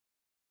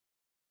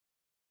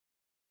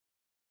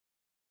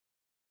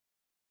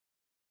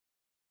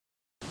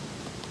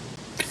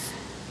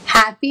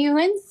Happy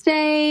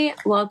Wednesday!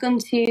 Welcome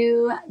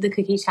to the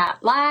Cookie Chat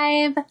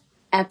Live,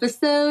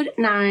 episode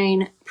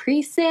 9,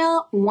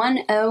 Presale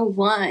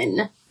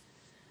 101.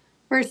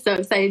 We're so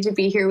excited to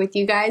be here with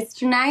you guys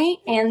tonight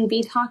and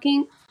be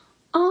talking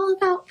all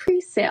about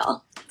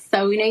presale.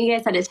 So we know you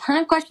guys had a ton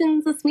of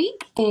questions this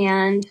week,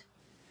 and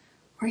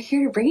we're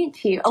here to bring it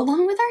to you,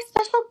 along with our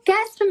special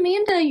guest,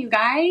 Amanda, you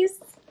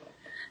guys.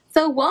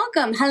 So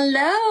welcome.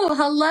 Hello.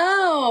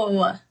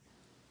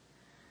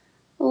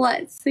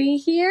 Let's see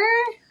here.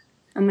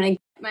 I'm going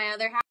to get my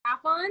other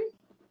half on,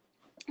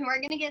 and we're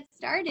going to get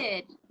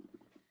started.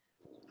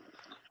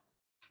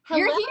 Hello.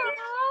 You're here.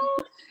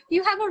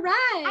 You have arrived.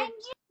 I'm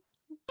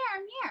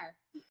here.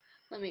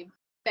 Let me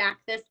back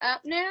this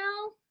up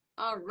now.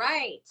 All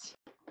right.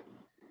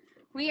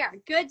 We are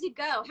good to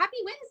go. Happy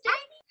Wednesday.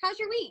 How's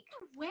your week?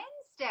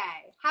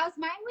 Wednesday. How's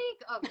my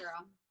week? Oh,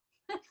 girl.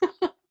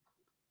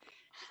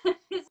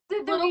 Is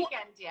it the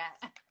weekend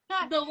yet?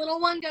 The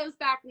little one goes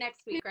back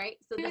next week, right?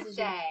 So this is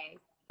Tuesday.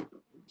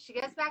 She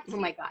goes back to Oh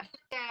my gosh.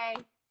 Tuesday. Are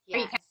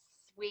you Yes.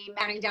 We met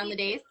counting down the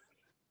days?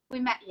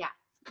 We met, yeah.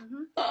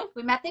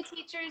 We met the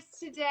teachers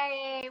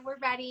today. We're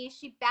ready.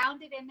 She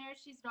bounded in there.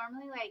 She's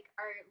normally more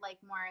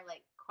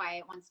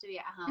quiet, wants to be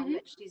at home,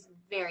 but she's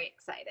very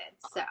excited.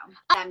 So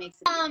that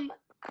makes it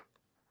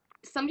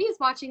somebody is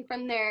watching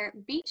from their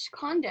beach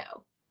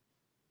condo.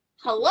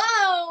 Hello.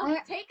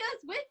 Take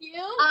us with you.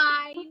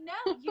 I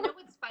know. You know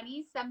what's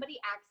funny? Somebody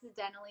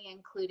accidentally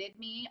included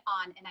me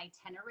on an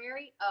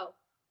itinerary. Oh,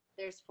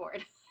 there's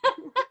Ford.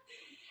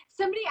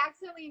 Somebody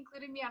accidentally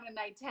included me on an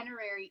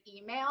itinerary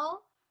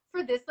email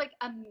for this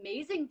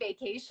amazing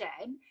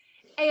vacation.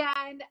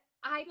 And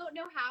I don't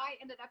know how I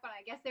ended up on it.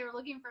 I guess they were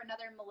looking for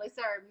another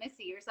Melissa or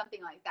Missy or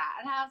something like that.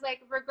 And I was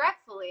like,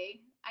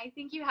 regretfully, I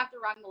think you have the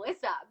wrong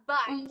Melissa.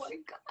 But oh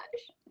my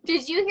gosh.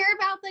 Did you hear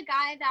about the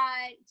guy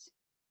that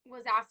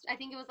was asked, I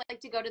think it was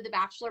to go to the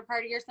bachelor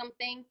party or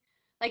something?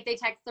 Like they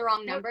text the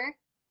wrong number.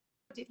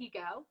 Did he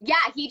go?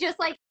 Yeah, he just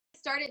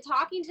started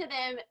talking to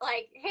them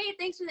hey,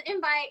 thanks for the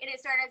invite, and it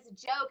started as a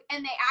joke,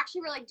 and they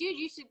actually were like, dude,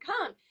 you should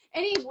come.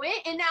 And he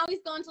went, and now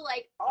he's gone to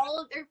all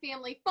of their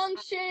family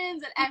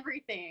functions and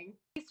everything.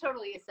 He's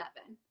totally a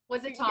 7.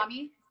 Was it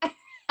Tommy?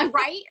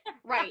 Right.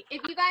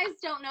 If you guys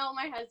don't know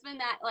my husband,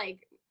 that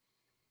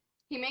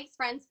he makes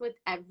friends with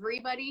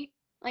everybody.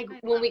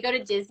 When we go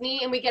to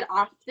Disney and we get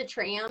off the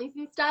trams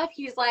and stuff,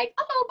 he's like,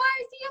 oh,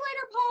 bye, see you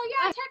later, Paul.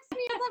 Yeah, text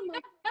me. I'm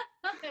like,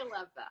 I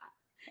love that.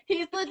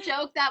 He's the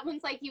joke that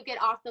once you get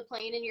off the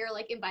plane and you're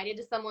invited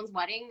to someone's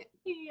wedding.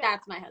 Yeah.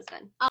 That's my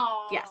husband.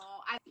 Oh, yes.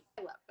 I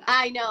love that.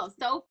 I know,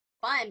 so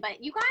fun.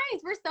 But you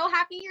guys, we're so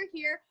happy you're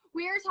here.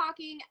 We are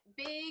talking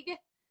big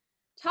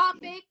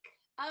topic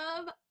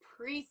of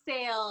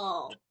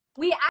presale.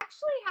 We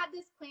actually had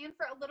this planned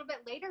for a little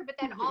bit later, but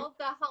then all of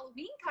the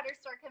Halloween cutters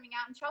start coming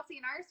out, and Chelsea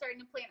and I are starting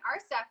to plan our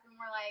stuff, and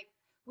we're like,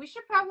 we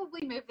should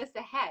probably move this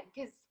ahead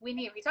because we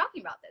need to be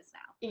talking about this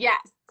now.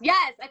 Yes.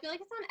 I feel like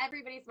it's on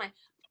everybody's mind.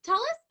 Tell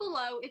us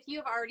below if you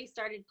have already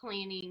started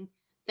planning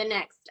the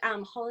next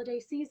holiday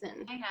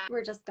season.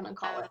 We're just going to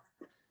call it.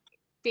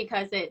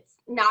 Because it's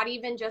not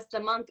even just a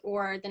month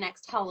or the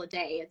next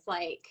holiday. It's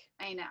I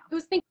know.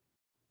 Who's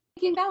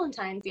thinking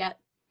Valentine's yet?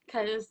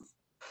 Because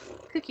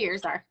cookie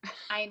years are.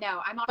 I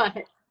know. I'm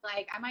on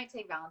I might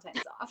take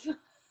Valentine's off.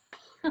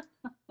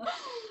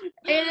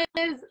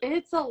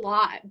 It's a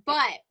lot.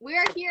 But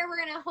we're here. We're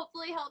going to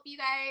hopefully help you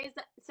guys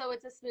so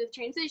it's a smooth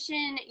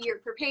transition. You're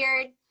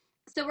prepared.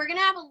 So we're going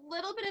to have a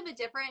little bit of a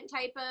different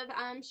type of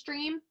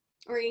stream.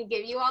 We're going to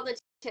give you all the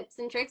tips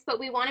and tricks, but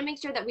we want to make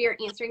sure that we are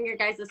answering your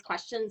guys'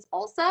 questions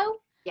also.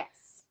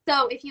 Yes.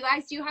 So if you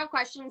guys do have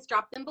questions,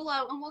 drop them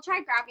below, and we'll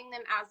try grabbing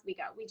them as we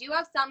go. We do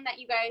have some that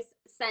you guys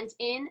sent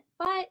in,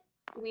 but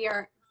we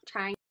are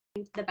trying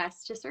the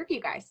best to serve you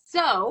guys.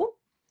 So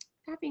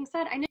that being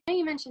said, I know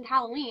you mentioned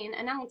Halloween,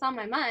 and now it's on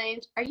my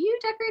mind. Are you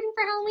decorating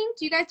for Halloween?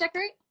 Do you guys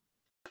decorate?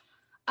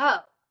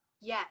 Oh,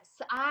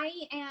 yes.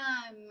 I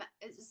am.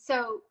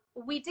 So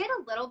we did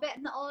a little bit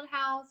in the old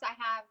house. I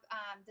have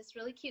this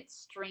really cute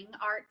string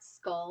art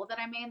skull that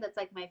I made that's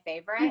my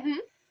favorite.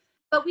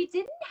 But we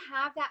didn't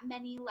have that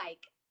many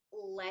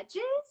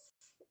ledges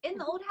in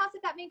the old house,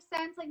 if that makes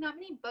sense. Not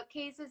many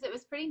bookcases. It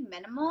was pretty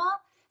minimal.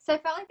 So I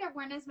felt like there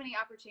weren't as many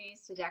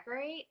opportunities to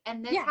decorate.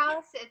 And this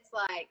house, it's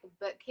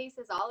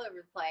bookcases all over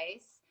the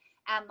place.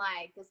 And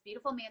this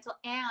beautiful mantle,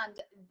 and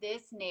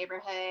this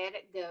neighborhood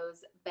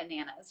goes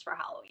bananas for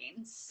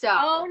Halloween. So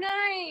oh,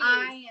 nice.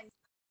 I am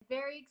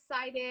very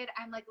excited.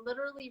 I'm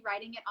literally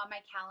writing it on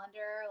my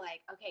calendar.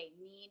 Okay,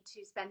 need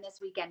to spend this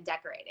weekend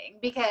decorating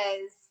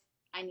because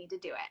I need to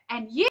do it.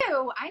 And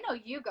I know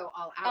you go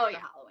all out for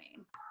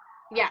Halloween.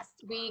 Yes,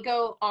 we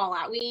go all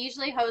out. We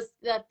usually host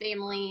the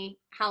family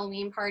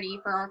Halloween party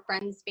for our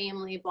friends'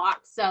 family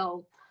block.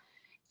 So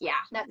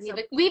yeah,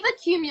 we've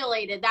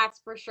accumulated,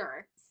 that's for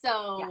sure.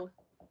 So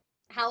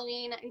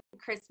Halloween and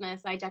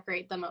Christmas I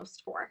decorate the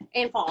most for,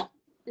 and fall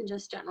in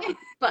just general.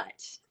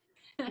 But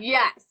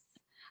yes.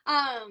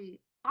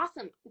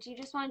 Awesome. Do you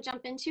just want to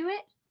jump into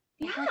it?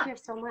 I feel like we have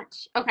so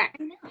much. Okay.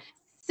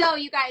 So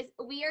you guys,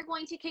 we are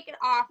going to kick it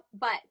off,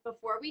 but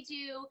before we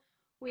do,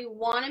 we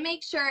want to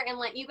make sure and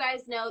let you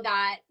guys know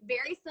that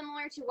very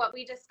similar to what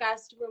we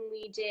discussed when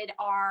we did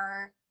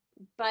our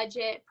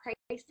budget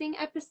pricing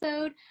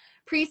episode,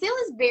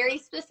 presale is very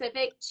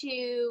specific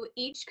to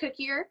each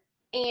cookie year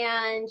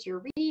and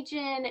your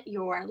region,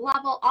 your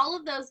level, all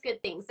of those good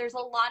things. There's a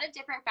lot of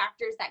different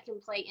factors that can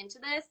play into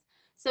this.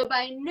 So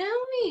by no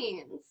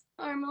means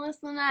are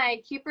Melissa and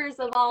I keepers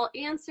of all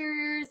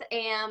answers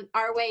and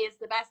our way is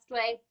the best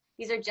way.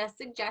 These are just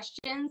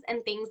suggestions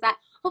and things that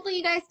hopefully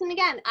you guys can,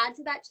 again, add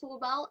to that tool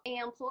belt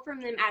and pull from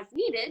them as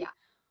needed. Yeah.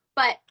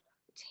 But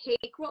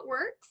take what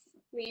works,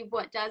 leave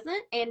what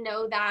doesn't, and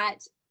know that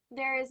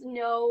there is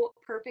no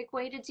perfect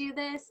way to do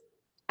this.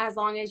 As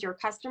long as your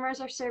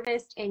customers are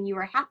serviced and you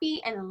are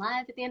happy and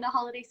alive at the end of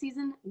holiday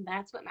season,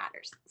 that's what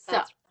matters.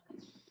 So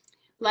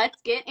let's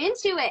get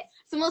into it.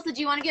 So Melissa, do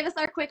you want to give us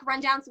our quick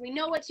rundown so we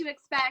know what to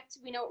expect?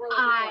 We know what we're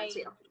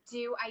looking forward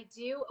to. I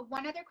do.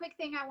 One other quick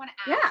thing I want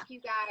to ask you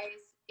guys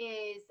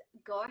is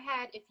go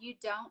ahead, if you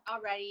don't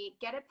already,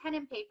 get a pen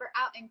and paper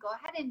out and go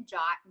ahead and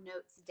jot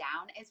notes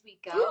down as we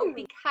go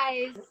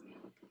because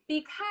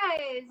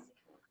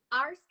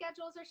our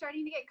schedules are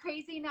starting to get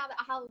crazy now that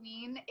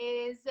Halloween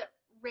is, that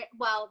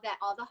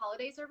all the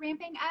holidays are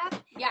ramping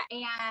up. Yeah.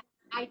 And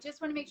I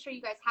just want to make sure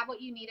you guys have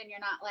what you need and you're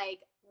not like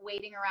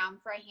waiting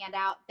around for a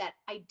handout that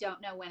I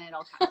don't know when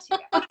it'll come to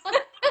you.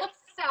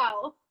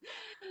 So,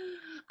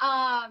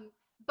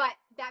 but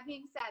that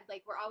being said,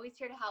 like we're always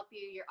here to help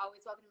you. You're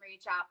always welcome to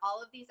reach out.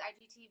 All of these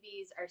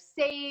IGTVs are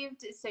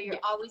saved, so you're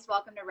always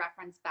welcome to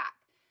reference back.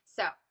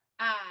 So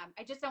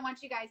I just don't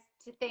want you guys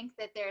to think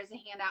that there's a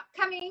handout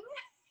coming,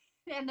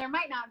 and there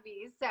might not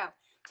be. So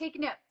take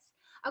notes.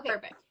 Okay.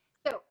 Perfect.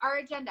 So our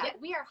agenda,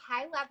 we are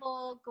high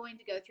level going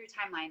to go through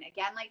timeline.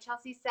 Again, like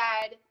Chelsea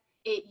said,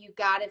 you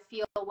got to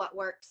feel what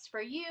works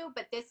for you,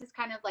 but this is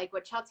kind of like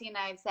what Chelsea and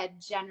I have said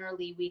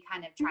generally we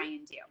kind of try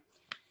and do.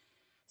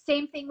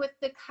 Same thing with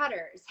the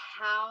cutters,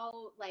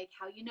 how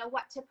you know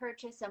what to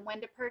purchase and when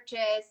to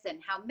purchase and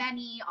how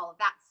many, all of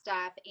that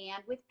stuff.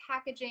 And with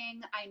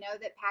packaging, I know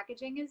that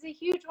packaging is a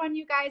huge one,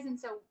 you guys. And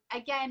so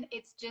again,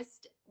 it's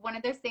just one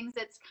of those things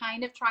that's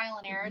kind of trial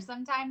and error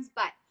sometimes,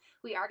 but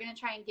we are going to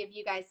try and give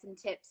you guys some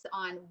tips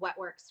on what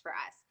works for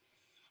us.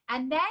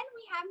 And then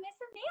we have Miss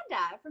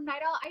Amanda from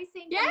Night Owl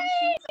Icing.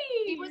 Yay!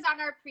 She was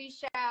on our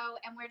pre-show,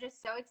 and we're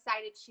just so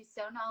excited. She's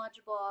so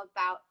knowledgeable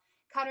about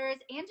cutters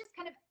and just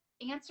kind of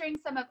answering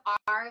some of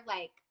our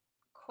like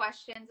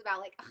questions about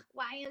like,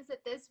 why is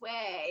it this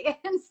way?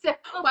 And so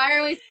why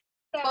are we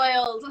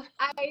spoiled?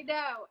 I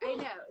know.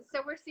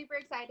 So we're super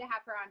excited to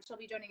have her on. She'll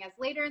be joining us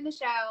later in the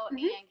show and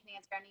can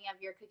answer any of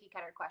your cookie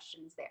cutter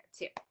questions there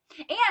too.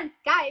 And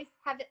guys,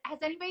 has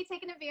anybody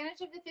taken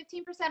advantage of the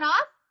 15%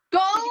 off? Go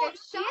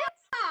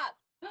shop!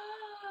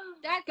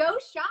 Go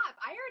shop.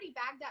 I already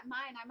bagged up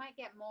mine. I might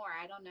get more.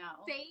 I don't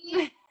know.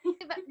 Save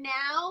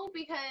now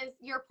because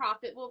your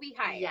profit will be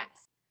higher.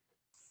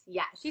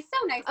 Yes. She's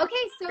so nice. Okay,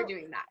 so for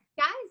doing that.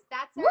 Guys,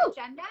 that's our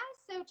agenda.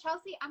 So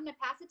Chelsea, I'm going to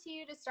pass it to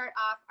you to start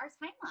off our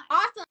timeline.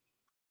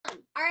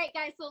 Awesome. All right,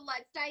 guys, so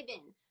let's dive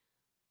in.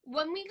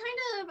 When we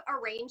kind of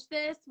arranged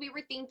this, we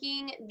were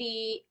thinking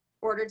the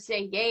order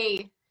today,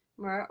 yay,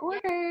 we're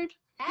ordered.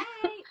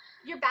 Hey,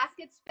 your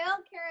basket's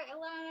filled,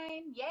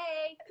 Caroline.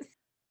 Yay.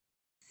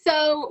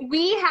 So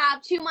we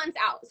have 2 months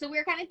out. So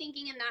we're kind of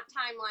thinking in that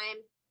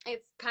timeline.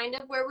 It's kind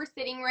of where we're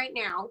sitting right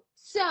now.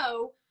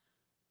 So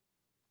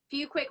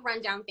few quick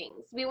rundown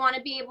things. We want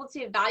to be able to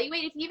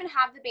evaluate if you even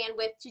have the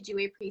bandwidth to do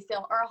a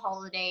pre-sale or a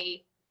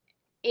holiday,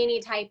 any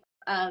type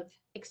of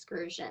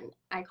excursion,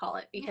 I call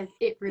it, because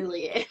it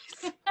really is.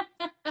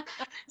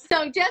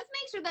 So just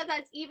make sure that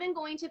that's even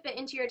going to fit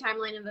into your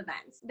timeline of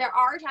events. There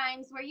are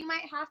times where you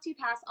might have to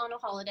pass on a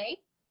holiday,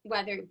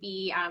 whether it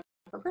be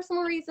for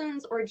personal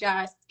reasons or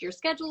just your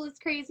schedule is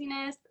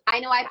craziness.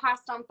 I know I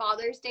passed on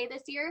Father's Day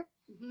this year,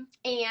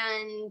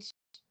 and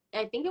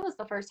I think it was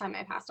the first time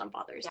I passed on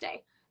Father's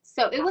Day.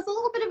 So it was a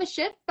little bit of a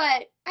shift,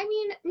 but I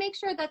mean, make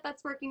sure that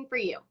that's working for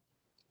you.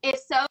 If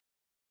so,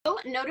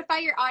 notify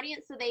your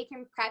audience so they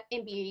can prep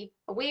and be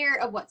aware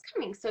of what's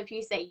coming. So if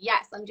you say,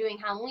 yes, I'm doing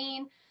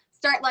Halloween,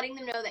 start letting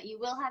them know that you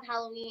will have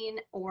Halloween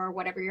or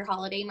whatever your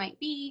holiday might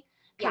be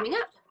coming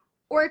up.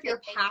 Or if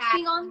you're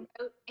passing on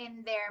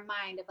in their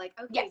mind of like,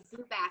 okay,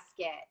 blue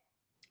basket,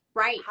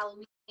 right?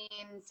 Halloween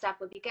stuff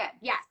would be good.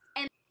 Yes.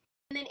 And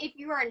then if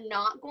you are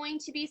not going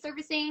to be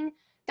servicing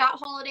that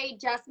holiday,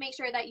 just make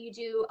sure that you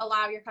do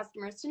allow your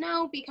customers to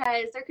know,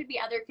 because there could be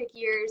other cookie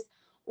years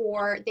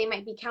or they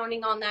might be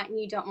counting on that and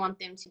you don't want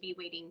them to be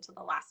waiting to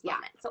the last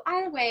moment. So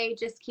either way,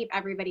 just keep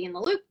everybody in the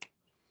loop.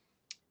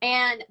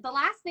 And the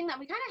last thing that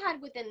we kind of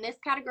had within this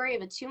category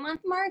of a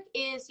 2-month mark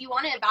is you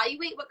want to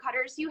evaluate what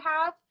cutters you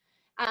have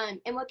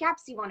and what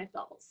gaps you want to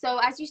fill. So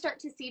as you start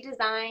to see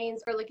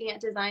designs or looking at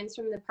designs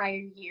from the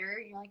prior year,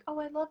 you're like, oh,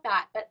 I love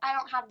that, but I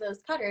don't have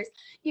those cutters.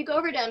 You go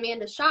over to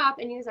Amanda's shop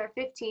and use our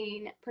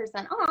 15%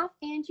 off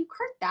and you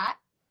cart that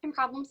and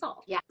problem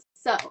solve. Yeah.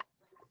 So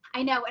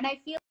I know. And I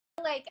feel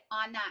like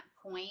on that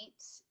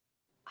point,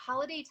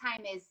 holiday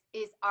time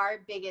is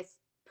our biggest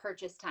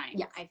purchase time,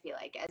 Yes. I feel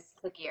like, as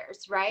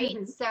cookiers, right?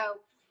 Mm-hmm. So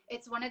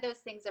it's one of those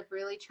things of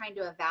really trying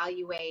to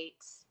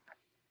evaluate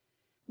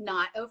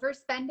not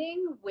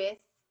overspending with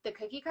the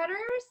cookie cutters.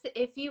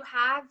 If you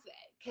have,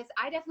 because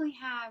I definitely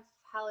have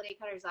holiday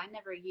cutters I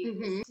never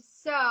used. Mm-hmm.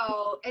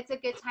 So it's a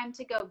good time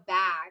to go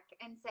back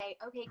and say,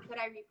 okay, could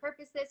I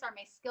repurpose this? Are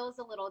my skills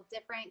a little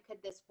different?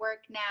 Could this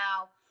work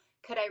now?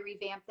 Could I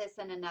revamp this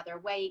in another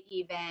way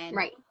even?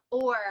 Right.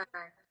 Or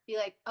be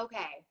like,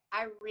 okay,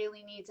 I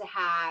really need to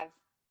have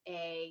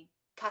a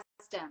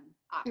custom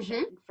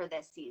option Mm-hmm. for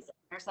this season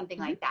or something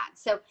Mm-hmm. like that.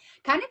 So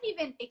kind of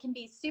even, it can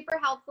be super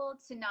helpful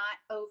to not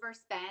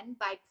overspend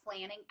by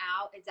planning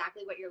out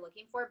exactly what you're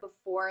looking for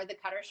before the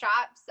cutter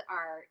shops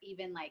are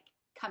even like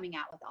coming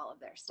out with all of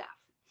their stuff.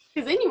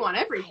 Because then you want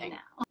everything. I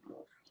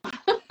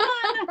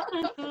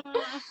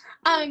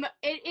know.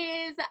 It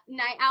is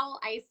Night Owl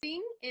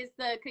Icing is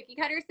the cookie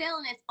cutter sale,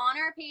 and it's on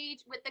our page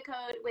with the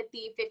code with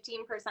the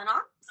 15%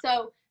 off.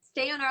 So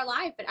stay on our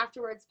live, but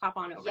afterwards pop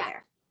on over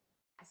there.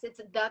 Yes, it's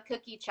the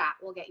cookie chat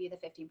will get you the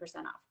 15%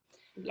 off.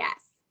 Yes.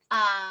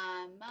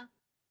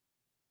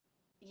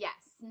 Yes,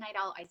 Night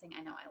Owl Icing.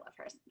 I know, I love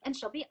her, and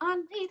she'll be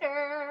on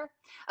later.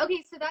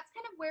 Okay, so that's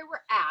kind of where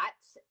we're at.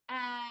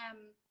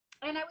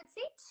 And I would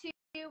say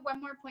too,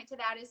 one more point to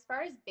that, as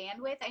far as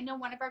bandwidth, I know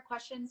one of our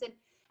questions,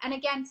 and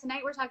again,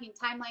 tonight we're talking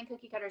timeline,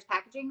 cookie cutters,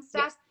 packaging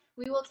stuff. Yes.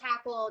 We will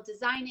tackle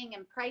designing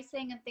and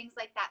pricing and things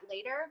like that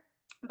later.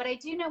 But I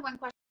do know one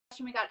question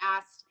we got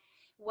asked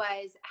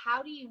was,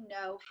 how do you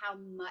know how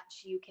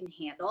much you can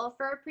handle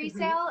for a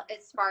pre-sale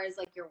as far as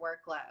like your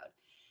workload?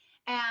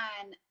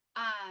 And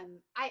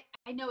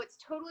I know it's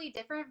totally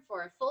different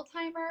for a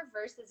full-timer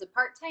versus a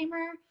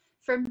part-timer.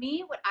 For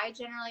me, what I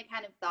generally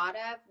kind of thought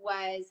of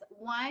was,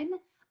 one,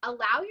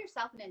 allow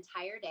yourself an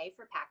entire day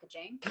for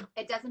packaging.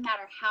 It doesn't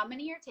matter how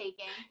many you're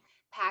taking.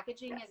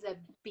 Packaging is a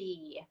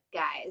B,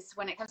 guys,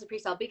 when it comes to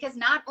pre-sale, because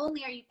not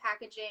only are you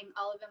packaging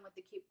all of them with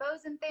the cute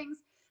bows and things,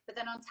 but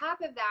then on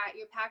top of that,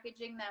 you're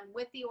packaging them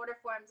with the order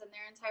forms and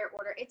their entire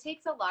order. It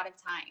takes a lot of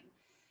time.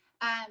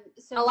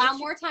 So allow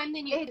more time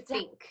than you could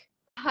think.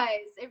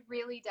 It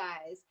really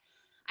does.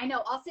 I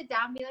know. I'll sit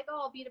down and be like, oh,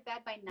 I'll be to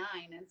bed by 9.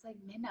 And it's like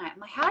midnight. I'm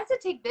like, how does it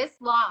take this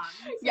long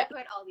to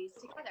put all these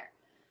together?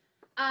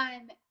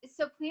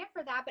 So plan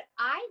for that. But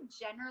I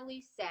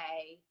generally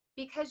say,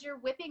 because you're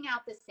whipping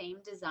out the same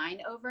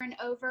design over and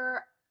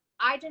over,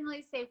 I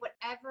generally say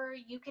whatever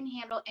you can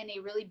handle in a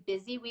really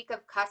busy week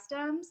of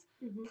customs,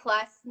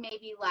 plus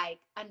maybe like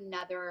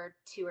another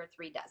 2 or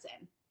 3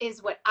 dozen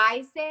is what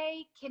I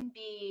say can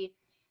be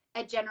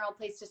a general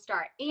place to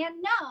start.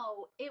 And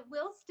no, it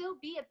will still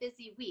be a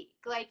busy week.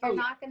 Like you're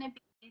not going to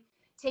be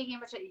taking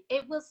much.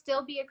 It will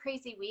still be a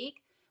crazy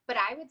week, but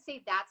I would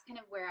say that's kind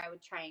of where I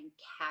would try and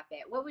cap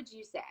it. What would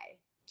you say?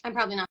 I'm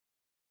probably not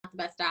the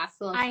best ass,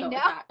 so let's go with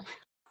that.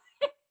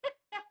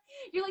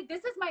 You're like,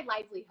 this is my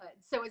livelihood,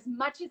 so as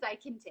much as I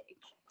can take.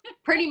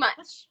 Pretty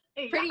much.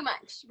 Pretty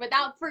much,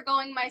 without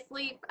foregoing my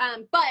sleep.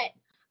 But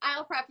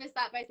I'll preface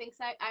that by saying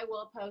I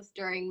will post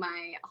during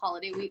my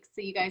holiday weeks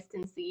so you guys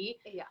can see.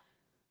 Yeah.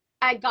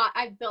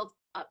 I've built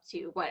up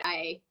to what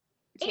I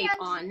take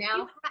on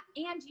now.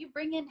 And you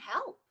bring in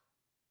help.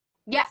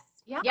 Yes.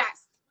 Yeah.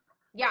 Yes.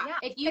 Yeah. Yeah.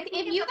 If you guys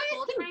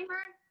can,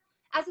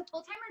 as a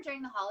full timer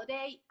during the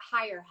holiday,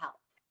 hire help.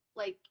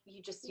 Like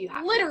you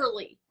have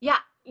literally. To. Yeah.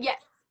 Yes.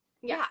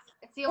 Yes. Yeah.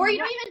 It's the or only you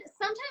don't even,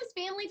 sometimes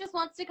family just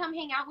wants to come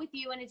hang out with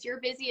you and it's your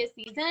busiest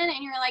season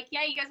and you're like,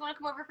 yeah, you guys want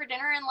to come over for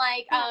dinner and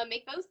like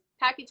make those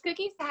packaged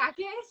cookies?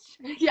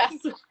 Yes.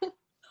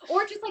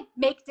 Or just like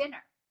make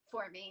dinner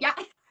for me. Yeah.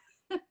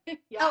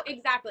 Oh,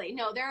 exactly.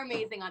 No, they're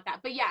amazing at that.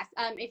 But yes,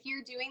 if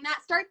you're doing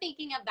that, start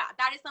thinking of that.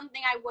 That is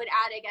something I would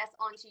add, I guess,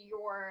 onto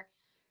your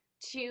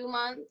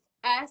 2-month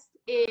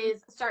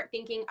is start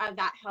thinking of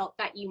that help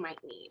that you might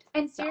need.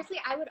 And seriously,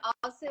 I would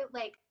also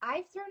like,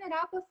 I've thrown it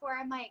out before.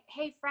 I'm like,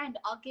 hey friend,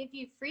 I'll give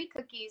you free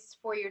cookies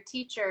for your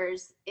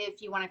teachers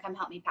if you want to come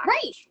help me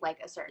package like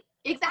a certain.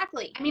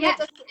 Exactly. I mean, it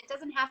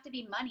doesn't have to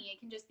be money. It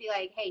can just be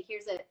like, hey,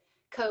 here's a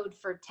code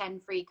for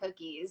 10 free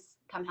cookies.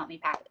 Come help me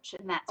package.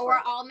 And that's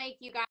or I'll make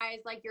you guys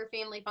like your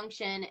family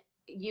function.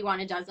 You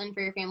want a dozen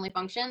for your family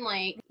function?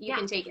 Like you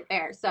can take it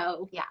there.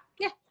 So yeah.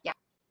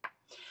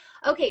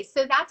 Okay,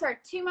 so that's our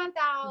 2-month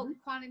out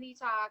quantity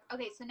talk.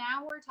 Okay, so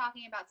now we're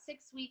talking about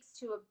 6 weeks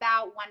to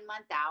about 1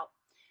 month out.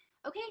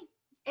 Okay,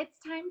 it's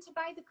time to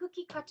buy the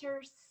cookie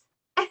cutters.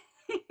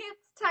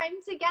 It's time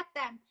to get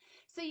them.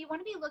 So you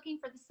want to be looking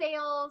for the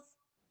sales,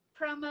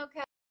 promo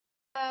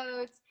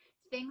codes,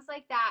 things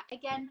like that.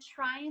 Again,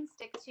 try and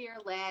stick to your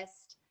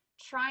list.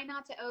 Try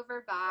not to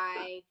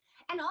overbuy.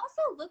 And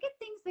also look at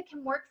things that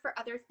can work for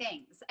other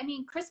things. I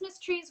mean, Christmas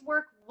trees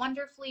work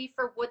wonderfully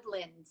for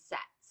woodland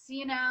sets,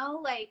 you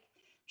know, like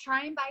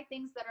try and buy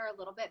things that are a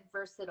little bit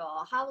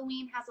versatile.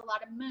 Halloween has a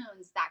lot of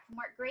moons that can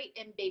work great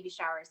in baby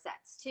shower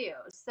sets too.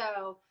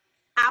 So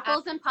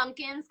apples and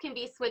pumpkins can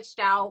be switched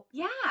out.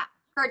 Yeah.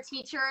 For a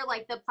teacher,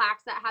 like the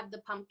plaques that have the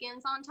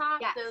pumpkins on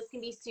top, those can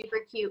be super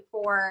cute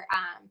for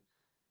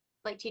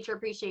like teacher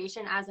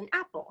appreciation as an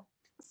apple.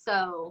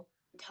 So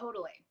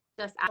totally.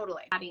 Just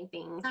adding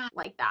things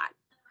like that.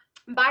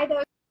 Buy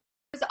those.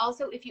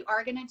 Also, if you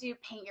are going to do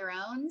paint your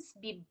owns,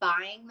 be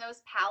buying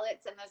those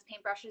palettes and those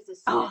paintbrushes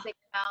as soon as they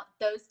come out.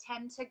 Those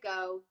tend to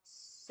go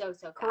so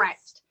fast.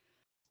 Correct.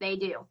 They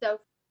do. So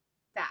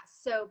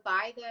fast. So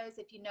buy those.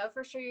 If you know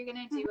for sure you're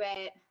going to do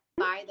it,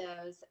 buy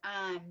those.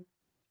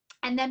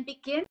 And then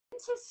begin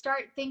to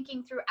start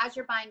thinking through, as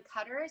you're buying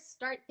cutters,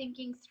 start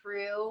thinking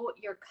through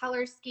your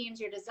color schemes,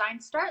 your design.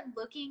 Start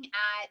looking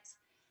at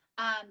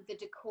the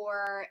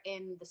decor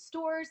in the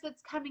stores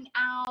that's coming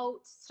out.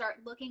 Start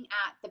looking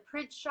at the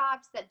print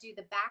shops that do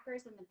the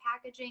backers and the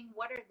packaging.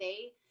 What are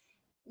they,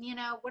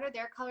 what are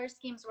their color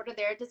schemes? What are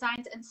their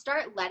designs? And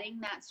start letting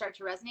that start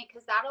to resonate,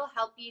 because that'll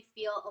help you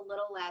feel a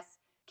little less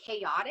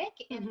chaotic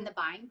in the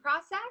buying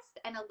process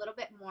and a little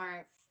bit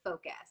more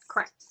focused.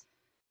 Correct.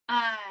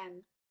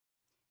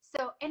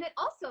 So, and it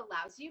also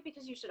allows you,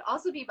 because you should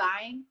also be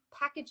buying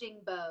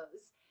packaging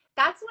bows.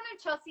 That's one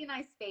of Chelsea and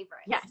I's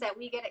favorites that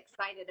we get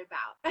excited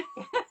about.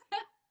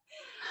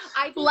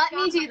 Let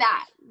me do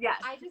that. Yes.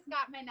 I just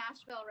got my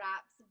Nashville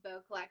Wraps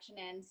bow collection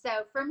in.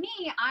 So for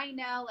me, I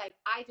know, like,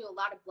 I do a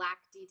lot of black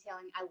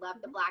detailing. I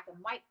love the black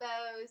and white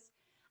bows.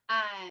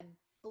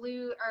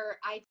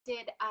 I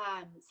did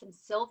some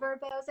silver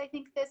bows, I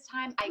think, this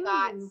time. I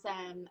got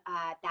some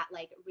that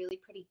like really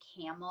pretty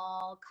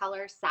camel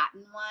color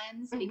satin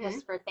ones,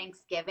 because for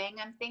Thanksgiving,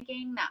 I'm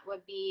thinking that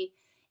would be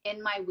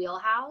in my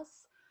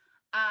wheelhouse.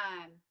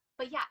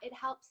 But yeah, it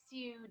helps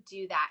you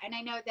do that. And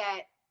I know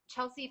that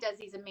Chelsea does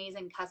these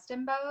amazing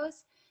custom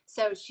bows,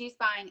 so she's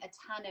buying a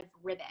ton of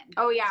ribbon.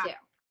 Oh yeah, too.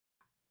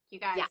 You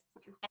guys,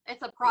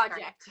 it's a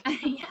project.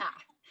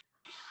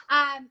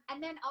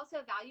 And then also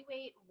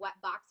evaluate what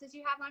boxes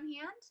you have on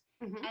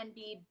hand and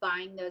be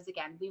buying those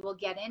again. We will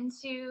get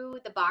into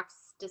the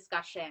box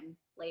discussion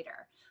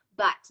later,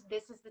 but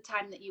this is the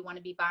time that you want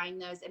to be buying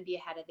those and be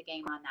ahead of the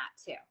game on that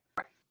too.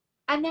 Right.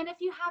 And then if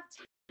you have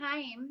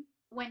time,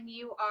 when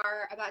you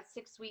are about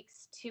 6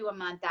 weeks to a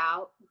month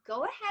out,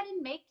 go ahead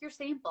and make your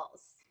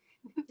samples.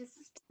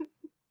 Just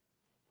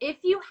if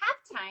you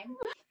have time.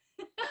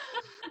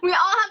 We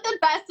all have the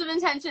best of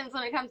intentions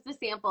when it comes to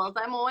samples.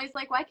 I'm always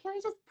like, why can't I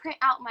just print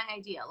out my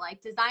idea?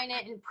 Like, design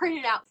it and print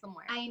it out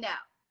somewhere. I know.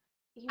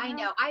 I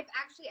know. I've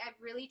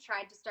really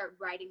tried to start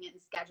writing it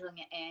and scheduling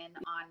it in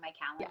on my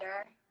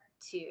calendar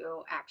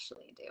to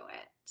actually do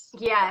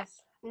it.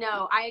 Yes.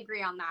 No, I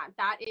agree on that.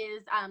 That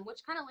is,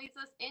 which kind of leads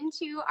us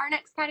into our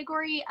next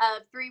category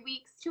of 3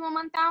 weeks to a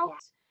month out,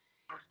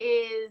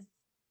 is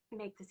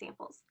make the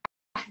samples.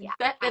 Yeah.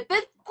 At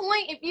this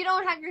point, if you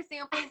don't have your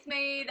samples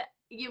made,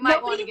 you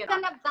might want to get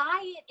Nobody's going to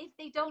buy it if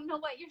they don't know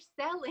what you're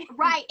selling.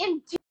 Right.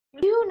 And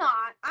do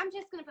not, I'm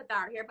just going to put that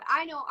out here, but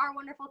I know our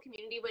wonderful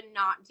community would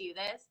not do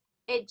this.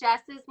 It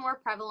just is more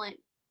prevalent.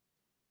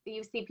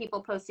 You see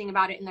people posting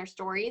about it in their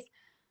stories.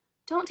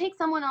 Don't take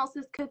someone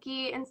else's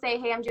cookie and say,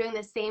 hey, I'm doing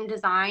the same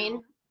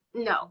design.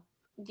 No.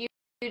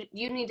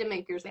 You need to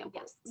make your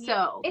samples.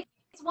 So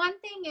it's one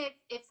thing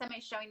if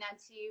somebody's showing that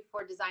to you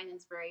for design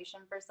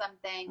inspiration for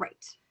something.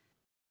 Right.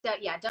 So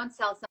yeah, don't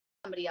sell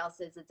somebody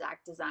else's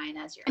exact design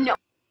as your No.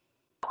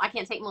 I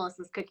can't take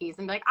Melissa's cookies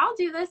and be like, I'll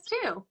do this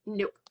too.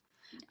 Nope.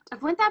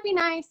 Wouldn't that be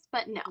nice?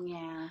 But no.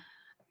 Yeah.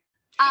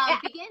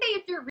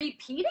 If you're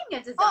repeating a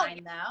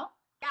design though.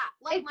 Yeah.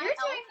 Like if you're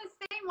doing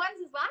the same ones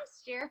as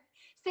last year,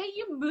 say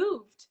you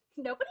moved.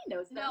 Nobody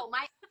knows them. No,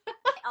 my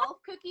elf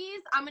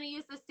cookies, I'm going to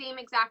use the same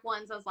exact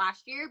ones as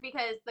last year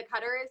because the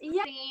cutter is the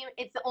same.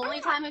 It's the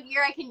only time of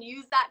year I can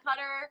use that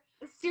cutter.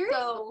 Seriously?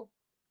 So,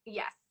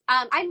 yes.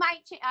 I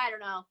might change. I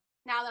don't know.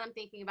 Now that I'm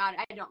thinking about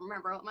it, I don't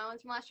remember what my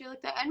ones from last year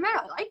looked like. I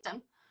remember I liked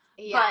them.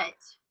 Yeah. But,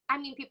 I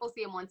mean, people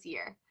see them once a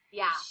year.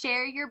 Yeah.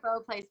 Share your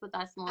bow place with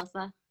us,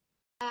 Melissa.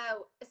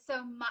 Oh,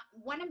 so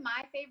one of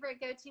my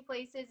favorite go-to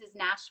places is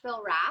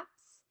Nashville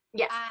Wraps.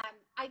 Yes.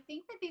 I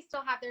think that they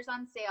still have theirs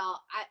on sale.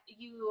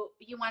 You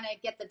want to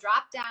get the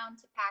drop down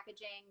to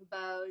packaging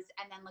bows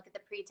and then look at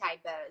the pre-tied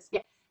bows.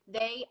 Yeah.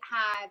 They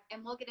have,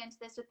 and we'll get into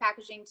this with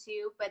packaging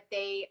too, but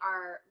they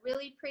are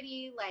really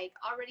pretty, like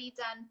already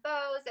done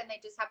bows, and they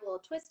just have a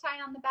little twist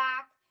tie on the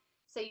back.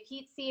 So you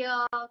heat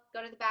seal,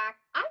 go to the back.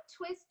 I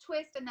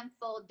twist, and then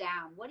fold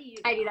down. What do you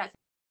do? I do that.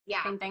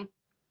 Yeah. Same thing.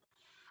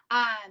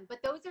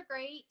 But those are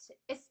great,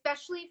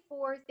 especially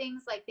for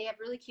things like they have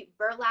really cute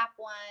burlap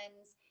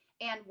ones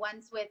and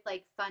ones with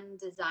like fun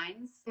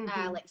designs,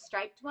 like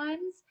striped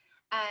ones,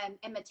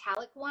 and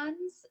metallic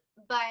ones.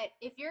 But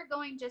if you're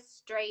going just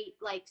straight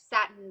like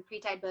satin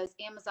pre-tied bows,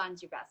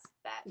 Amazon's your best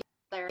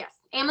bet. Yes.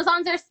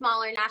 Amazon's are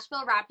smaller.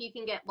 Nashville Wrap, you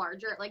can get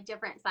larger, like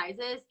different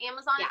sizes.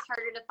 Amazon, it's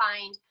harder to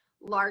find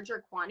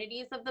larger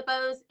quantities of the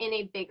bows in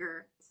a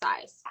bigger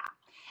size. Yeah.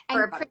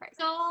 And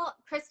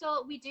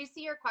Crystal, we do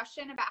see your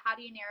question about how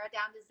do you narrow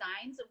down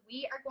designs.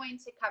 We are going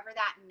to cover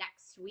that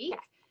next week. Yeah.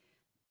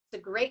 It's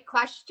a great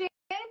question.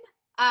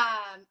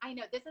 I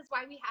know this is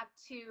why we have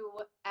 2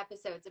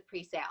 episodes of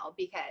pre-sale,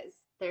 because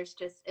there's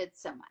just,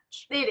 it's so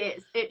much.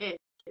 It is.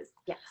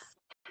 Yes.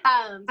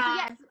 So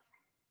yes.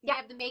 You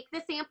have to make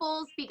the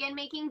samples, begin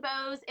making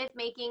bows. It's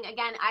making,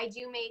 again, I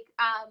do make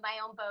my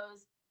own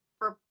bows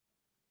for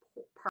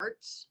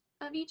parts.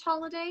 of each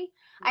holiday.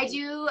 I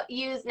do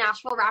use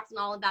Nashville wraps and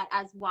all of that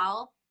as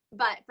well,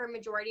 but for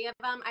majority of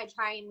them, I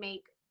try and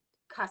make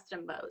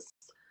custom bows.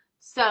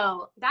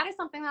 So that is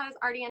something that is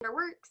already under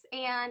works,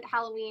 and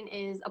Halloween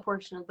is a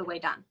portion of the way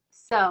done.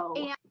 So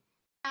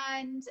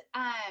and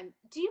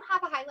do you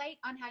have a highlight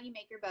on how you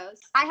make your bows?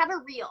 I have a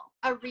reel.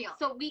 A reel.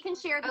 So we can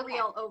share the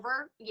reel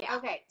over. Yeah.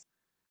 Okay.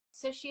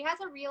 So she has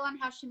a reel on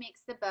how she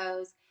makes the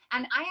bows.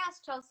 And I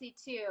asked Chelsea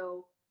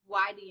too,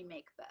 why do you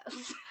make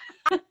bows?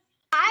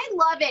 I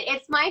love it.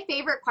 It's my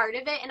favorite part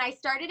of it. And I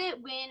started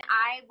it when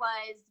I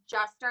was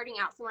just starting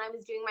out. So when I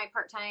was doing my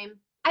part-time.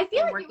 I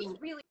feel like it was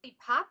really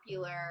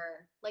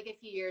popular like a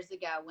few years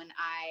ago when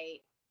I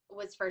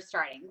was first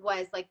starting,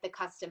 was like the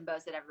custom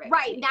bows that everybody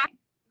was making.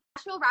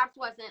 Nashville wraps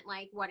wasn't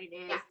like what it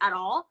is at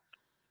all.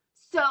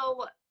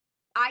 So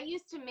I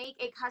used to make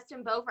a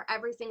custom bow for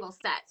every single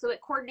set. So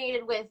it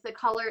coordinated with the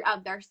color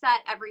of their set,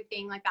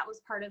 everything. Like that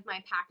was part of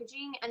my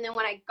packaging. And then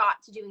when I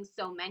got to doing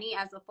so many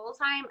as a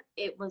full-time,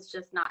 it was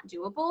just not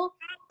doable.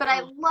 But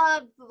I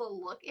loved the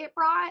look it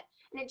brought.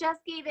 And it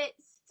just gave it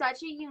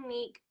such a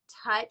unique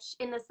touch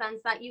in the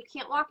sense that you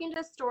can't walk into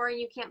a store and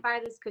you can't buy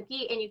this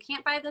cookie and you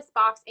can't buy this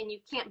box and you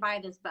can't buy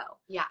this bow.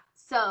 Yeah.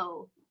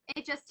 So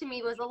it just to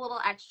me was a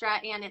little extra,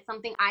 and it's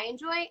something I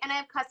enjoy. And I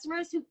have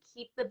customers who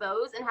keep the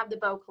bows and have the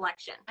bow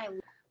collection. I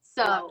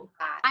love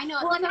that. I know.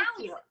 Well, now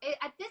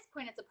at this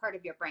point, it's a part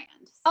of your brand.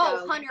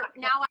 So 100.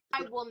 Now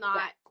I will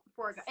not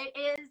forego.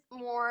 It is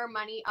more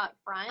money up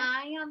front.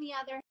 I, on the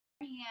other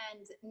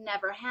hand,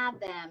 never had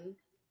them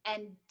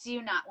and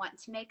do not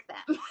want to make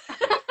them.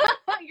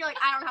 You're like,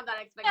 I don't have that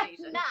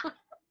expectation. No.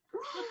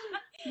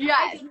 Yes.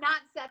 I did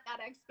not set that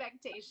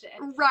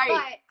expectation. Right.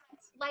 But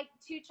like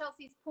to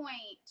Chelsea's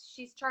point,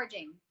 she's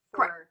charging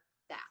for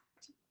that.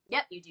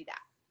 Yep. You do that.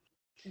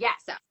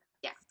 Yes. So,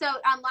 yeah. So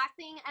last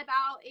thing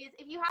about is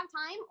if you have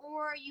time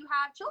or you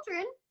have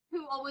children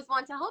who always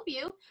want to help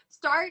you,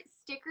 start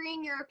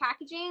stickering your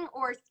packaging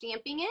or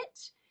stamping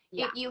it.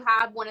 Yeah. If you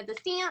have one of the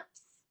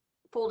stamps,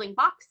 folding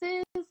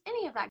boxes,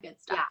 any of that good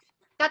stuff. Yeah.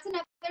 That's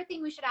another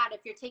thing we should add.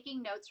 If you're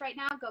taking notes right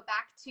now, go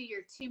back to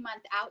your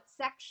 2-month out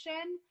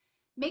section.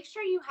 Make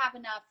sure you have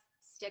enough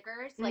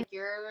stickers, like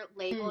your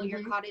label,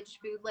 your cottage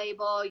food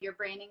label, your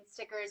branding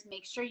stickers.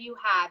 Make sure you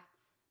have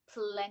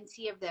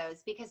plenty of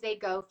those because they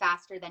go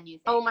faster than you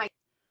think. Oh my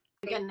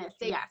goodness.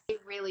 They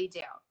really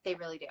do. They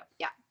really do.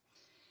 Yeah.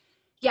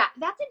 Yeah,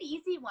 that's an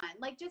easy one.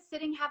 Like just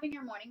sitting, having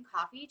your morning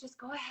coffee, just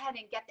go ahead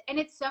and and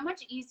it's so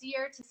much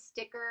easier to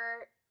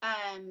sticker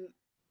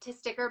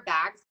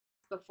bags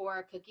before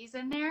a cookie's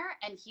in there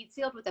and heat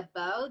sealed with a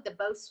bow. The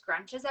bow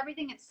scrunches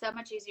everything. It's so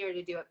much easier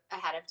to do it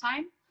ahead of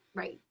time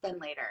than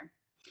later.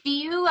 Do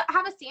you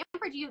have a stamp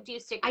or do you do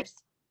stickers?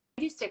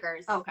 I do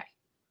stickers. Okay.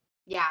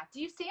 Yeah.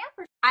 Do you stamp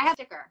or I have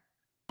sticker?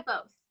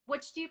 Both.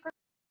 Which do you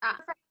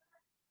prefer?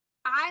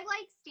 I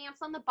like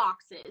stamps on the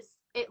boxes.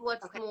 It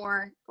looks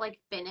more like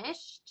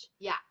finished.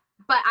 Yeah.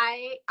 But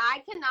I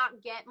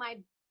cannot get my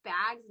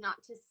bags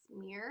not to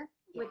smear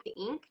with the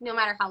ink no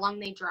matter how long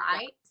they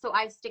dry. So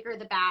I sticker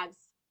the bags,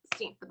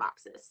 stamp the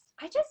boxes.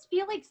 I just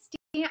feel like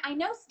I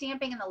know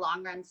stamping in the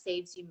long run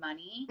saves you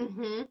money,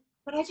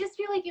 but I just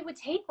feel like it would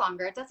take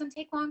longer. It doesn't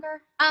take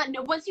longer.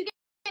 No, once you get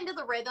into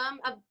the rhythm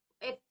of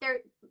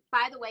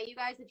by the way, you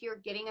guys, if you're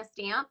getting a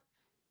stamp,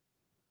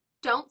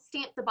 don't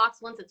stamp the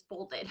box once it's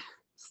folded.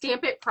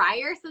 Stamp it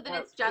prior so that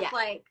it's just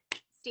like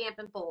stamp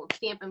and fold.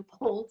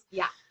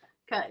 Yeah.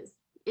 Because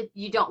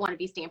you don't want to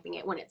be stamping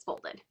it when it's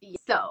folded. Yeah.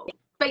 So,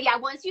 but yeah,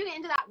 once you get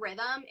into that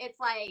rhythm, it's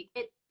like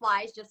it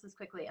flies just as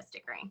quickly as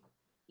stickering.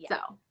 Yeah.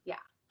 So, yeah.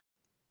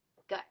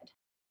 Good.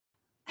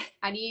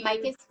 How do you?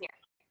 Mike is here.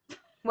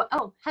 Well,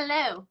 oh,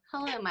 hello,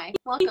 Mike.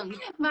 Welcome.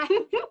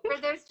 For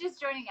those just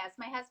joining us,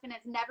 my husband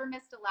has never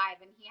missed a live,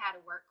 and he had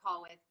a work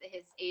call with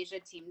his Asia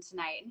team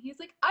tonight, and he's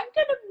like, "I'm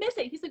gonna miss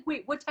it." He's like,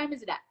 "Wait, what time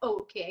is it at?" "Oh,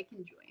 okay, I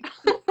can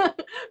join."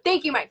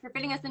 Thank you, Mike, for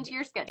fitting us into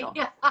your schedule.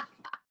 Yeah.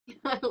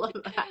 I love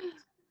that.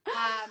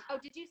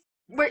 Did you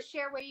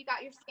share where you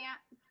got your stamp?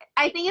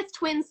 I think it's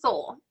Twin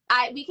Soul.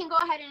 We can go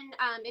ahead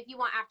and if you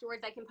want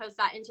afterwards, I can post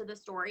that into the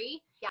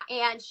story. Yeah.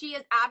 And she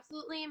is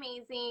absolutely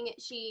amazing.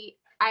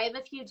 I have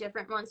a few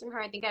different ones from her.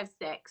 I think I have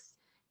 6.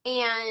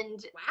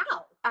 And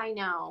wow, I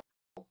know.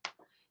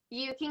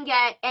 You can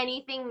get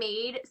anything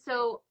made.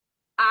 So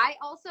I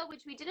also,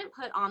 which we didn't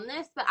put on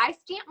this, but I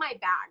stamp my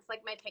bags,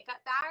 like my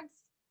pickup bags.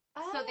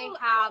 So they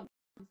have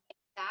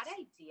that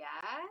idea.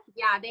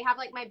 Yeah, they have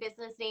like my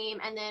business name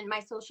and then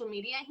my social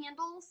media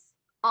handles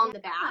on the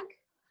bag.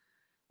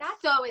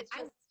 So it's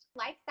just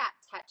like that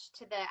touch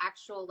to the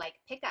actual like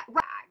pickup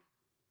bag.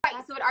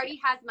 Right. So it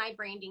already has my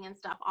branding and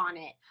stuff on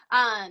it.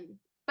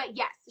 But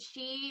yes,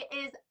 she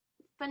is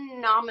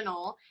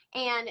phenomenal,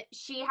 and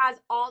she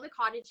has all the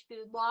cottage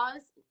food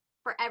laws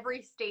for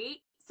every state.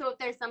 So if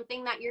there's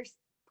something that your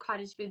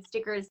cottage food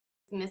sticker is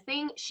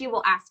missing, she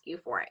will ask you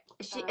for it.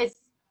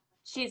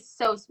 She's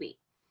so sweet.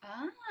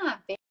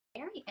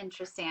 Very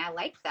interesting. I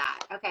like that.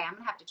 Okay, I'm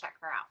gonna have to check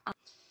her out.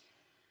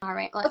 All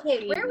right. Let's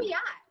see. Where are we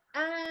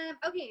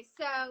at? Okay,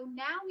 so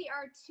now we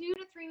are 2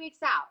 to 3 weeks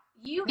out.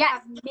 You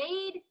have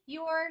made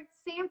your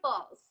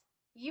samples.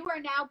 you are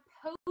now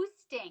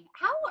posting.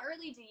 How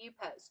early do you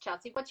post,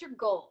 Chelsea? What's your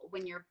goal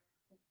when you're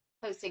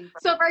posting?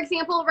 So, for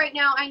example, right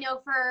now, I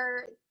know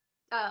for,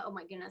 oh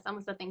my goodness,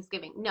 almost a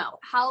Thanksgiving. No,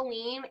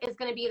 Halloween is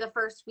going to be the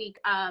first week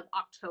of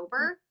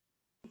October.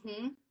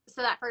 Mm-hmm.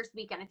 So that first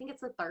weekend, I think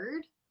it's the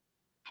 3rd.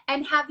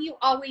 And have you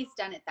always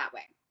done it that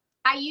way?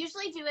 I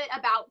usually do it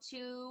about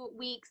 2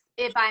 weeks.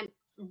 If I'm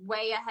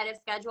way ahead of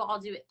schedule, I'll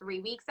do it 3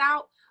 weeks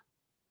out.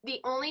 The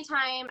only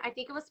time, I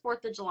think it was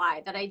 4th of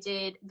July, that I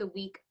did the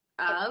week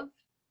of,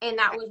 and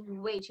that was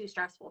way too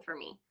stressful for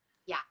me.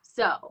 Yeah.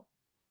 So.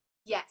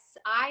 Yes,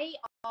 I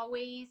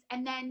always,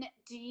 and then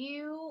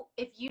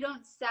if you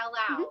don't sell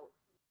out,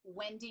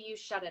 when do you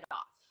shut it off?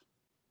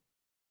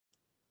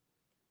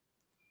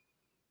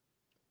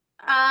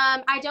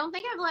 I don't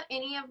think I've let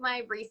any of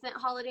my recent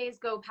holidays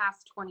go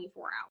past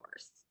 24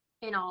 hours,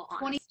 in all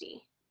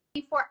honesty.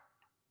 24,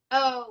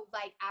 oh,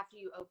 like after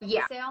you open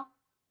the sale?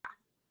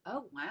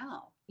 Oh,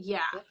 wow. Yeah.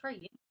 Good for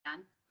you,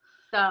 man.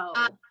 So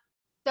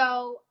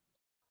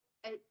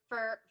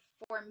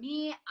for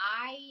me,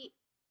 I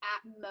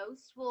at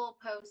most will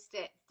post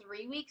it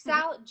 3 weeks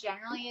out.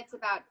 Generally, it's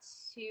about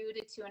 2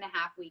 to 2.5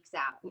 weeks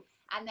out.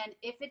 And then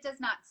if it does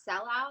not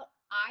sell out,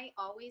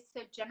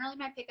 so generally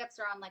my pickups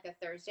are on like a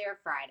Thursday or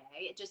Friday.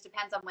 It just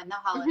depends on when the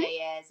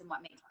holiday is and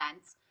what makes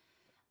sense.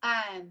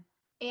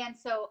 And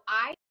so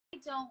I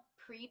don't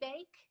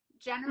pre-bake.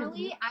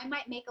 Generally, I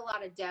might make a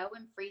lot of dough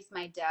and freeze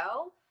my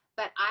dough,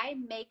 but I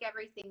make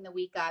everything the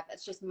week of.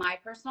 It's just my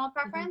personal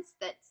preference.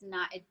 That's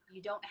not,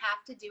 you don't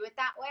have to do it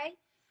that way.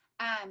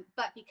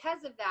 But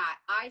because of that,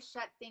 I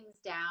shut things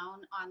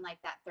down on like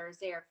that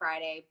Thursday or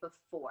Friday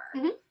before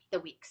the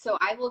week. So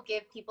I will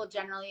give people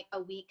generally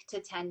a week to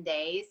 10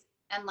 days,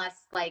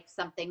 unless like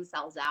something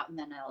sells out and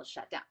then it'll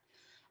shut down.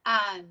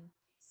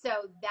 So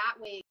that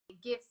way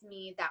it gives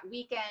me that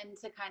weekend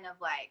to kind of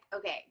like,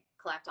 okay,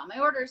 collect all my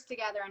orders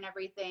together and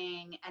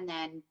everything, and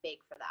then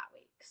bake for that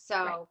week.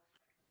 So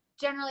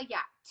generally,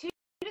 2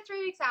 to 3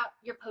 weeks out,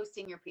 you're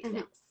posting your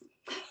pre-sales.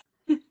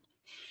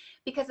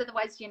 Because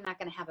otherwise you're not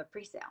going to have a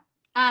pre-sale.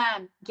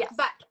 Yes.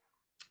 But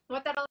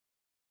what that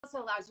also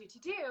allows you to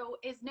do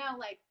is know,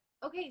 like,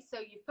 okay, so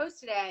you've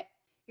posted it,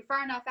 you're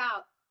far enough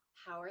out.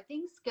 How are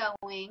things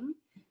going?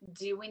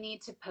 Do we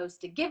need to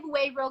post a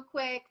giveaway real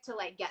quick to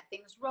like get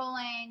things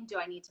rolling? Do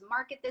I need to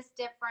market this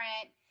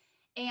different?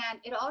 And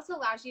it also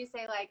allows you to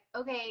say like,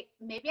 okay,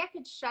 maybe I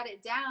could shut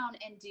it down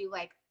and do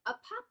like a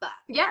pop-up.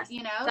 Yes.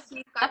 You know, so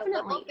you've got a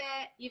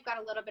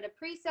little bit of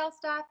pre-sale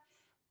stuff.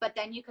 But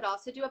then you could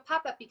also do a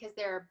pop-up because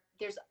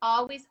there's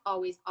always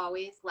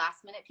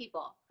last minute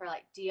people who are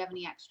like, do you have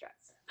any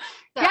extras?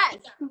 So yes.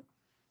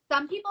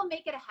 Some people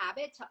make it a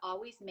habit to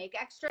always make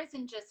extras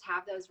and just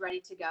have those ready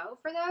to go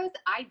for those.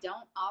 I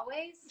don't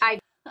always. I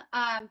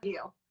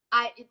do.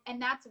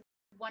 And that's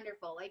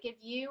wonderful. Like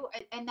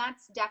and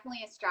that's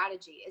definitely a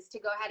strategy, is to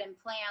go ahead and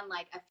plan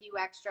like a few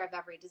extra of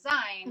every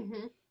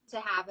design to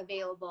have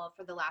available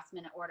for the last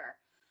minute order.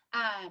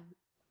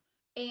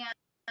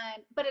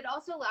 But it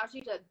also allows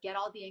you to get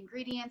all the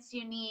ingredients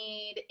you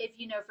need. If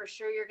you know for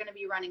sure you're going to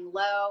be running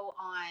low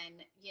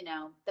on,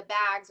 the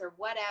bags or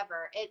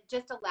whatever, it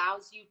just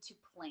allows you to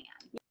plan,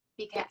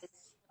 because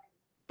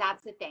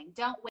that's the thing.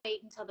 Don't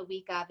wait until the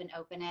week of and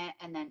open it,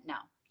 and then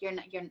you're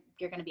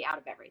going to be out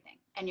of everything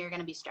and you're going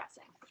to be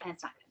stressing, and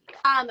it's not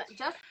going to be.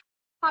 Just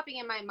popping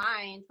in my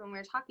mind when we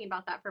were talking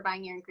about that for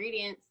buying your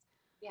ingredients.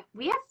 Yeah,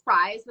 we have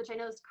Fry's, which I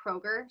know is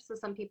Kroger, so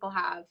some people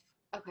have.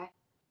 Okay.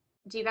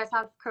 Do you guys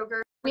have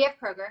Kroger? We have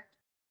Kroger.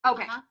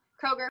 Okay.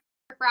 Kroger,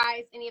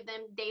 Fry's, any of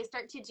them, they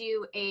start to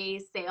do a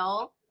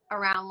sale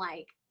around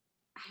like,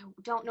 I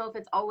don't know if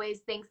it's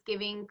always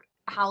Thanksgiving,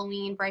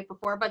 Halloween, right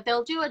before, but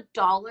they'll do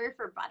 $1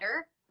 for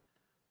butter.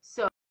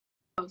 So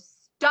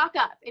stock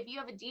up. If you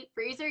have a deep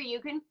freezer,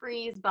 you can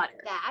freeze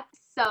butter. That's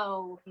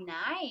so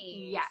nice.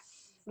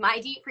 Yes. My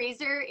deep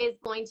freezer is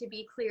going to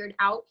be cleared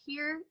out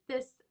here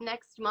this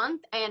next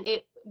month, and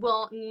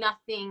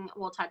nothing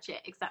will touch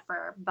it except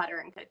for butter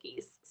and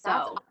cookies.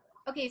 So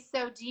okay,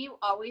 so do you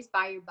always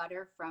buy your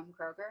butter from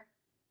Kroger?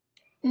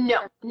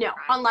 No,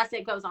 unless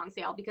it goes on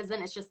sale, because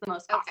then it's just the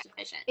most cost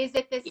efficient. Is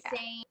it the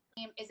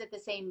same? Is it the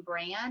same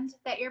brand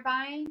that you're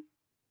buying?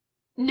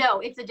 No,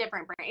 it's a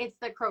different brand. It's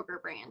the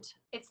Kroger brand.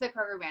 It's the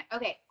Kroger brand.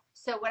 Okay.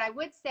 So what I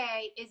would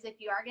say is, if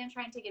you are going to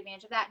try and take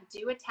advantage of that,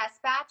 do a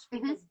test batch,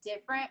 because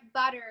different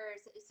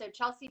butters. So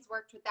Chelsea's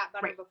worked with that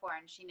butter before,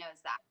 and she knows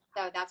that.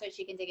 So that's why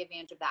she can take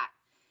advantage of that.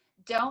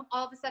 Don't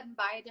all of a sudden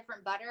buy a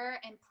different butter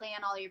and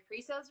plan all your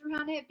pre-sales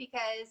around it,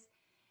 because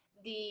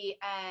the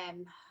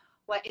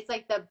it's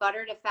like the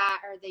butter to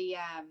fat, or the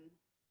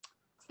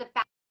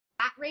fat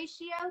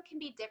ratio can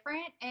be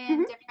different in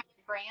different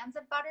brands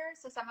of butter.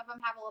 So some of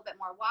them have a little bit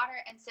more water,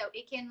 and so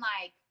it can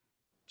like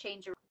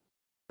change your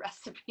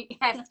recipe.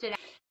 Test it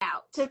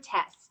out. To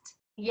test.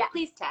 Yeah.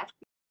 Please test.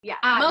 Yeah.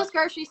 Most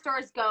grocery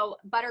stores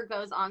butter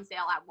goes on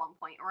sale at one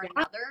point or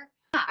another.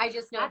 I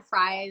just know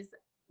Fry's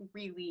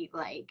really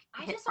like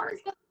hits hard.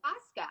 Always go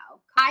to Costco.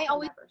 I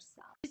always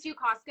do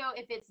Costco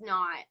if it's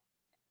not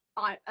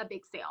on a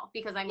big sale,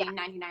 because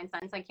 99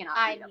 cents, I cannot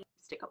eat a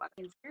stick of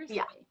butter.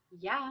 Seriously.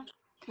 Yeah.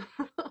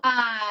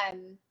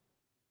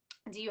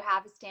 Do you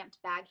have a stamped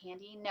bag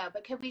handy? No,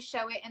 but could we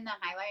show it in the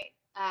highlight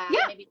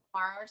maybe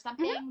tomorrow or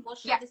something? Mm-hmm. We'll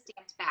show the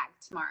stamped bag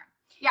tomorrow.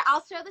 Yeah,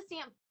 I'll show the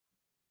stamped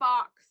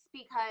box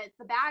because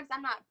the bags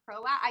I'm not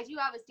pro at. I do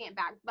have a stamped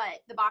bag,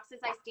 but the boxes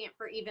I stamp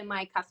for even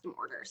my custom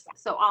orders.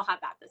 So I'll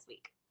have that this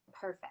week.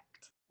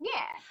 Perfect.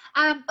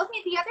 Yeah.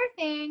 Okay, the other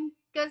thing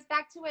goes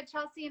back to what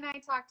Chelsea and I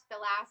talked the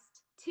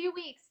last 2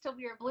 weeks till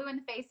we were blue in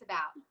the face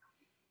about.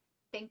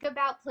 Think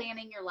about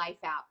planning your life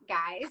out,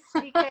 guys,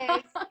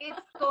 because it's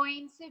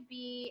going to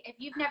be, if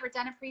you've never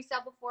done a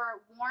pre-sale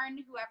before, warn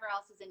whoever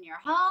else is in your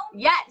home.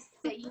 Yes.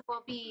 That you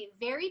will be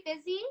very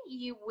busy.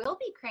 You will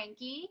be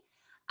cranky.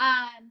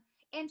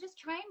 And just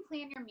try and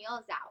plan your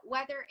meals out.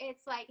 Whether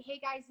it's like, hey,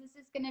 guys, this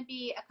is going to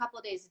be a couple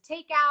of days of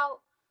takeout,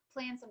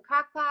 plan some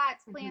crock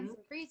pots, plan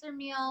some freezer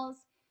meals,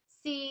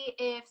 see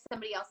if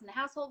somebody else in the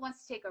household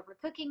wants to take over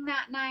cooking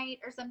that night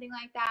or something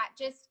like that.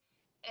 Just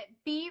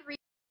be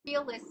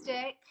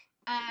realistic.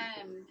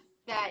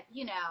 That,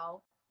 you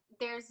know,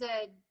 there's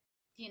a,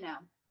 you know,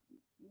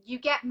 you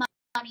get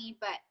money,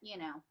 but, you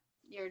know,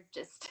 you're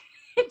just,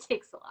 it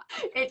takes a lot.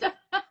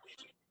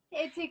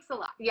 It takes a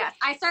lot. Yes.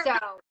 I start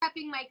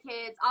prepping my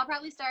kids. I'll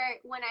probably start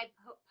when I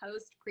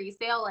post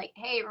pre-sale, like,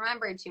 hey,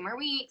 remember 2 more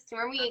weeks.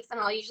 And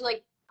I'll usually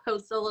like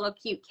post a little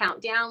cute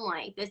countdown,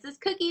 like, this is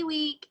cookie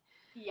week.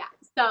 Yeah.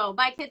 So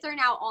my kids are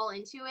now all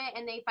into it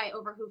and they fight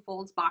over who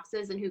folds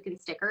boxes and who can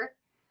sticker.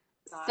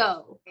 Gosh.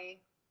 So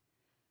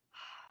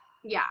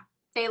yeah,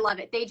 they love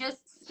it. They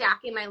just stack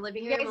in my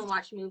living room and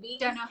watch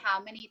movies. Don't know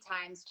how many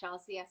times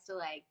Chelsea has to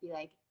like be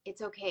like,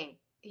 it's okay.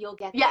 You'll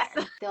get there.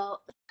 Yes.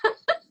 They'll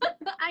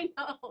I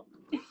know.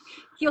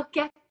 You'll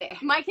get there.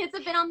 My kids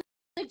have been on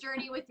the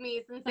journey with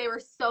me since they were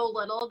so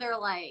little. They're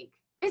like,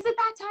 is it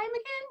that time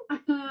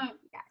again?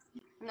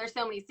 Yes. And there's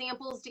so many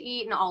samples to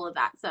eat and all of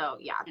that. So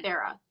yeah,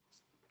 they're a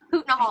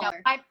hoot and a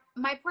holler.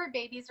 My poor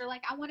babies are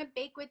like, I want to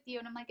bake with you.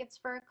 And I'm like, it's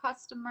for a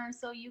customer,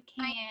 so you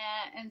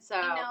can't. And so,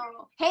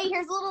 hey,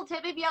 here's a little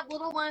tip. If you have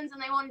little ones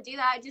and they want to do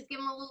that, just give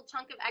them a little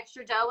chunk of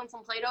extra dough and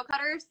some Play-Doh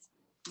cutters.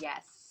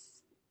 Yes.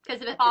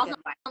 Because if it falls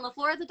on the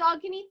floor, the dog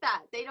can eat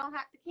that. They can't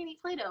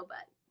eat Play-Doh,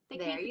 but they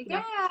can. There you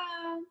go.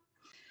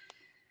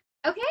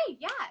 Okay,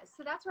 yeah.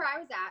 So that's where I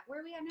was at.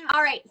 Where are we at now?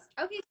 All right.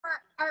 Okay, so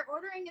our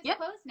ordering is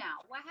closed now.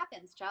 What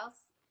happens,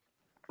 Chels?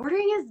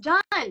 Ordering is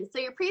done. So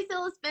your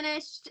pre-sale is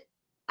finished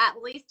at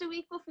least a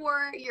week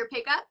before your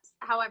pickups.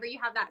 However, you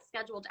have that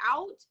scheduled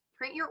out.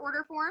 Print your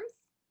order forms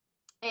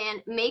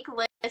and make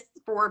lists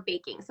for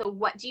baking. So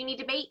what do you need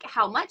to bake?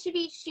 How much of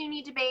each do you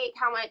need to bake?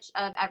 How much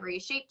of every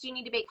shape do you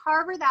need to bake?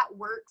 However that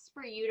works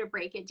for you to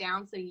break it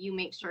down so you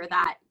make sure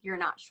that you're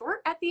not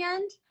short at the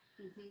end.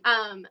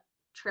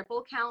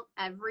 Triple count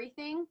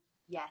everything.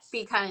 Yes.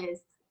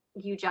 Because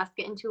you just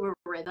get into a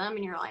rhythm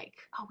and you're like,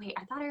 oh wait,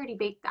 I thought I already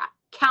baked that.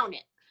 Count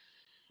it.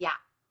 Yeah.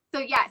 So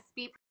yes,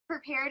 be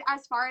prepared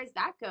as far as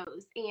that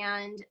goes,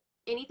 and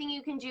anything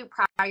you can do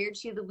prior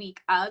to the week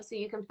of so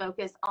you can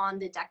focus on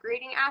the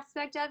decorating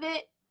aspect of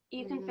it,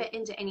 you can fit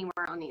into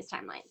anywhere on these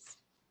timelines.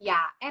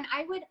 Yeah. And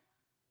I would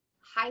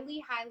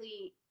highly,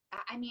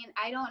 I mean,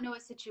 I don't know a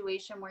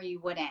situation where you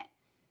wouldn't.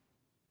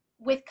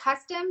 With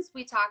customs,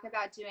 we talk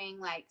about doing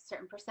like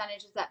certain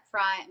percentages up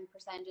front and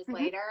percentages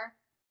later.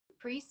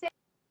 Pre-sales,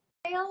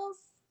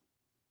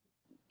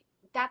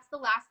 that's the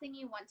last thing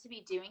you want to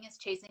be doing is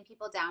chasing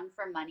people down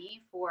for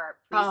money for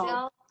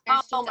pre-sale.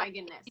 Oh my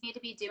goodness. You need to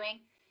be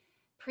doing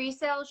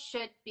pre-sale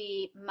should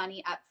be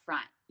money up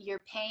front.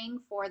 You're paying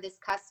for this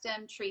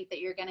custom treat that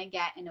you're going to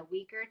get in a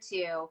week or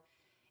two.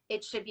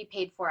 It should be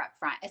paid for up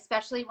front,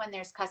 especially when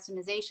there's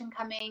customization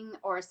coming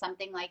or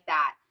something like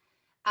that.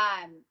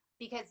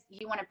 Because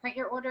you want to print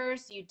your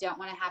orders, you don't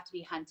want to have to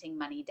be hunting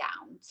money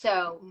down.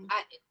 So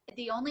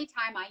the only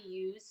time I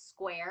use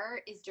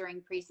Square is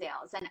during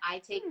pre-sales, and I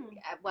take,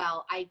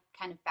 I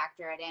kind of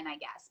factor it in, I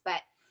guess,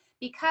 but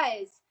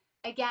because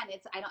again,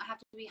 I don't have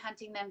to be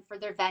hunting them for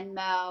their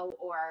Venmo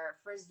or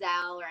for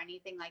Zelle or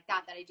anything like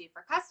that I do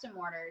for custom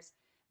orders.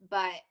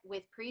 But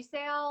with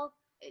pre-sale,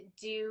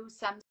 do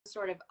some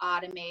sort of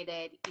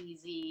automated,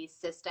 easy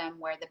system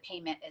where the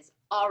payment is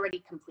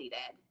already completed.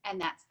 And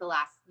that's the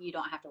last, you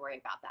don't have to worry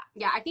about that.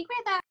 Yeah, I think we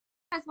had that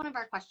as one of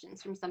our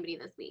questions from somebody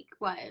this week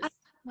was.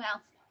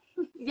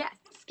 Yes,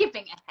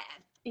 skipping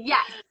ahead.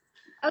 Yes.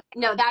 Okay.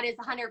 No, that is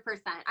 100%.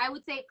 I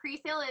would say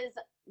pre-sale is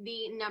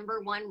the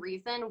number one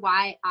reason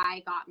why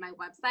I got my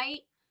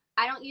website.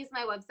 I don't use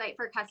my website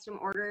for custom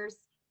orders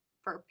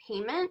for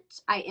payment.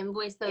 I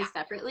invoice those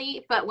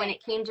separately. But when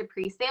it came to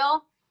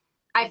pre-sale,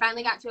 I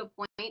finally got to a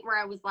point where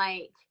I was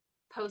like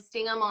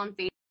posting them on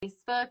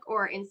Facebook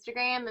or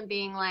Instagram and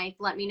being like,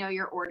 let me know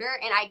your order.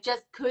 And I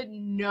just could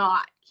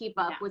not keep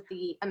up with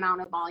the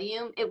amount of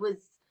volume. I was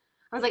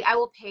like, I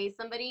will pay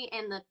somebody,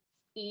 and the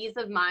ease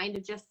of mind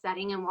of just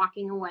setting and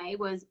walking away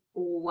was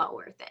well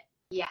worth it.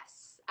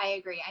 Yes, I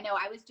agree. I know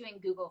I was doing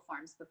Google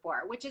Forms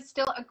before, which is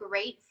still a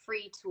great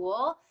free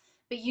tool,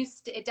 but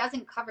it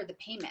doesn't cover the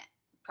payment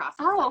process.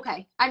 Oh,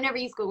 okay. I've never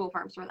used Google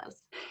Forms for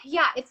those.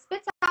 Yeah, it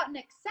spits out in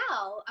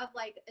Excel of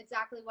like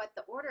exactly what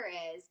the order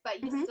is,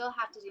 but you still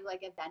have to do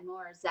like a Venmo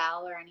or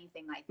Zelle or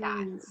anything like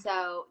that.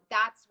 So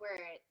that's where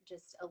it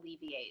just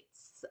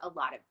alleviates a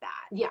lot of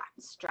that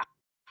stress.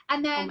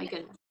 And then, oh my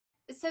goodness.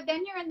 So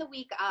then you're in the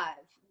week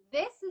of.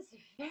 This is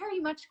very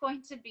much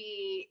going to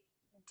be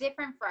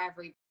different for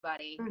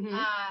everybody.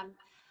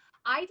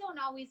 I don't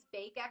always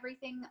bake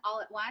everything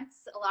all at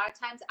once. A lot of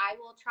times I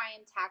will try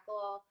and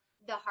tackle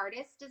the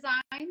hardest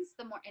designs,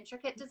 the more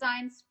intricate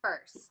designs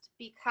first,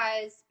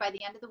 because by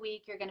the end of the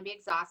week, you're going to be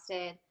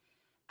exhausted.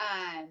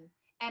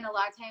 And a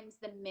lot of times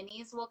the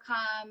minis will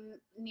come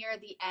near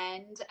the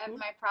end of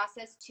my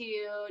process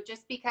too,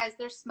 just because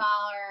they're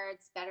smaller.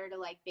 It's better to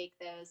like bake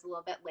those a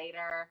little bit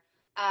later.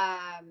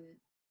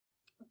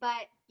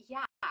 But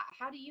yeah,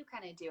 how do you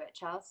kind of do it,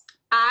 Chelsea?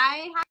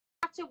 I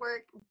have to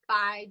work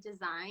by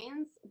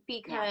designs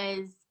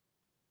because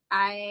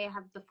I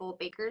have the full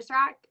baker's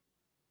rack,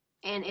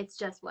 and it's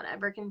just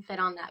whatever can fit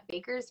on that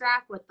baker's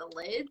rack with the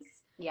lids.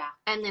 Yeah.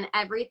 And then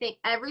every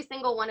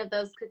single one of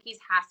those cookies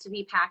has to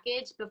be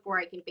packaged before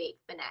I can bake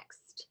the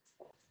next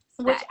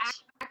set. Which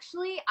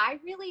actually, I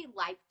really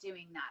like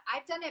doing that.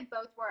 I've done it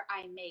both where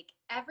I make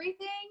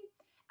everything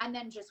and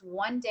then just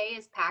one day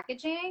is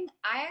packaging.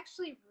 I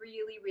actually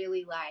really,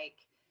 really like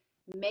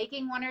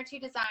making one or two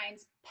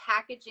designs,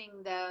 packaging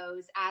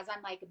those as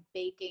I'm like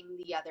baking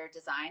the other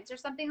designs or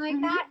something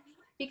like that,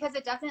 because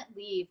it doesn't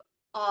leave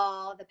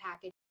all the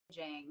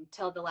packaging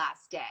till the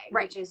last day,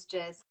 which is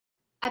just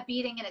a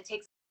beating, and it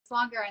takes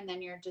longer, and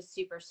then you're just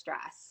super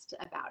stressed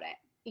about it.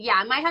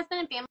 Yeah, my husband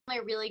and family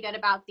are really good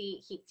about the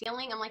heat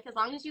sealing. I'm like, as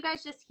long as you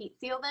guys just heat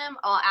seal them,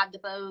 I'll add the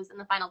bows and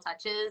the final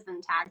touches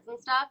and tags and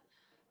stuff.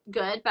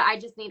 Good, but I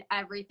just need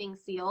everything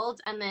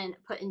sealed and then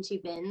put into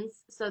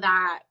bins so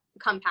that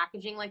come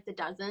packaging like the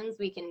dozens,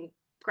 we can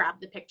grab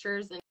the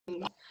pictures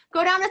and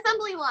go down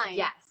assembly line.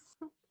 Yes.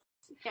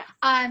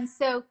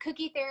 So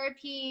cookie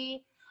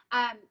therapy,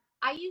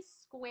 I use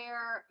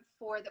Square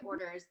for the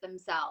orders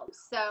themselves.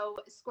 So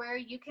Square,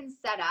 you can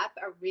set up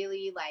a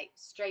really like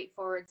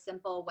straightforward,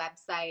 simple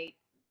website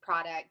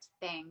product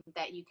thing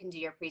that you can do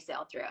your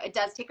pre-sale through. It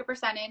does take a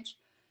percentage.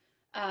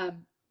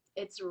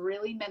 It's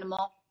really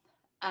minimal.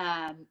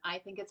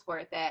 I think it's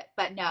worth it,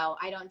 but no,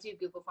 I don't do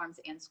Google Forms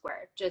and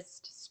Square,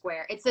 just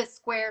Square. It's a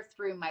Square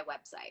through my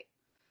website.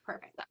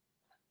 Perfect. So,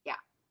 yeah,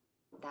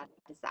 that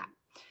is that.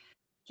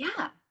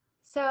 Yeah.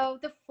 So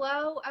the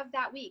flow of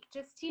that week,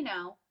 just,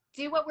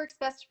 do what works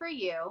best for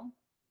you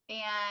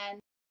and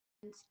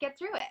get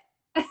through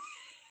it.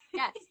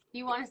 Yes.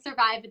 You want to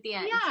survive at the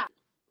end. Yeah.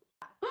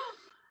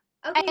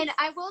 Okay. And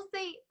I will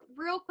say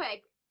real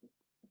quick,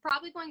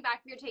 probably going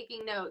back if you're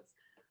taking notes,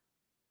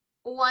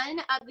 one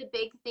of the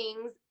big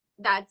things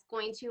that's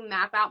going to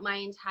map out my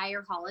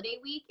entire holiday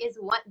week is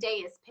what day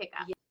is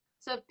pickup. Yes.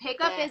 So if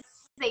pickup is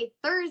a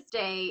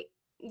Thursday,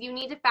 you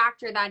need to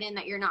factor that in,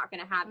 that you're not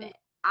going to have it.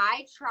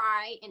 I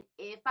try, and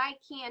if I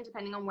can,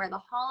 depending on where the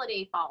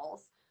holiday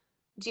falls,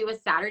 do a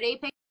Saturday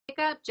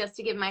pickup just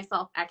to give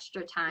myself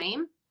extra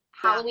time.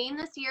 Halloween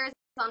this year is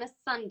on a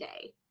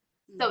Sunday.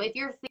 So if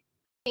you're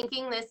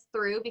thinking this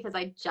through, because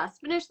I just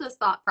finished this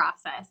thought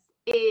process,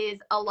 is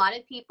a lot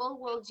of people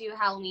will do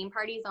Halloween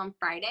parties on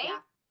Friday. Yeah.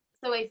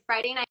 So a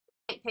Friday night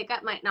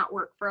pickup might not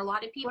work for a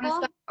lot of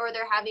people, or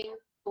they're having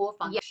school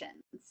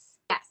functions.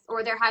 Yes,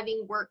 or they're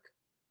having work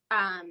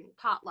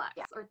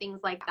potlucks or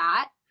things like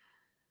that.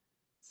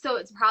 So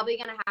it's probably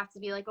going to have to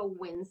be like a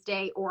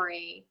Wednesday or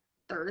a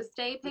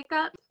Thursday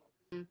pickup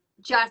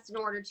just in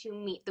order to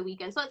meet the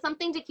weekend. So it's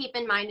something to keep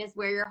in mind, is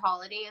where your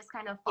holiday is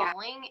kind of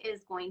falling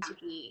is going to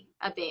be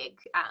a big,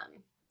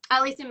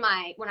 at least when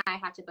I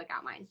have to book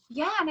out mine.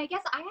 Yeah. And I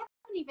guess I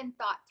haven't even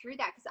thought through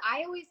that, because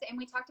I always, and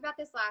we talked about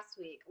this last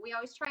week, we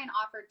always try and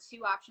offer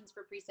two options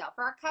for pre-sale.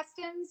 For our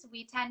customs,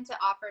 we tend to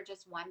offer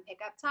just one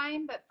pickup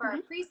time, but for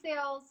our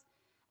pre-sales,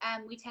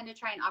 we tend to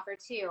try and offer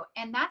two.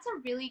 And that's a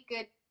really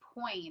good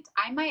point.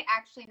 I might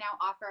actually now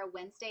offer a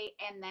Wednesday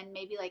and then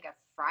maybe like a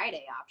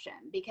Friday option,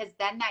 because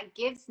then that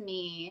gives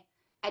me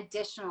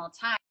additional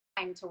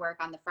time to work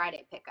on the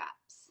Friday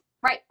pickups.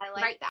 Right. I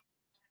like that.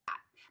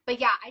 But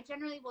yeah, I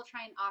generally will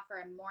try and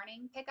offer a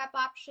morning pickup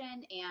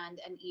option and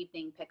an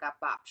evening pickup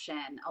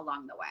option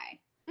along the way.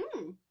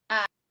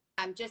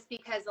 Just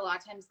because a lot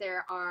of times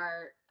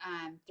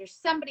there's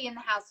somebody in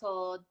the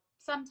household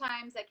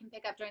sometimes that can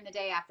pick up during the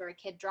day after a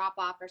kid drop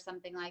off or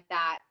something like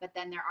that. But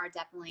then there are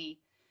definitely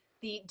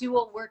the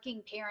dual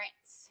working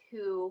parents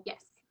who,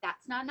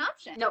 that's not an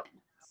option. Nope.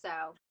 So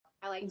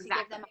I like to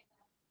give them.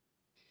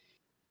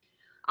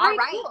 All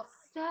right. Cool.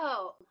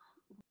 So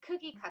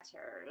cookie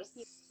cutters.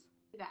 You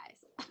guys.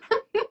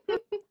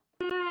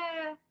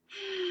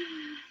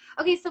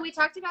 Okay, so we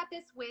talked about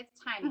this with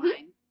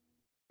timeline.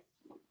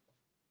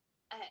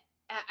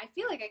 I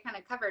feel like I kind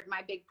of covered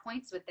my big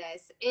points with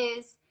this.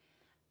 Is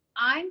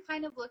I'm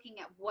kind of looking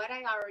at what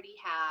I already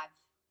have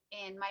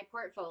in my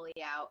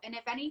portfolio, and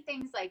if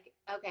anything's like,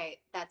 okay,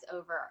 that's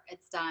over,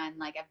 it's done,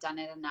 like I've done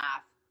it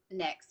enough,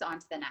 next, on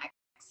to the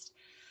next.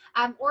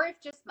 Or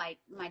if just my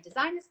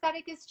design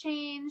aesthetic has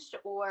changed,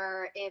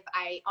 or if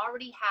I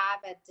already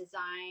have a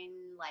design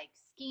like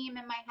scheme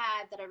in my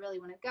head that I really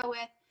want to go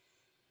with,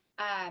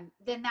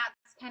 then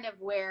that's kind of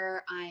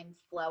where I'm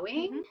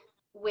flowing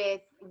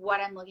with what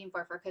I'm looking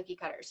for cookie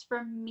cutters.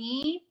 For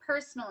me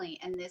personally,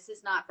 and this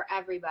is not for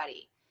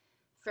everybody,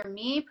 for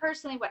me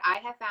personally, what I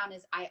have found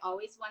is I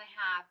always want to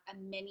have a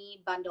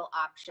mini bundle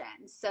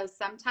option. So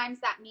sometimes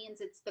that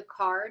means it's the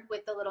card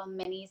with the little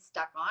mini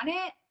stuck on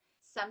it.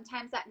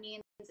 Sometimes that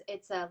means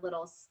it's a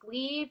little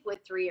sleeve with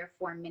 3 or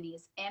 4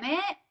 minis in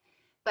it.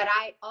 But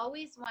I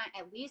always want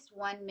at least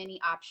one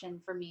mini option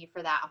for me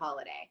for that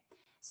holiday.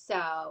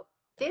 So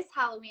this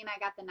Halloween, I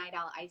got the Night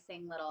Owl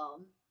Icing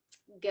little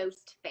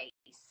ghost face.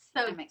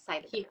 So I'm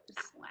excited about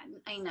this one.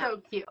 I know.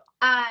 So cute.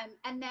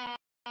 And then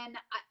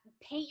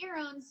paint your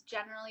owns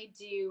generally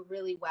do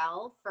really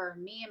well for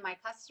me and my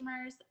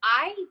customers.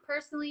 I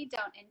personally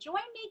don't enjoy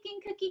making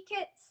cookie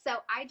kits, so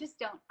I just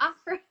don't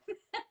offer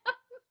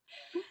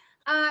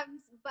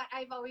them. But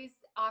I've always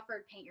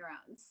offered paint your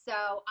own.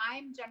 So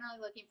I'm generally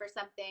looking for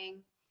something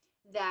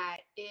that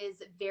is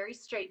very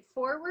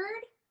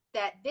straightforward,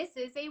 that this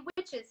is a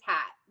witch's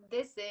hat,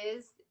 this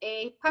is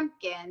a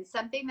pumpkin,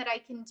 something that I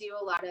can do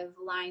a lot of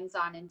lines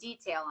on and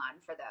detail on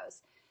for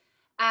those.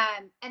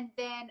 And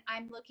then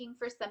I'm looking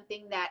for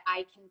something that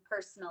I can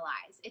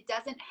personalize. It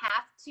doesn't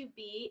have to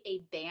be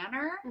a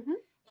banner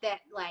that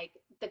like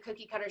the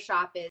cookie cutter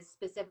shop is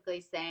specifically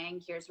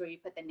saying, here's where you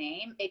put the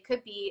name. It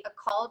could be a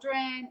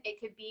cauldron. It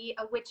could be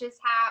a witch's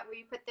hat where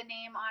you put the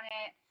name on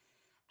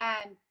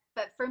it.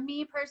 But for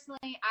me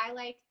personally, I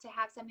like to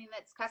have something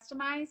that's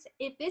customized.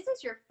 If this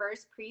is your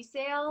first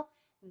pre-sale,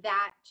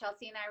 that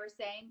Chelsea and I were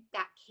saying,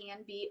 that can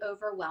be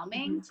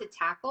overwhelming to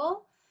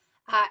tackle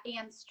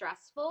and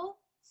stressful.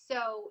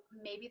 So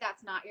maybe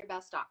that's not your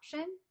best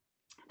option.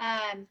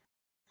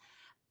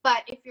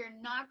 But if you're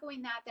not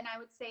going that, then I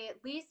would say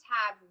at least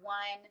have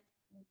one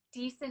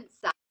decent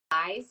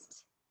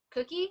sized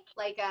cookie,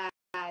 like a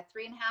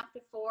 3.5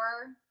 to 4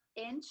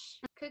 inch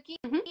cookie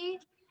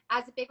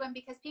as a big one,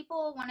 because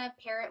people want to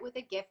pair it with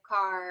a gift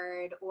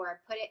card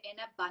or put it in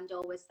a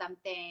bundle with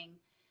something,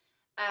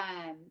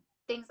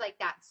 things like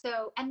that.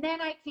 So, and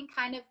then I can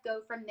kind of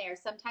go from there.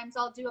 Sometimes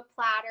I'll do a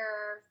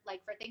platter,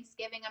 like for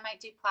Thanksgiving, I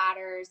might do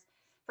platters.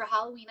 For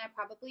Halloween, I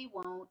probably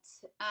won't.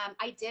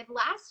 I did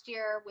last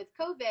year with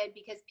COVID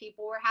because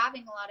people were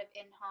having a lot of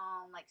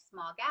in-home, like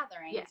small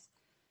gatherings. Yes.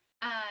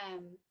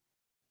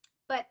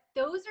 But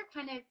those are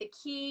kind of the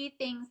key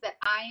things that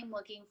I am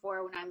looking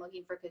for when I'm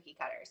looking for cookie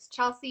cutters.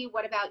 Chelsea,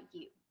 what about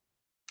you?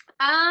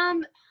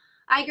 I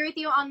agree with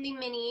you on the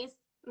minis.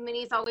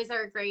 Minis always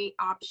are a great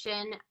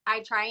option.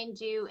 I try and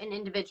do an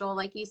individual,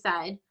 like you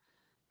said,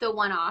 the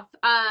one-off.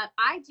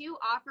 I do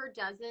offer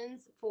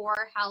dozens for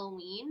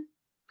Halloween,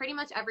 pretty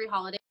much every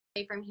holiday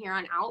from here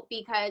on out,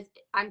 because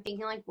I'm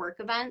thinking like work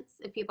events,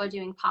 if people are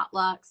doing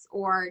potlucks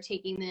or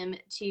taking them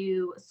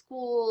to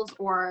schools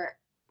or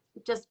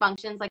just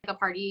functions like a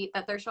party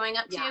that they're showing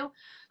up to.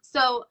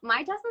 So my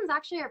dozens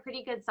actually are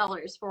pretty good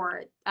sellers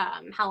for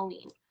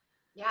Halloween.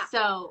 Yeah.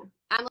 So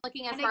I'm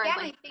looking as far as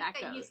like I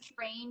think that you've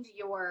trained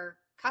your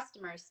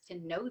customers to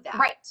know that.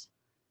 Right.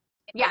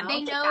 Yeah,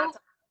 they know that's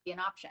an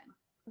option.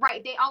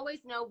 Right. They always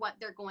know what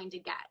they're going to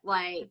get.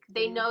 Like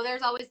they know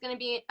there's always going to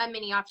be a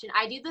mini option.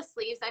 I do the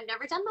sleeves. I've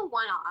never done the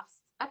one-offs.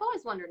 I've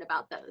always wondered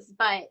about those,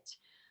 but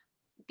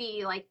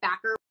the like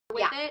backer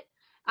with it.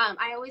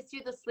 I always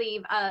do the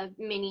sleeve of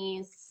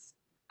minis.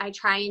 I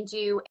try and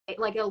do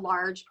like a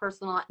large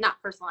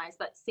not personalized,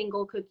 but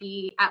single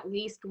cookie, at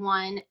least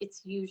one.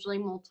 It's usually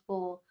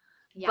multiple,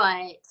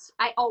 but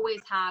I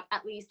always have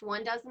at least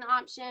 1 dozen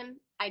option.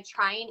 I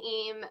try and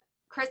aim.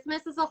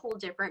 Christmas is a whole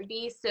different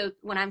beast. So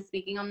when I'm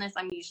speaking on this,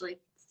 I'm usually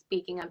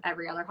speaking of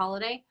every other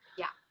holiday.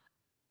 Yeah.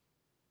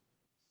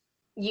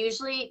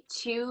 Usually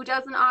 2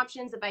 dozen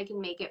options if I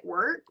can make it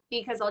work,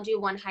 because I'll do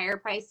 1 higher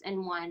priced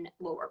and 1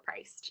 lower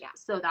priced. Yeah.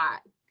 So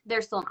that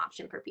there's still an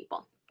option for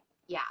people.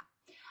 Yeah.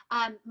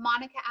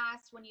 Monica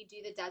asked, when you do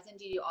the dozen,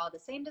 do you do all the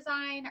same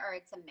design or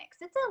it's a mix?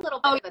 It's a little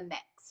bit of a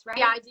mix, right?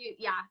 Yeah, I do.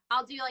 Yeah.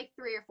 I'll do like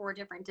 3 or 4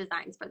 different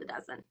designs for the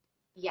dozen.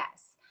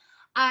 Yes.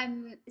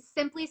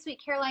 Simply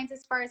Sweet Caroline's,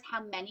 as far as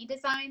how many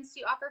designs do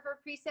you offer for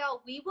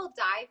pre-sale, we will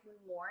dive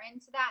more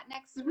into that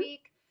next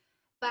week.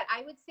 But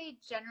I would say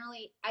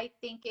generally, I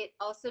think it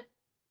also,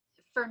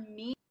 for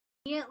me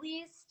at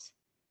least,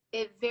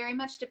 it very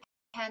much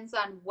depends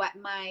on what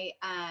my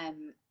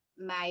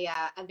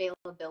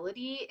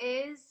availability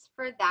is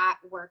for that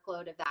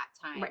workload of that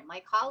time. Right.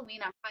 Like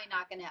Halloween, I'm probably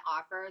not going to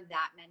offer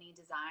that many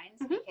designs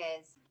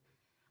because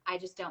I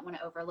just don't want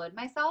to overload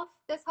myself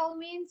this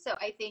Halloween. So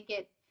I think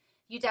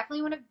you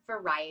definitely want a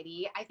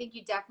variety. I think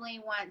you definitely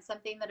want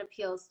something that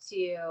appeals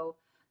to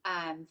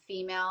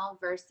female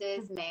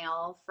versus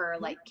male for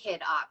like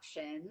kid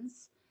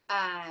options.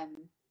 I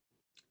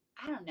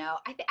don't know.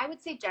 I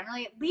would say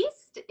generally, at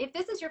least if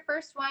this is your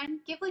first one,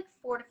 give like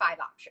 4 to 5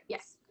 options.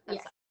 Yes,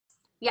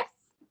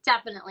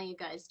 definitely a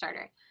good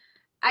starter.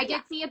 I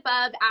did see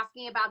above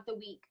asking about the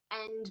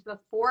weekend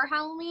before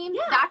Halloween.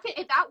 Yeah.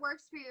 If that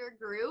works for your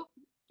group,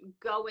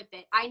 go with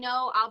it. I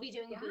know I'll be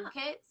doing boo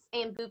kits,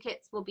 and boo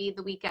kits will be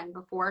the weekend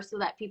before so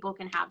that people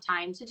can have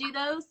time to do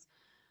those.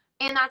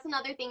 And that's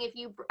another thing, if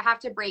you have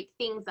to break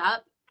things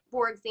up,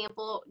 for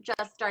example,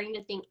 just starting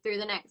to think through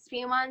the next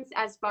few months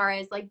as far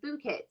as like boo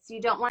kits,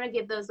 you don't want to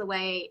give those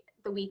away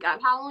the week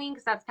of Halloween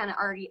because that's kind of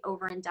already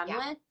over and done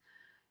with.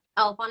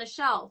 Elf on a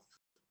Shelf,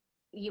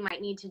 you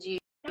might need to do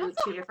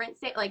two different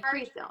like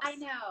pre-sales. I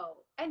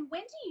know. And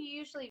when do you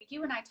usually,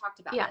 you and I talked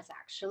about this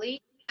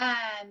actually,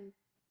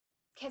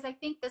 because I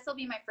think this will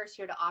be my first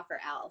year to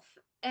offer Elf.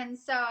 And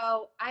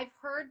so I've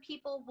heard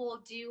people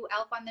will do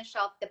Elf on the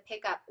Shelf, the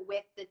pickup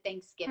with the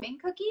Thanksgiving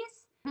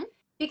cookies,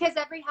 because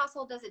every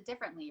household does it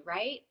differently,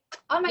 right?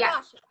 Oh my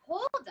gosh,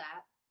 hold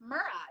up.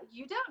 Murrah,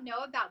 you don't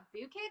know about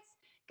boo kits?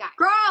 Guys,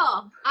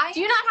 girl, do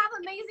you not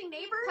have amazing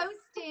neighbors?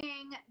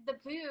 Posting the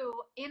boo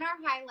in our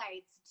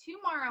highlights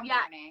tomorrow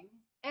morning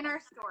in our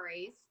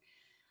stories.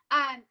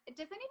 Does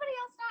anybody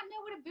else not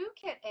know what a boo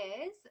kit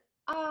is?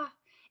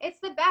 It's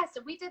the best.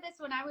 We did this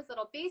when I was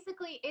little.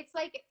 Basically, it's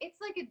like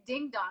a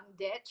ding dong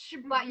ditch,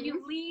 but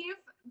you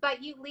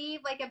leave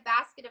like a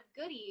basket of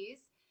goodies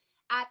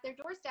at their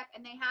doorstep,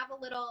 and they have a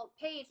little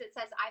page that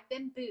says I've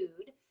been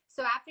booed.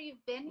 So after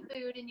you've been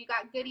booed and you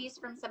got goodies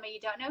from somebody you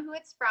don't know who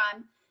it's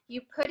from,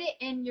 you put it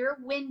in your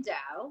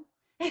window.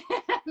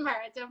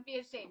 Mara, don't be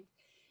ashamed.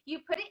 You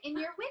put it in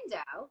your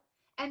window.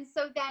 And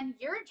so then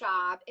your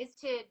job is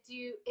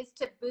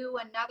to boo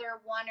another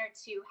one or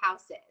two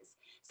houses.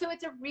 So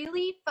it's a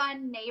really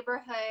fun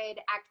neighborhood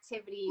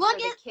activity for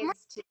the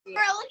kids to do.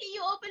 Girl, look at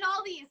you open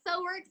all these.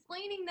 So we're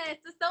explaining this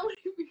to so many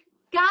people.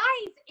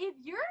 Guys, if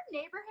your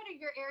neighborhood or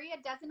your area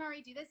doesn't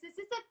already do this, this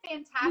is a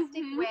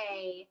fantastic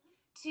way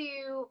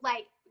to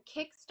like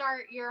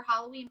kickstart your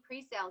Halloween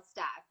pre-sale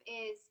stuff,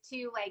 is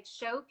to like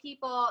show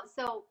people.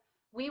 So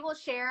we will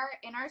share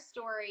in our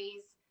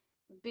stories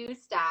boo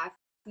stuff.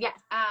 Yes.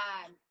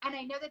 And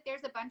I know that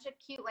there's a bunch of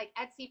cute like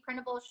Etsy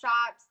printable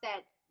shops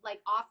that like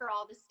offer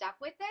all this stuff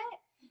with it.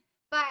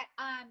 But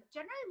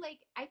generally, like,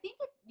 I think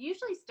it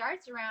usually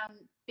starts around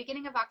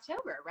beginning of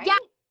October, right? Yeah.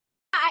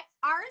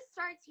 Ours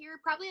starts here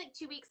probably like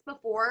 2 weeks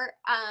before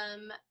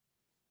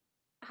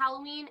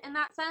Halloween in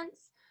that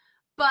sense.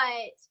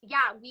 But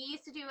yeah, we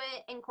used to do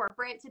it in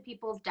corporate to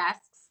people's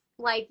desks.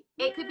 Like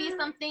it could be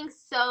something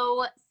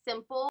so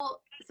simple.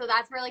 So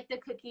that's where like the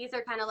cookies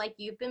are kind of like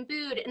you've been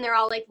booed, and they're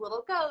all like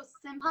little ghosts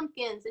and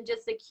pumpkins and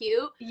just so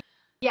cute.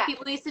 Yeah.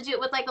 People used to do it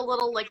with like a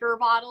little liquor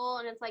bottle,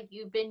 and it's like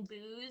you've been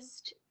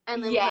boozed,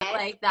 and then put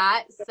like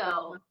that.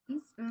 So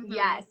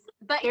yes,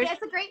 but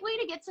it's a great way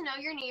to get to know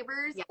your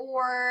neighbors,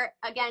 or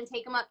again,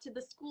 take them up to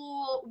the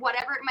school,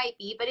 whatever it might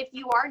be. But if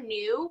you are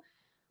new,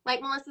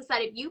 like Melissa said,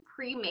 if you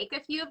pre-make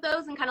a few of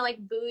those and kind of like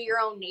boo your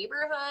own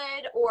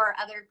neighborhood or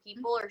other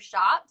people or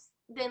shops,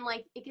 then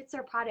like it gets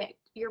your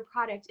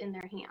product in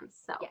their hands.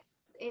 So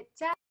it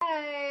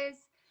does.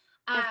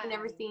 I've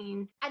never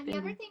seen. And the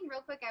other thing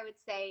real quick, I would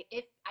say,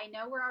 if I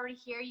know we're already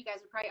here, you guys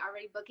are probably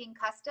already booking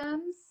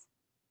customs.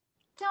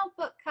 Don't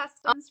book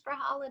customs for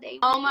holiday week.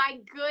 Oh my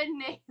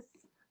goodness.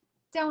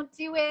 Don't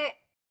do it.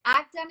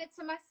 I've done it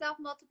to myself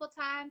multiple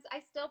times. I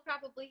still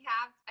probably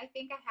have. I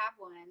think I have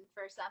one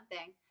for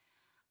something.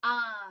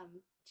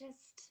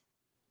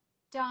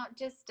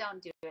 Just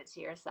don't do it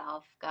to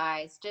yourself,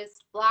 guys.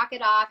 Just block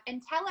it off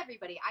and tell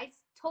everybody. I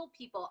told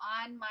people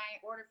on my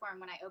order form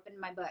when I opened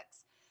my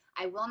books,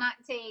 I will not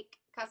take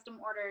custom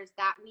orders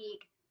that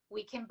week.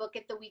 We can book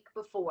it the week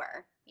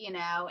before, and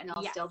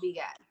it'll still be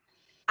good.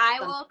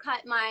 I'm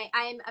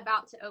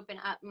about to open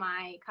up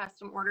my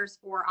custom orders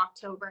for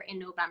October and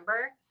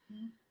November.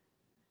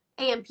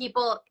 And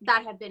people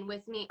that have been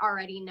with me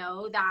already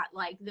know that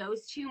like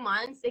those 2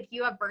 months, if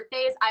you have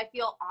birthdays, I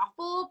feel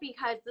awful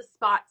because the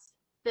spots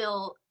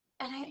fill.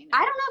 And I don't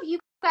know if you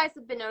guys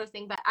have been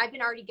noticing, but I've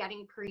been already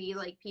getting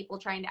people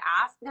trying to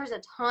ask. There's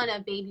a ton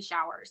of baby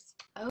showers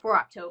for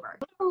October.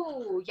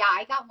 Oh, yeah,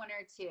 I got one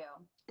or two.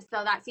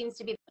 So that seems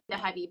to be the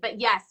heavy.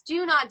 But yes,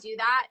 do not do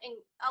that, and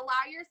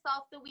allow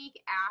yourself the week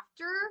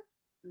after.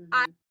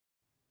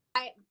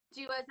 I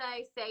do as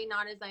I say,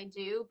 not as I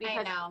do,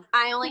 because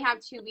I only have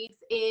 2 weeks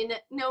in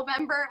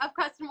November of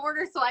custom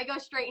orders, so I go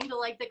straight into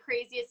like the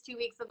craziest 2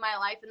 weeks of my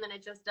life, and then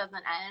it just doesn't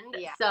end.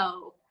 Yeah.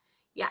 So,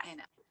 yes. I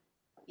know.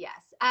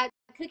 Yes.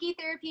 Cookie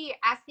Therapy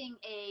asking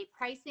a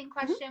pricing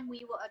question.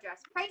 We will address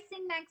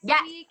pricing next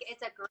week.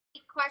 It's a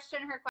great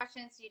question. Her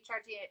question is, do you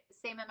charge the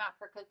same amount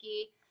per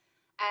cookie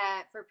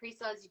for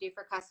pre-sale as you do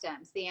for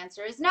customs? The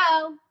answer is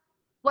no.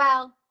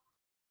 Well,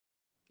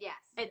 yes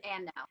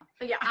and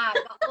no. Yeah.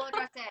 But we'll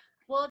address it.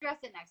 We'll address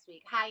it next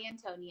week. Hi,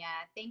 Antonia.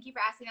 Thank you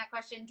for asking that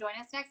question. Join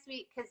us next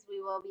week because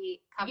we will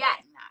be covering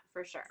that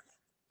for sure.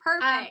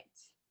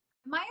 Perfect.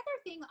 My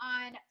other thing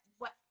on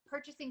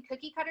purchasing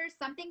cookie cutters,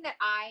 something that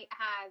I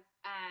have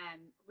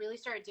really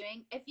started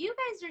doing. If you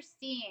guys are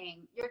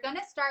seeing, you're going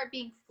to start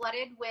being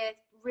flooded with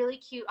really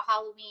cute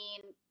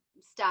Halloween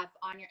stuff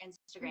on your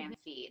Instagram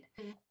feed.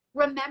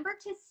 Remember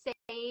to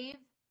save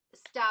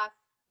stuff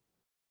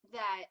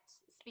that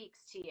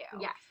speaks to you.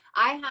 Yes.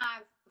 I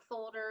have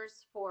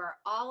folders for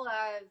all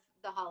of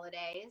the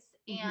holidays,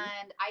 Mm-hmm.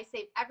 and I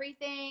save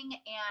everything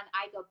and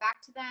I go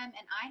back to them.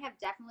 And I have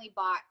definitely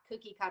bought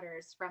cookie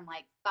cutters from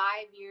like 5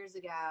 years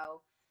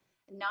ago,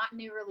 not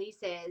new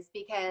releases,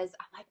 because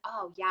I'm like,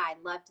 oh yeah, I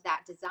loved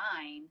that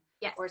design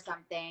or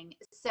something.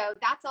 So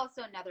that's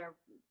also another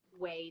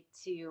way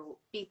to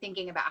be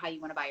thinking about how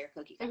you want to buy your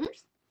cookie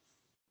cutters.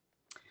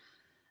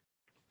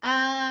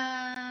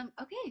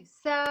 Okay,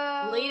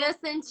 so lead us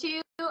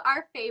into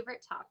our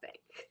favorite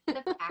topic,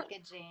 the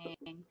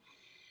packaging.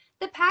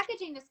 The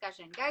packaging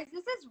discussion, guys.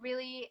 This is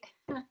really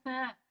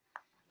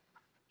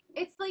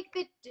it's like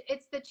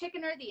it's the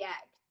chicken or the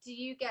egg. Do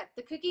you get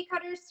the cookie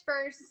cutters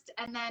first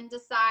and then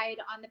decide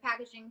on the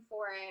packaging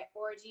for it,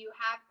 or do you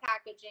have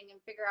packaging and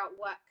figure out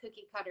what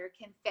cookie cutter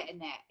can fit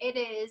in it? It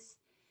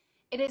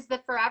is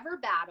the forever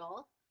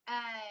battle.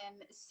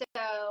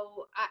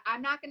 So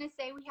I'm not going to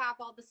say we have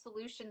all the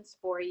solutions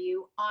for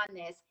you on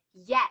this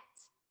yet.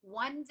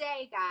 One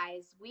day,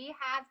 guys, we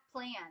have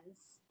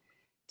plans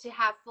to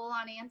have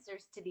full-on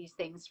answers to these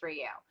things for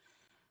you.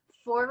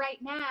 For right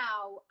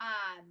now,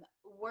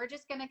 we're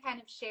just going to kind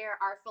of share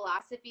our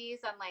philosophies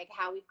on like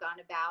how we've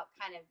gone about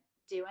kind of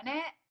doing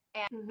it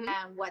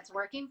and what's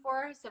working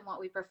for us and what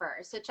we prefer.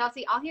 So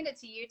Chelsea, I'll hand it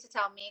to you to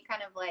tell me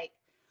kind of like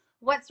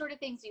what sort of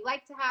things you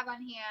like to have on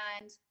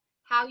hand,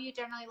 how you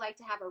generally like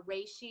to have a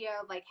ratio,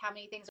 like how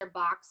many things are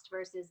boxed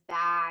versus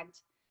bagged,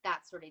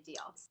 that sort of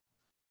deal.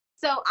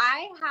 So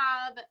I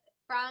have,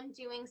 from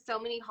doing so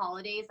many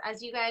holidays,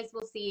 as you guys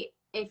will see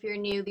if you're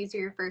new, these are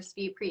your first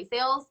few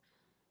pre-sales,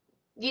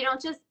 you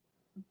don't just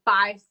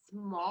buy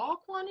small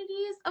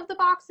quantities of the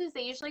boxes.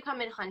 They usually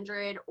come in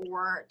 100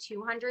 or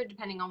 200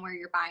 depending on where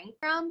you're buying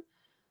from.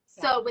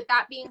 So with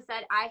that being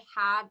said, I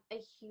have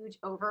a huge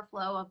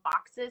overflow of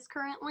boxes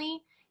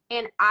currently,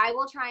 and I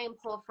will try and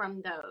pull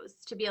from those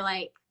to be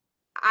like,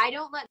 I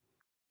don't let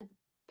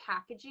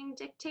packaging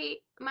dictate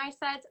my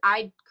sets.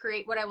 I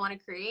create what I want to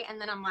create, and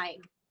then I'm like,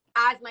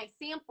 as my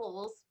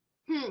samples,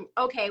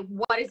 okay,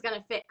 what is going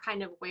to fit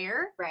kind of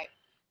where? Right.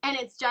 And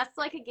it's just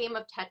like a game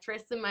of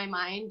Tetris in my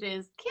mind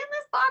is, can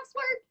this box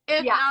work?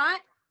 If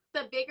not,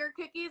 the bigger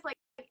cookies, like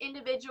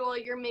individual,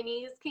 your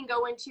minis can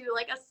go into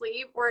like a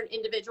sleeve or an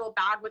individual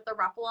bag with the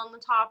ruffle on the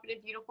top and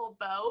a beautiful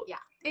bow. Yeah.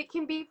 It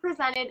can be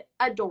presented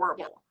adorable.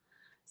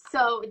 Yeah.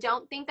 So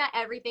don't think that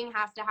everything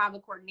has to have a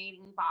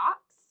coordinating box.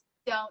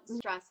 Don't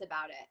stress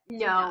about it.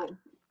 No.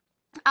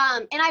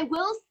 And I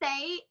will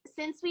say,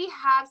 since we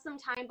have some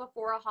time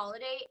before a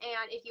holiday,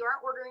 and if you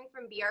are ordering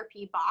from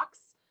BRP Box,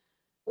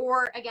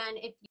 or again,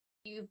 if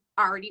you've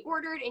already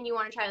ordered and you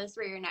want to try this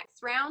for your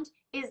next round,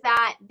 is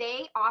that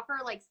they offer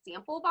like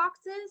sample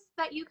boxes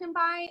that you can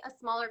buy a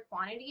smaller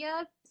quantity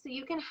of. So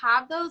you can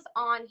have those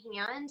on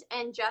hand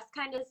and just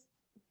kind of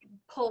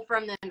pull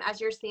from them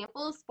as your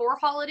samples for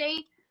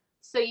holiday,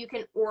 so you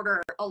can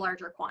order a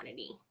larger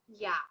quantity.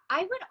 Yeah,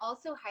 I would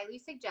also highly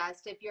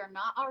suggest, if you're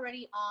not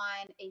already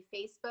on a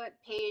Facebook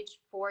page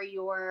for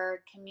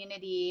your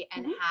community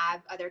and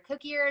have other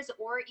cookiers,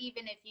 or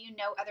even if you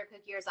know other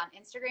cookiers on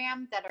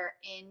Instagram that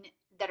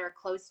are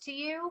close to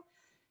you,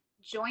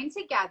 join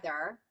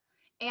together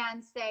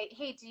and say,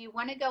 hey, do you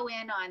want to go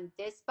in on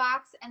this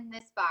box and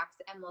this box,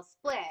 and we'll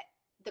split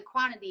the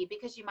quantity,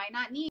 because you might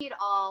not need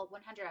all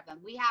 100 of them.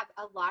 We have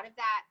a lot of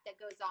that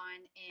goes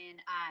on in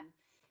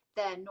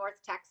the North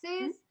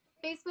Texas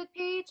Facebook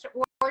page,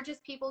 or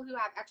just people who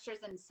have extras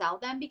and sell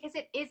them, because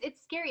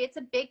it's scary.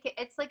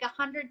 It's like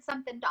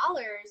 $100-something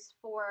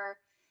for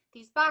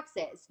these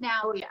boxes.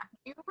 Now,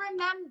 you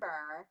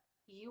remember,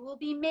 you will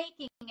be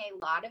making a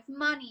lot of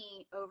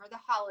money over the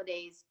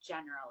holidays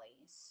generally.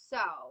 So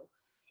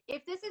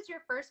if this is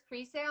your first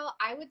pre-sale,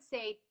 I would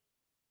say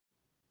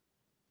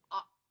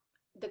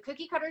the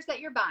cookie cutters that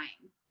you're buying,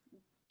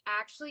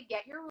 actually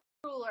get your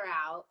ruler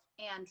out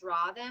and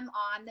draw them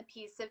on the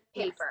piece of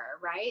paper,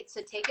 right?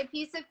 So take a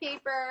piece of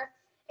paper.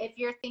 If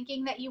you're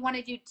thinking that you want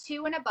to do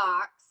 2 in a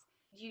box,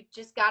 you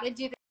just got to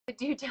do the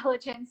due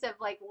diligence of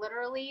like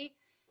literally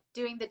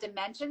doing the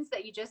dimensions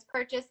that you just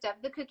purchased of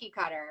the cookie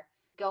cutter.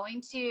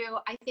 Going to,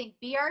 I think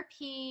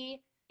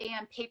BRP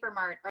and Paper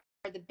Mart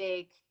are the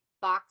big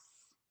box.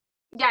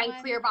 Yeah, and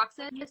clear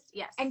boxes.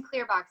 Yes. And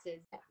clear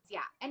boxes. Yeah.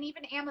 And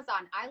even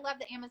Amazon. I love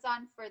the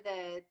Amazon for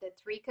the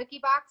 3 cookie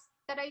box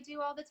that I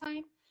do all the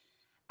time.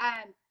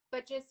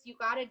 But just, you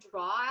got to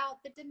draw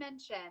out the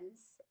dimensions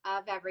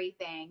of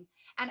everything.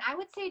 And I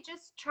would say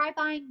just try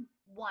buying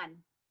one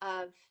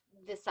of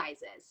the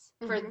sizes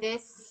for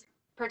this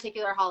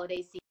particular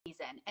holiday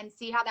season and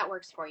see how that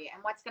works for you.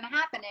 And what's going to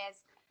happen is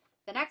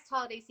the next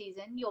holiday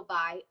season, you'll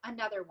buy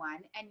another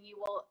one and you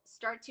will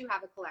start to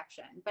have a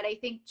collection. But I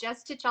think,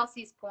 just to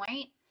Chelsea's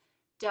point,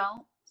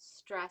 don't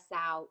stress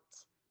out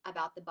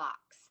about the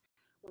box.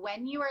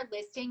 When you are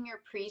listing your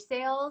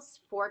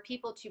pre-sales for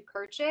people to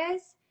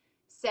purchase,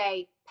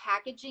 say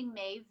packaging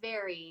may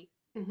vary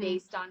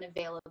based on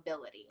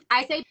availability.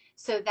 I say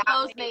so that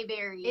those may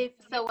vary.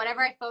 So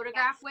whatever I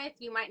photograph with,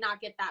 you might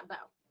not get that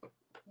bow.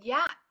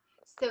 Yeah.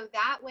 So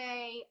that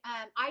way,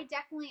 I'm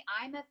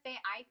a fan.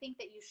 I think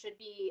that you should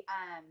be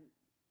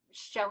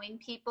showing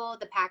people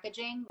the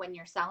packaging when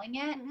you're selling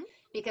it,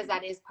 because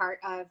that is part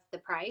of the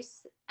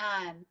price.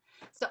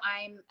 So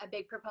I'm a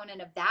big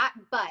proponent of that,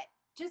 but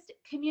just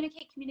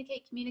communicate.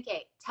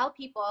 Tell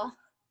people.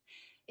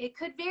 It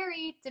could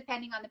vary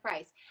depending on the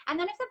price. And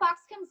then if the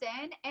box comes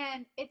in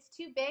and it's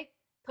too big,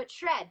 put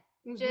shred.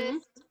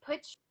 Just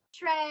put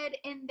shred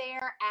in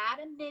there, add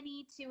a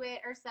mini to it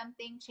or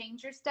something,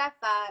 change your stuff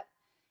up.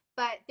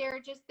 But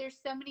there's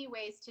so many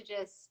ways to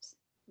just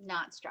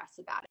not stress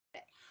about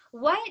it.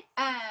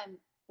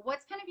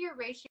 What's kind of your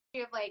ratio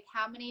of like,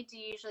 how many do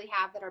you usually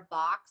have that are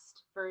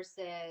boxed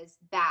versus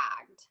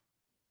bagged?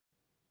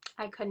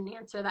 I couldn't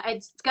answer that.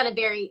 It's going to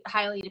vary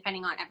highly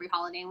depending on every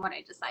holiday and what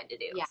I decide to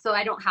do. Yeah. So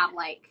I don't have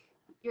like,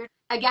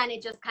 again, it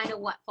just kind of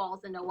what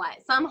falls into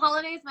what. Some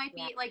holidays might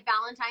be like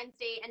Valentine's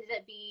Day ended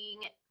up being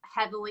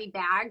heavily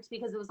bagged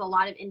because it was a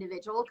lot of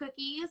individual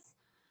cookies.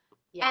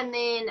 Yeah. And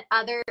then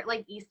other,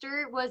 like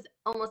Easter was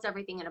almost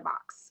everything in a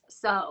box.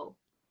 So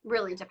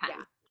really depends.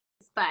 Yeah.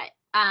 But,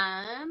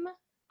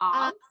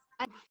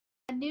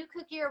 a new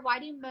cookie, or why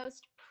do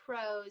most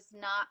pros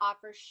not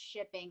offer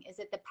shipping? Is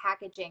it the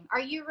packaging? Are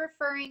you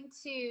referring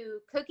to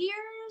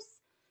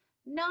cookiers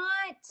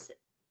not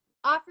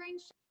offering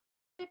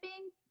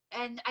shipping?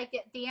 And I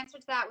get the answer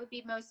to that would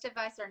be most of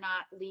us are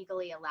not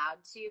legally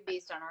allowed to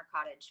based on our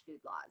cottage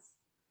food laws.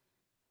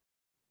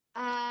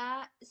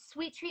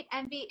 Sweet Treat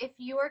Envy, if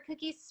your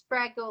cookie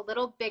spread go a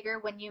little bigger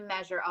when you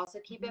measure,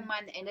 also keep in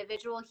mind the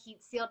individual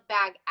heat sealed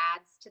bag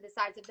adds to the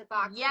size of the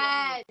box.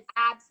 Yes,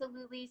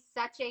 absolutely,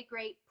 such a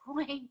great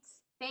point.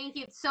 Thank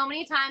you. So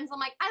many times I'm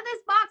like, oh,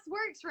 this box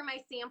works for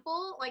my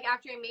sample. Like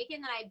after I make it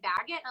and then I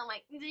bag it, and I'm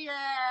like,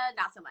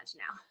 not so much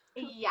now.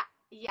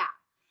 Yeah.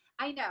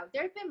 I know.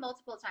 There's been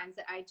multiple times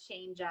that I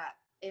change up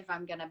if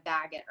I'm going to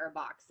bag it or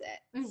box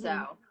it.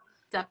 So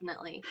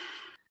definitely.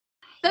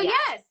 So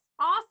yes.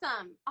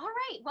 Awesome. All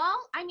right.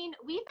 Well, I mean,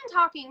 we've been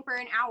talking for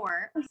an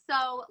hour,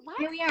 so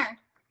here we are.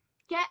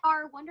 Get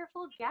our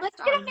wonderful guest Let's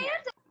on get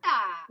Amanda.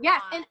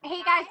 Yes, and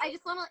hey guys, I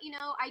just want to let you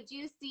know, I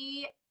do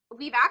see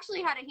we've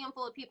actually had a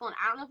handful of people, and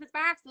I don't know if it's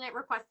by accident,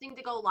 requesting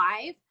to go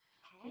live.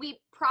 Okay.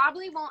 We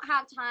probably won't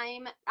have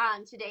time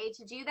today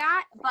to do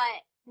that,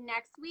 but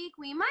next week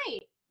we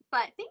might.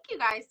 But thank you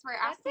guys for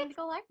asking to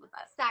go live with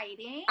us.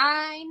 Exciting.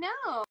 I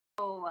know.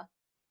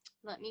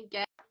 Let me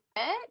get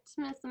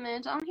Miss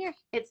Amanda on here.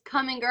 It's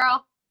coming,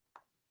 girl.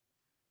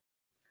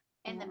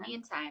 In the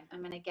meantime,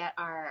 I'm gonna get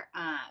our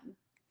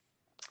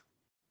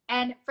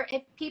and for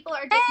if people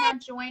are just now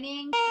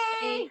joining,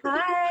 say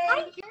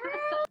hi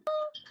girl.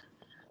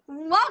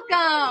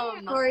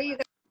 Welcome. How are you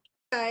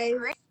guys?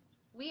 Great.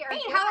 We are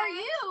great. How are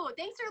you?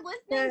 Thanks for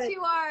listening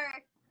to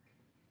our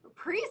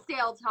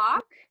pre-sale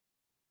talk.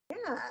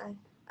 Yeah,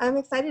 I'm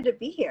excited to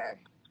be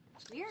here.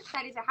 We are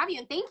excited to have you,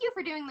 and thank you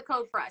for doing the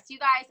code for us. You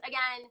guys,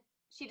 again,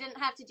 she didn't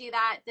have to do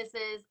that. This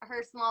is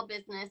her small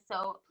business,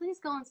 so please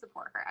go and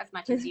support her as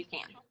much as you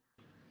can.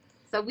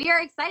 So we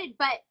are excited,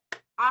 but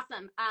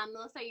awesome.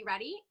 Melissa, are you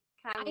ready?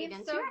 Can I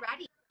am so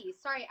ready.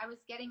 Sorry, I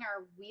was getting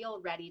our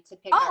wheel ready to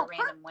pick our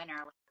random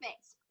winner.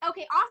 Perfect.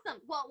 Okay, awesome.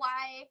 Well,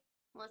 while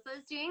Melissa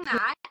is doing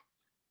that,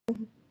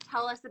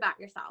 tell us about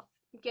yourself.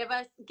 Give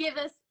us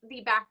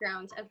the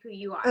background of who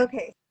you are.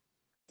 Okay.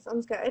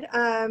 Sounds good.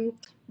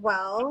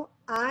 Well,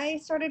 I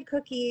started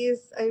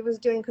cookies. I was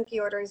doing cookie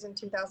orders in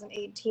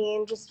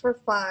 2018 just for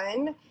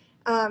fun.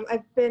 I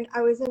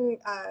was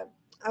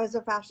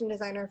a fashion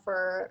designer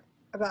for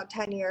about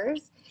 10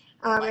 years.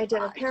 I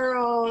did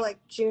apparel, like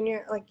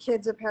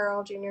kids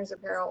apparel, juniors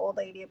apparel, old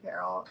lady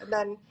apparel. And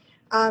then,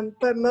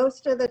 but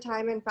most of the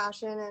time in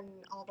fashion and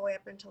all the way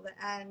up until the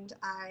end,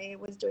 I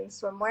was doing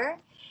swimwear.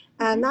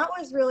 And that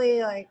was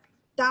really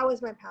that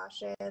was my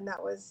passion.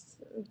 That was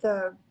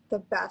the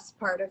best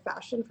part of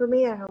fashion for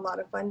me. I had a lot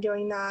of fun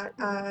doing that.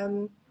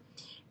 And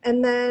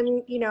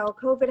then,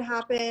 COVID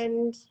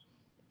happened,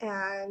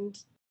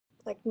 and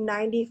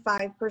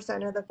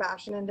 95% of the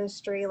fashion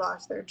industry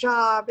lost their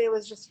job. It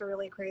was just a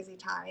really crazy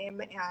time.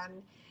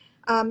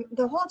 And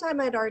the whole time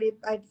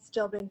I'd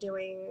still been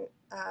doing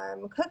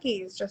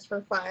cookies just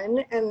for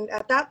fun. And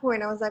at that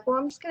point I was like, well,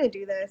 I'm just going to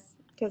do this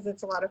because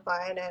it's a lot of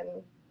fun.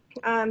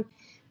 And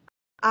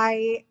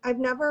I've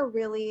never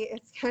really,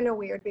 it's kind of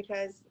weird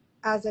because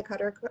as a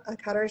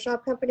cutter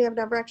shop company, I've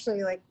never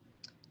actually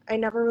I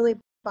never really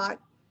bought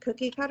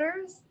cookie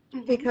cutters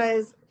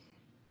because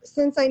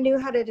since I knew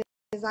how to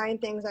design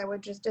things, I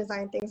would just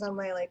design things on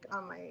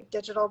my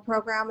digital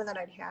program, and then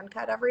I'd hand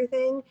cut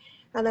everything.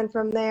 And then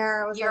from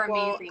there I was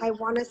I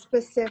want a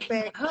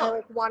specific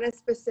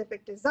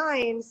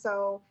design.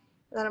 So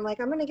then I'm I'm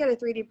gonna get a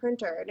 3D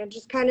printer, and it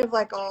just kind of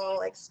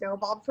all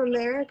snowballed from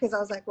there, because I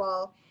was like,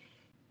 well,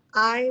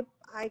 I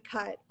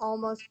cut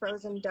almost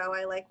frozen dough.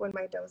 I like when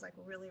my dough is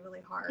really,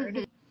 really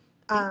hard.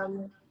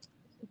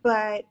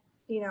 But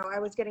I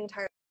was getting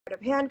tired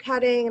of hand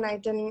cutting, and I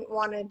didn't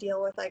want to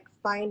deal with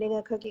finding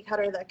a cookie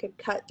cutter that could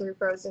cut through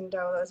frozen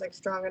dough that was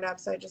strong enough.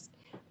 So I just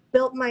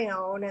built my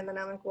own, and then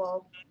I'm like,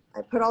 well,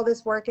 I put all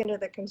this work into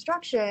the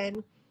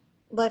construction,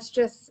 let's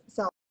just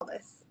sell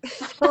this.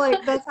 So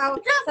that's how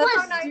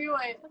let's do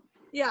it.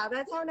 Yeah,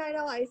 that's how Night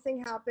Owl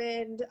Icing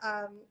happened.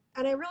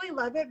 And I really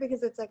love it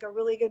because it's like a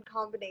really good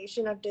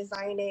combination of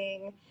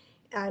designing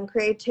and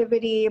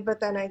creativity, but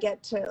then I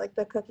get to like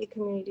the cookie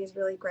community is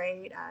really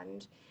great.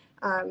 And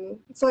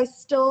so I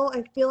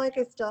feel like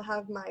I still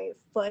have my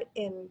foot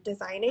in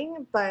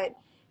designing, but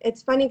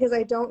it's funny because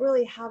I don't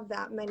really have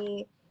that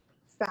many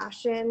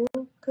fashion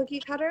cookie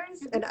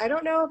cutters. And I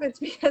don't know if it's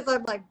because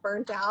I'm like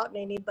burnt out and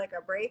I need like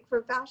a break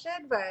from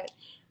fashion, but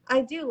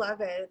I do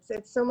love it.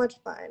 It's so much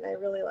fun. I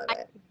really love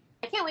it.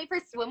 I can't wait for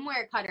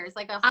swimwear cutters,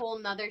 like a whole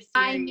nother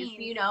I series,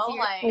 mean, you know,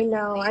 I like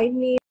know. I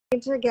need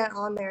to get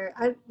on there.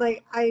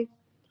 I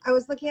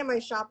was looking at my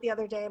shop the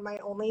other day. My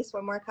only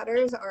swimwear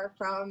cutters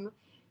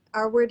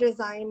were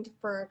designed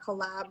for a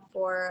collab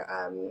for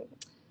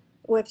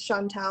with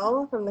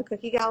Chantel from the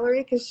Cookie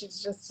Gallery because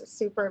she's just a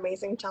super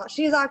amazing talent.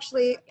 She's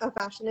actually a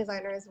fashion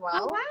designer as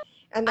well. oh wow.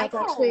 And that's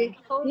I actually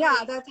totally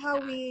that's how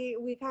we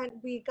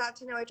got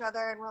to know each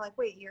other, and we're like,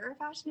 wait, you're a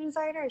fashion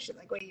designer? And she's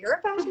like, wait, you're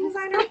a fashion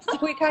designer? So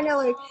we kind of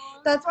like,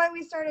 that's why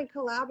we started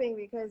collabing,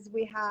 because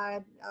we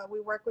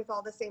work with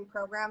all the same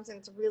programs, and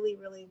it's really,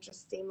 really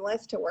just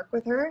seamless to work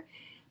with her.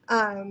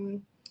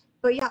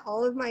 But yeah,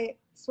 all of my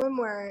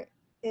swimwear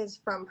is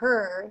from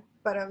her,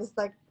 but I was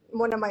like,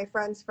 one of my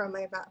friends from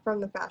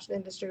the fashion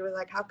industry was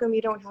like, how come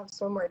you don't have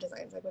swimwear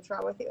designs? Like, what's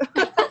wrong with you?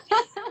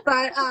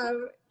 But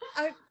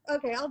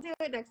okay, I'll do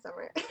it next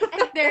summer.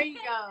 there you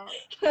go.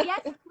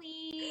 Yes,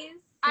 please.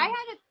 I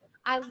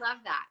love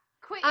that.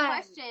 quick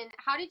question.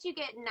 How did you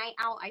get Night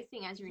Owl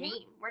Icing as your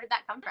name? Where did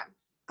that come from?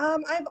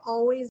 I've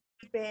always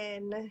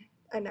been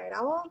a night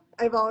owl.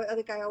 I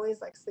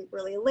always like sleep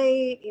really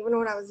late. Even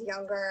when I was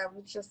younger,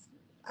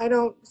 I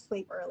don't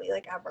sleep early,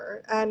 like,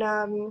 ever.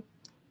 And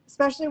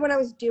especially when I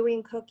was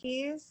doing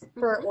cookies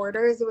for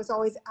orders, it was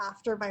always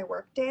after my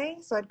work day.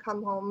 So I'd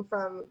come home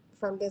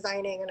from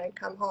designing, and I'd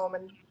come home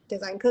and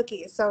design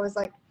cookies. So it was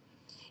like,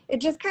 it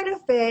just kind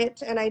of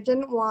fit, and I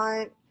didn't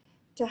want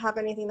to have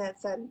anything that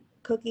said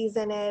cookies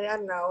in it. I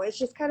don't know. It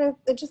just kind of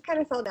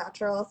felt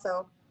natural.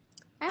 So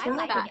I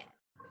like that. it.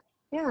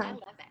 Yeah. I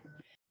love it.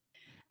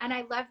 And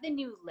I love the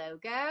new logo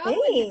Hey.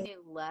 and the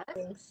new look.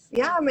 Thanks.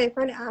 Yeah, my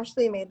friend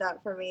Ashley made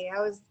that for me. I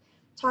was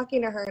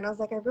talking to her, and I was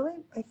like,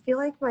 I feel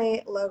like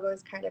my logo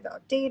is kind of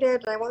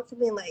outdated, and I want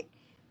something like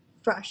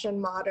fresh and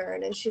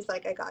modern. And she's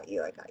like, I got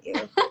you.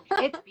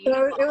 It's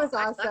beautiful. So it was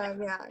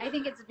awesome. Yeah. I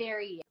think it's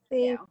very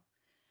Thank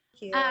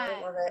you.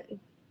 I love it.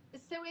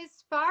 So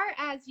as far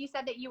as you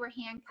said that you were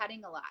hand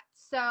cutting a lot,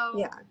 so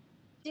Yeah.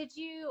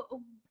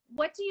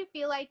 what do you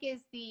feel like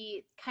is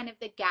the kind of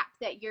the gap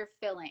that you're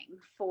filling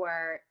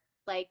for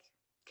like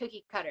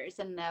cookie cutters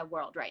in the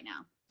world right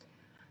now?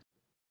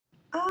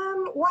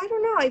 Well, I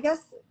don't know. I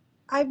guess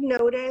I've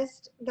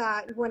noticed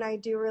that when I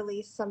do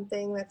release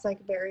something that's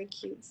like very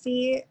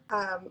cutesy,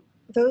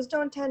 those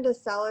don't tend to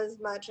sell as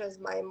much as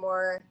my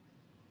more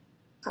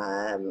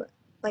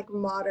like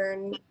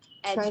modern,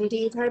 Edgy.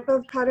 trendy type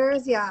of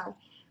cutters. Yeah,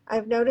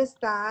 I've noticed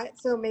that.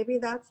 So maybe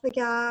that's the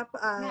gap.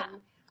 Yeah.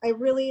 I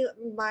really,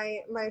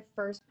 my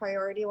first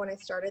priority when I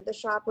started the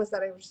shop was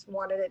that I just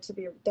wanted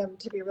them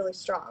to be really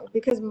strong,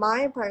 because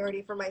my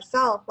priority for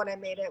myself when I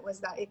made it was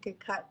that it could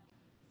cut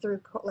through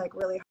like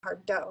really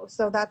hard dough.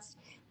 So that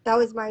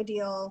was my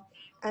deal.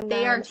 And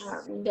they then,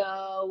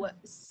 are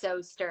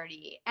so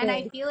sturdy. And good.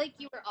 I feel like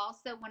you were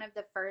also one of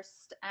the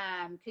first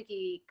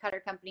cookie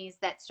cutter companies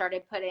that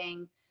started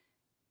putting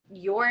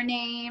your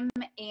name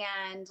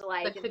and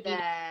like the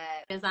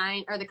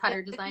design or the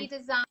cutter design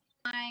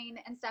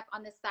and stuff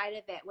on the side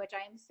of it, which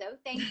I am so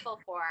thankful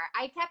for.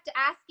 I kept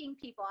asking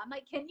people, I'm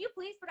like, can you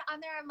please put it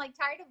on there? I'm like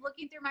tired of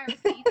looking through my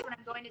receipts when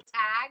I'm going to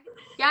tag.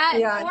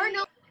 Yeah. Or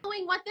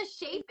knowing what the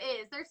shape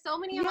is. There's so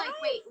many. I'm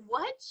like, wait,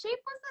 what shape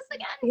was this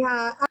again?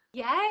 Yeah.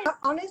 Yes.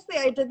 Honestly,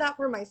 I did that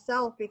for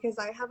myself because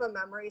I have a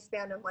memory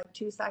span of like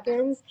 2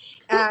 seconds,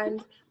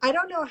 and I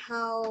don't know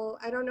how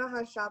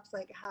shops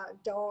like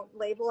don't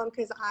label them,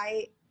 because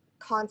I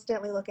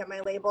constantly look at my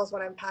labels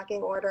when I'm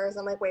packing orders.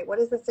 I'm like, wait, what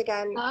is this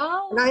again?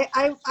 Oh,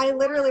 and I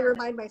literally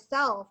remind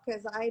myself,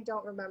 because I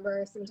don't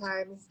remember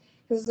sometimes,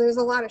 because there's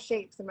a lot of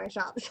shapes in my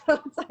shop.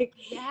 So it's like,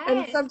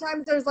 and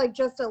sometimes there's like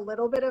just a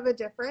little bit of a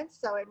difference,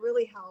 so it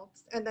really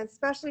helps. And then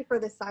especially for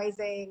the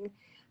sizing,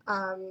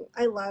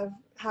 I love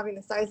having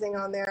the sizing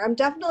on there. I'm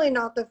definitely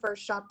not the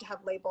first shop to have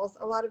labels.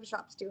 A lot of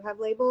shops do have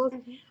labels.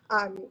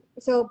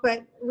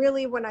 But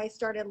really when I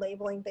started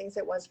labeling things,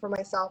 it was for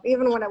myself.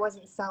 Even when I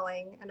wasn't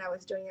selling and I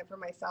was doing it for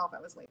myself, I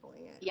was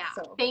labeling it. Yeah.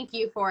 So thank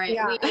you for it.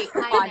 Yeah. We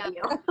applaud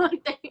you.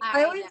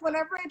 I always,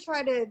 whenever I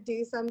try to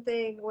do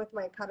something with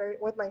my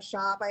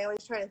shop, I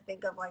always try to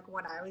think of like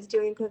when I was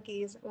doing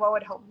cookies, what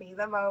would help me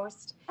the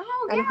most.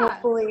 And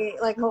hopefully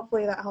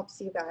that helps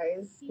you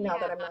guys now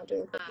that I'm not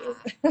doing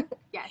cookies.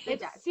 Yes,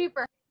 it's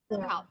super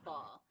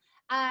helpful.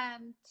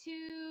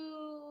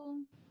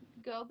 To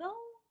Gobble,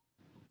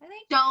 I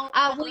think. Don't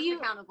will you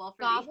accountable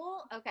for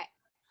Gobble? Me. Okay.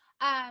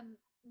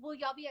 Will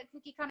y'all be at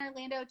CookieCon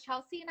Orlando?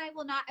 Chelsea and I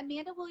will not.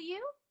 Amanda, will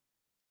you?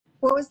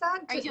 What was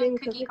that? Are you doing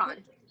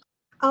CookieCon?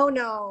 Oh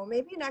no,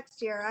 maybe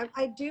next year.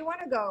 I do want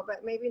to go,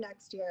 but maybe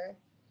next year.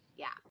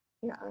 Yeah.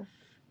 Yeah.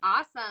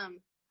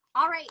 Awesome.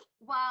 All right.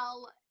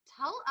 Well,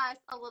 tell us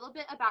a little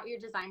bit about your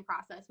design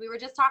process. We were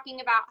just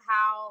talking about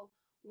how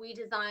we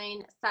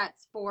design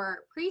sets for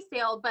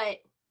pre-sale, but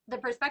the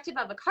perspective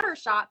of a cutter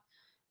shop,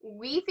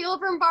 we feel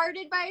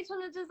bombarded by a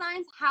ton of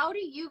designs. How do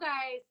you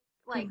guys,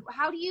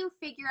 how do you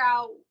figure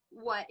out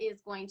what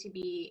is going to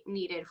be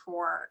needed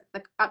for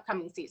the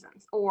upcoming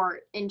seasons or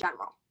in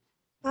general?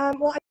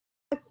 Well,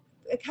 I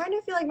kind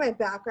of feel like my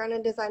background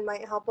in design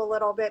might help a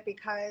little bit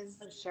because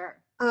Sure.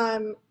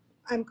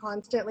 I'm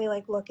constantly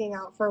like looking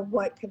out for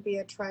what could be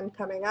a trend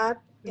coming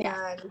up.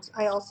 Yeah. And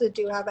I also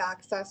do have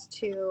access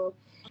to,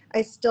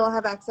 I still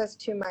have access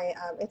to my,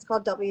 it's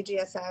called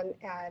WGSN,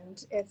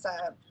 and it's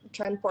a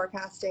trend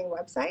forecasting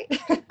website.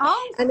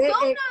 Oh, and so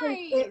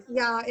nice.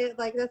 It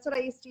like, that's what I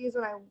used to use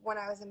when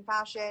I was in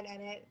fashion,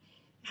 and it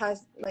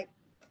has like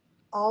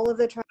all of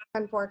the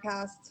trend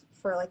forecasts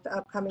for like the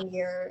upcoming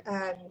year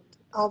and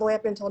all the way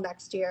up until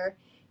next year.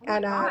 Oh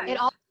and it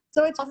all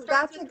so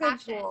that's a good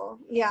fashion. tool.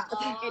 Yeah,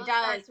 it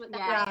does with the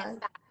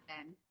fashion.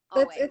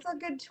 it's a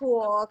good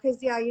tool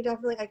because you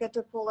definitely, I get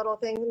to pull little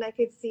things, and I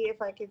could see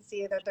if I could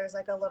see that there's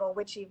like a little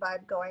witchy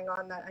vibe going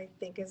on that I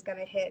think is going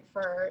to hit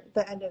for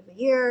the end of the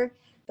year,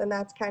 then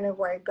that's kind of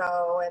where I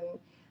go.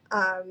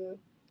 And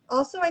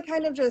also I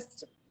kind of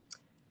just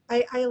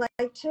I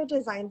like to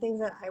design things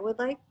that I would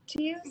like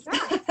to use.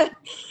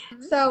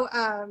 Mm-hmm.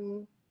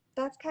 So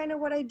that's kind of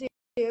what I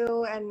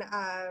do. And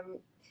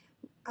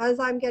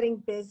as I'm getting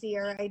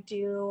busier, I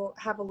do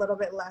have a little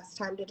bit less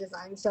time to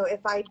design. So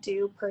if I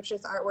do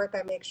purchase artwork,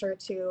 I make sure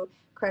to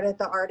credit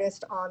the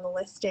artist on the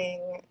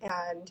listing.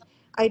 And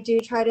I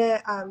do try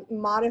to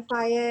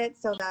modify it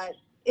so that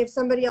if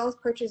somebody else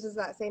purchases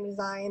that same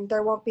design,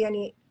 there won't be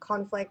any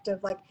conflict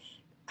of like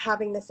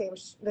having the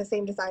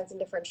same designs in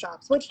different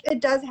shops, which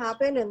it does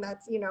happen, and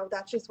that's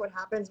that's just what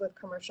happens with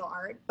commercial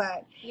art.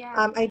 But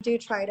I do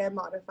try to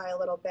modify a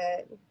little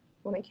bit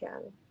when I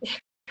can.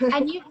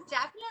 And you've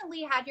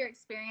definitely had your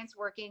experience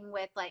working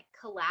with like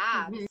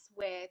collabs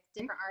with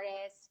different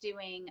artists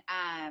doing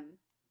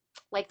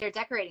like their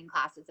decorating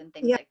classes and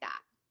things like that.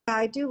 Yeah,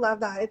 I do love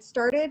that. It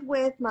started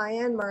with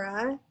Maya and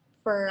Mura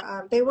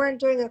for they weren't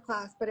doing a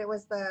class, but it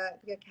was the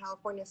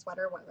California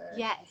sweater weather.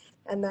 Yes.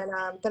 And then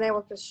I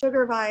worked with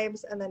Sugar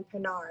Vibes and then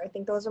Pinar. I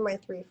think those are the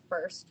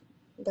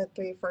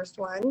three first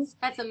ones.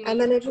 That's amazing. And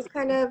then it just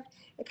kind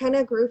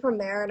of grew from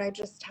there. And I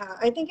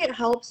think it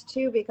helps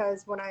too,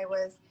 because when I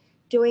was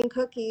doing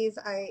cookies,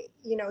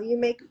 you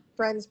make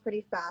friends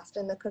pretty fast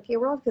in the cookie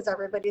world because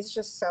everybody's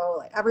just so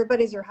like,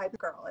 everybody's your hype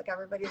girl. Like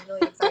everybody's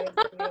really excited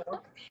for you.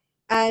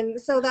 And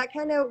so that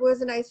kind of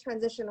was a nice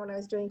transition when I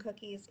was doing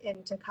cookies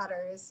into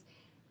cutters,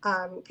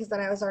 because then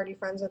I was already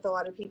friends with a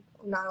lot of people.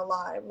 Not a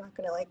lot. I'm not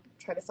gonna like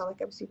try to sound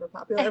like I'm super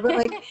popular, but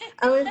like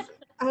I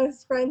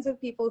was friends with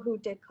people who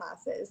did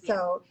classes,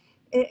 so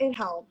it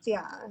helped.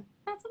 Yeah,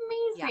 that's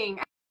amazing.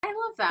 Yeah. I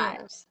love that.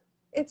 Yeah.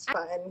 It's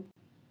fun.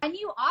 And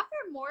you offer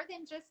more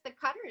than just the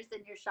cutters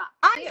in your shop.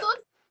 I'm so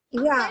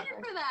excited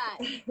for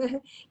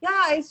that. Yeah,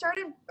 I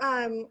started,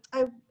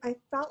 I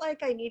felt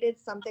like I needed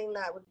something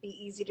that would be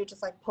easy to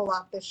just like pull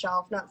off the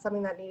shelf, not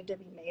something that needed to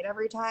be made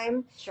every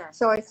time. Sure.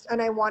 So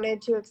I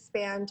wanted to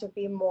expand to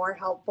be more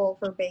helpful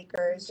for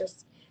bakers,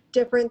 just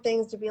different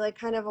things to be like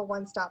kind of a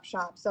one-stop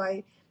shop. So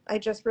I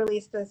just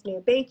released this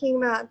new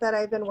baking mat that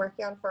I've been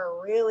working on for a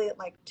really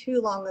like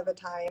too long of a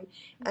time.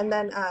 And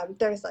then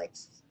there's like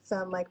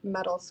some like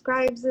metal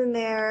scribes in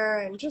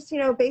there, and just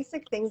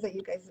basic things that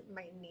you guys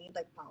might need,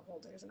 like pot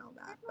holders and all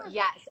that. But,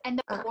 yes, and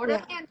the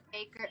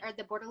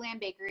Borderland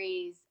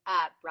Bakery's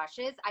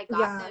brushes, I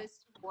got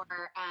those for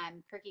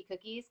Quirky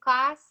Cookies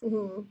class.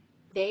 Mm-hmm.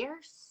 They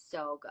are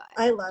so good.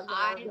 I love them.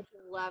 I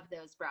love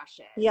those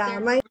brushes. Yeah,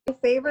 my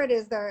favorite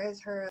is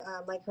her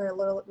like her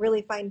little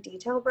really fine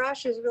detail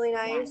brush is really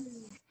nice.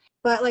 Yes.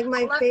 But like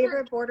my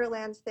favorite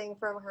Borderlands thing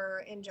from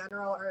her in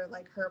general are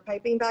like her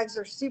piping bags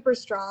are super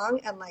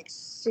strong and like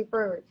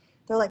they're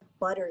like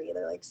buttery,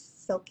 they're like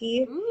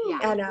silky.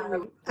 And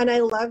I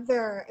love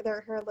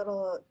her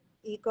little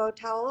eco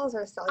towels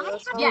or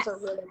cellulose towels are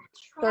really,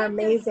 they're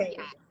amazing.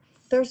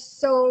 They're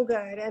so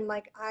good. And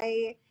like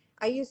I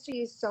used to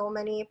use so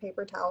many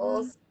paper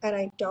towels and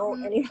I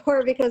don't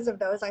anymore because of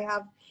those. I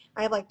have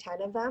like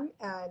 10 of them,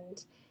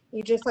 and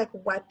you just like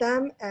wet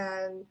them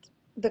and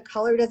the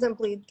color doesn't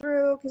bleed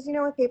through, because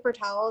with paper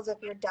towels, if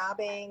you're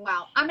dabbing,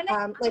 I'm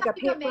gonna like a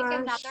go paintbrush, make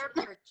another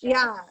purchase.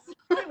 Yeah,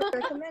 I would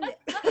recommend it.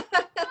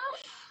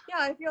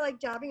 Yeah, if you're like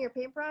dabbing your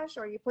paintbrush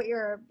or you put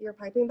your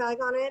piping bag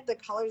on it, the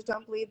colors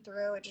don't bleed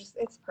through.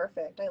 It's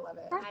perfect. I love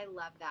it. I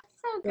love that.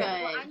 So good.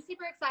 Well, I'm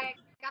super excited.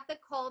 I got the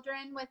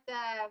cauldron with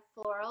the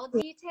floral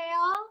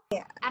detail.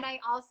 Yeah. And I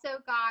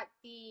also got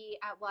the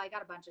I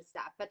got a bunch of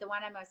stuff, but the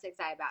one I'm most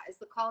excited about is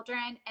the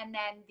cauldron, and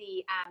then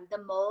the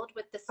mold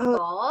with the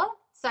skull.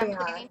 So I'm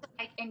planning to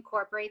like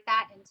incorporate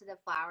that into the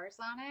flowers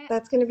on it.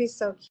 That's gonna be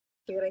so cute.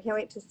 I can't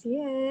wait to see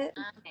it.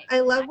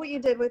 I love what you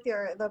did with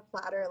the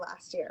platter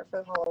last year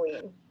for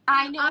Halloween.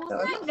 I know.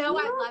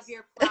 I love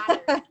your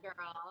platters,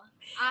 girl.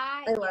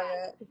 I love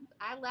it.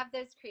 I love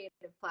those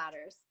creative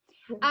platters.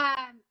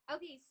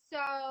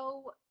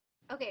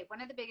 Okay,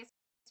 one of the biggest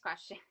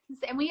questions,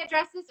 and we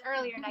addressed this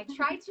earlier, and I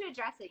tried to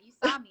address it. You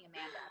saw me,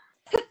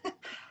 Amanda.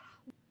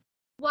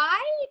 Why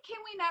can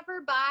we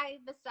never buy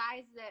the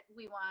size that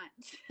we want?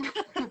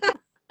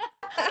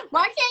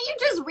 Why can't you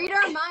just read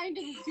our mind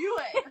and do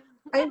it?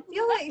 I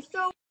feel like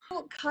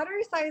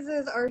cutter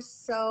sizes are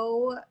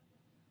so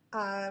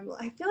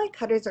I feel like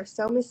cutters are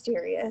so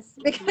mysterious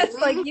because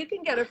like you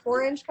can get a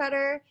 4-inch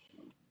cutter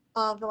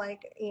of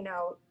like, you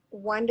know,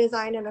 one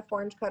design and a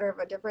 4-inch cutter of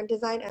a different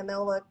design, and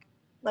they'll look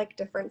like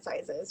different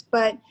sizes.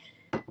 But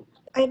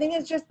I think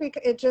it's just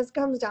because it just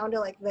comes down to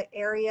like the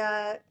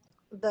area,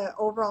 the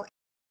overall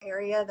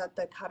area that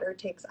the cutter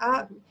takes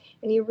up.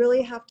 And you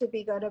really have to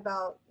be good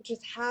about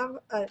just have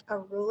a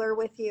ruler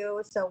with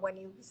you. So when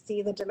you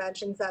see the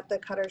dimensions that the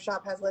cutter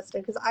shop has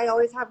listed, because I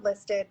always have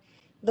listed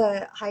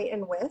the height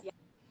and width,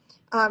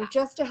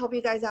 just to help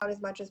you guys out as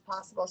much as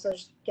possible. So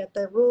just get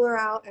the ruler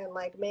out and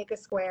like make a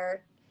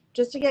square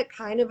just to get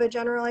kind of a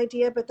general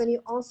idea. But then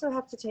you also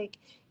have to take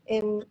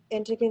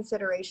into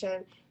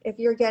consideration if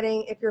you're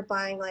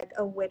buying like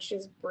a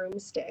witch's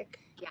broomstick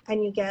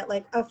and you get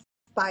like a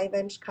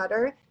 5-inch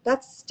cutter,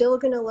 that's still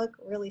going to look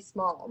really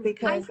small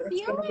because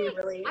it's going to be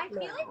really I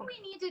feel like we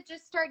need to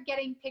just start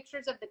getting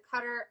pictures of the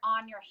cutter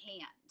on your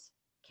hand.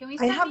 Can we?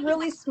 I have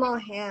really small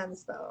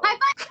hands though.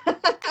 Me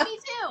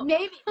too.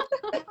 Maybe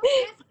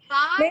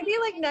maybe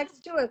like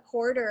next to a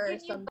quarter or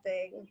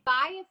something.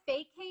 Buy a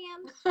fake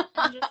hand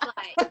and just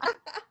like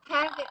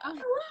have it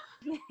on.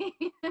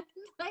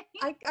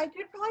 I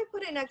could probably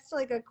put it next to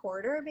like a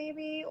quarter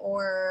maybe,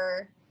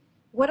 or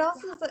what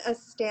else is a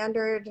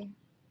standard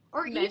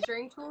or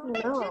measuring tool?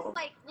 Just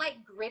like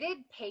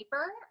gridded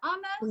paper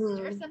almost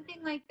or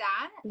something like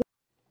that.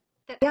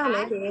 Yeah,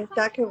 maybe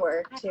that could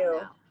work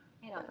too.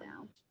 I don't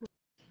know.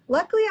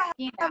 Luckily, I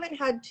haven't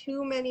had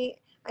too many.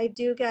 I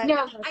do get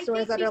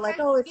customers that are like,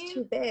 "Oh, it's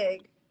too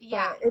big."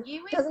 Yeah, but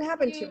it doesn't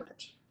happen too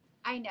much.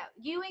 I know.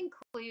 You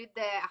include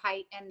the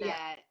height and the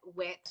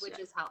width, which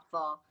is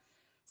helpful.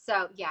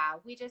 So yeah,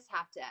 we just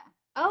have to.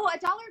 Oh,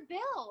 $1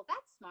 bill.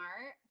 That's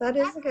smart. That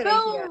is a good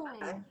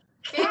idea.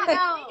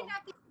 Yeah,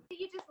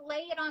 you just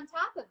lay it on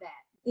top of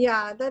it.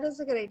 Yeah, that is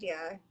a good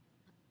idea.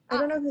 I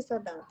don't know who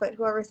said that, but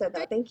whoever said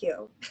that, thank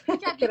you. Good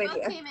job. You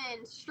both came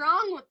in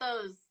strong with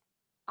those.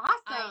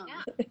 Awesome. I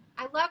know.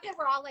 I love that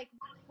we're all like,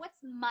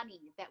 what's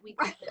money that we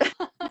can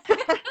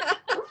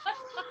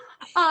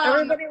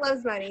Everybody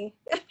loves money.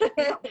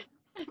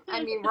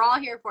 I mean, we're all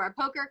here for a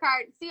poker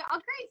card. See, all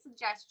great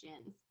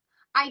suggestions.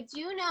 I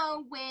do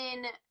know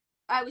when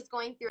I was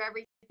going through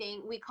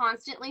everything, we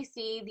constantly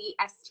see the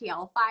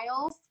STL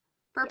files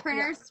for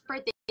printers for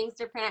things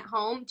to print at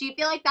home. Do you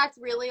feel like that's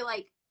really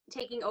like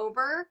taking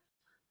over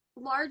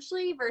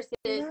largely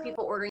versus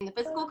people ordering the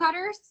physical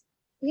cutters?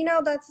 You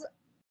know,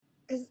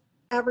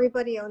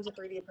 everybody owns a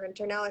 3D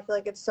printer now. I feel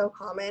like it's so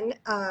common.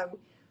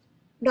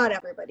 Not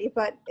everybody,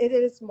 but it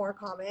is more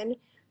common.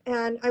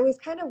 And I was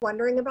kind of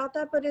wondering about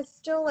that, but it's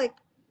still like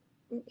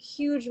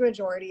huge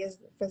majority is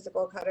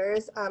physical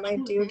cutters. I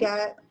do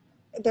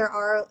there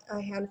are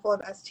a handful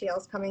of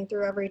STLs coming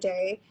through every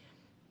day,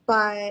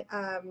 but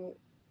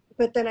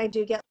then I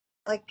do get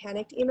like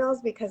panicked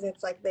emails because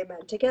it's like they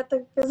meant to get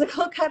the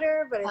physical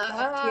cutter, but it's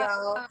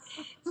STL.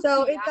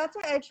 So that's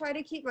why I try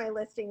to keep my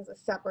listings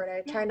separate.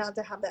 I try not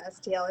to have the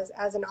STL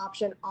as an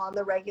option on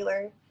the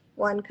regular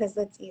one because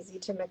it's easy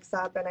to mix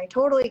up, and I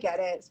totally get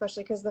it,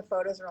 especially because the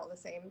photos are all the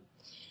same.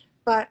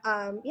 But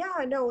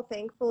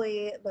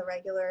thankfully the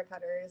regular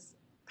cutters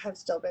have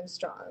still been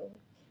strong.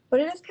 But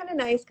it is kind of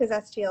nice because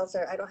STLs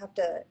I don't have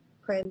to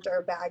print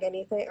or bag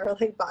anything or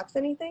like box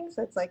anything,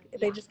 so it's like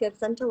they just get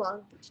sent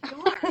along.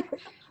 Sure.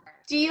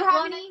 Do you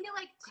have any? I feel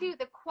like too,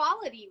 the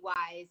quality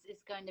wise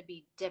is going to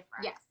be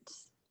different.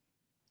 Yes.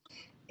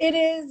 It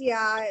is,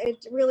 yeah.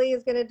 It really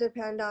is going to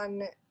depend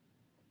on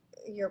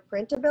your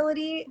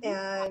printability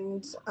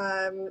and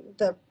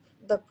the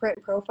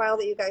print profile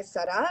that you guys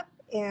set up.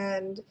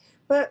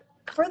 But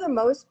for the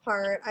most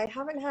part, I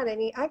haven't had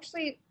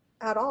anybody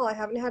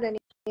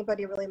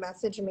really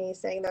message me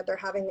saying that they're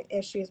having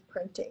issues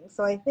printing.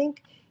 So I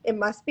think it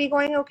must be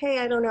going okay.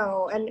 I don't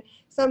know. And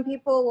some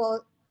people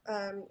will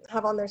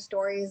have on their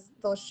stories,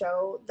 they'll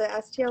show the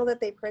STL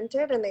that they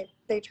printed, and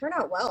they turn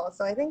out well.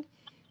 So I think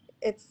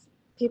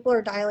people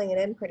are dialing it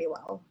in pretty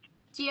well.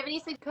 Do you have any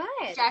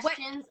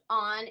suggestions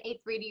on a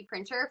 3D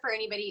printer for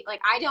anybody?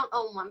 Like, I don't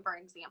own one, for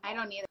example. I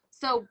don't either.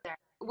 So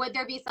would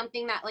there be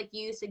something that like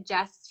you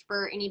suggest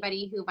for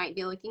anybody who might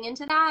be looking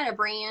into that, a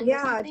brand or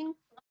something?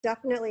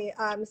 Definitely.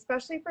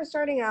 Especially for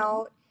starting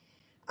out.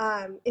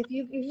 If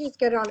you just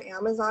get it on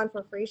Amazon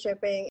for free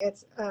shipping,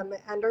 it's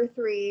Ender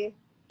 3.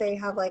 They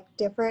have like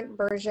different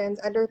versions.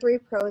 Ender 3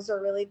 Pros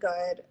are really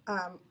good.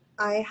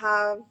 I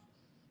have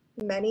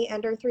many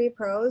Ender 3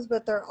 Pros,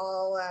 but they're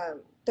all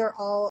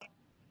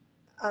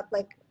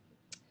like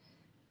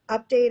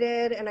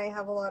updated, and I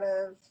have a lot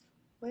of,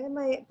 why am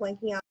I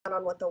blanking out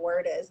on what the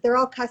word is? They're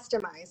all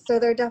customized, so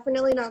they're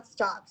definitely not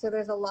stock. So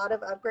there's a lot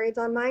of upgrades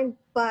on mine.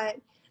 But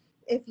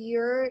if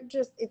you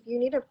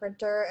need a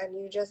printer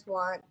and you just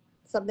want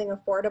something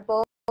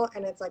affordable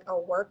and it's like a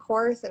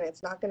workhorse and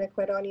it's not going to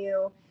quit on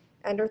you,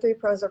 Ender 3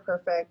 Pros are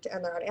perfect,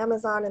 and they're on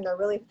Amazon, and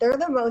they're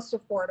the most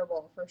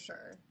affordable for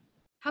sure.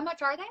 How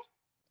much are they?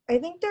 I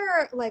think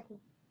they're like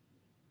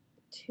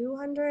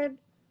 200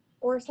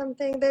 or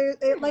something.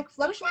 It like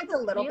fluctuates a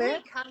little really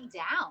bit. Come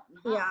down.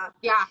 Huh? Yeah.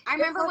 Yeah, I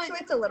remember it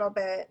fluctuates a little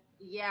bit.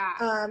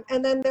 Yeah.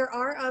 And then there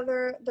are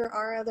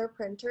other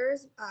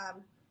printers.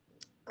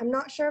 I'm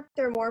not sure if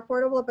they're more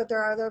affordable, but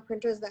there are other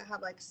printers that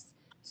have like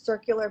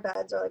circular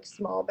beds or like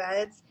small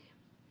beds,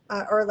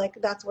 or like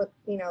that's what,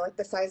 like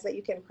the size that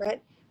you can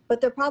print.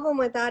 But the problem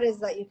with that is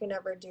that you can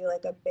never do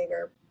like a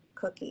bigger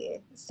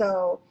cookie.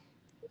 So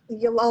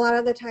a lot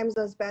of the times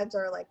those beds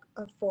are like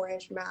a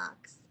 4-inch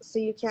max. So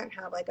you can't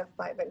have like a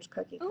 5-inch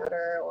cookie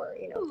cutter or,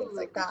 things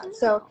like that.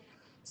 So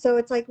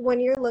it's like when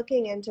you're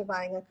looking into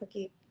buying a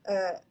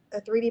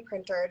 3D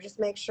printer, just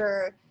make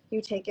sure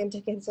you take into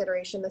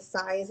consideration the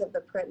size of the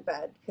print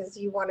bed, because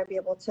you want to be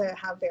able to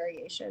have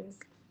variations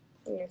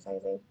in your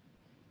sizing.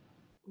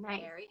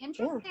 Nice. Very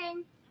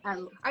interesting. Yeah.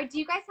 All right, do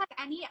you guys have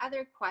any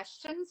other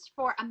questions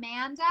for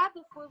Amanda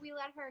before we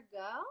let her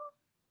go?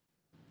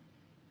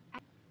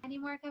 Any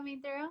more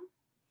coming through?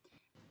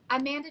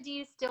 Amanda, do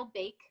you still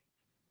bake?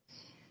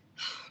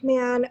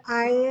 Man,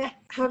 I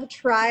have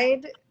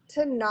tried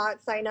to not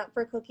sign up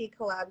for cookie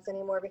collabs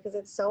anymore because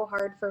it's so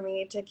hard for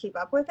me to keep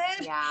up with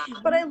it. Yeah.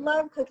 But I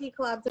love cookie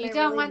collabs, and I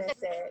really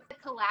miss it. The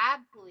collab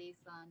police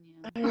on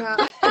you. Yeah.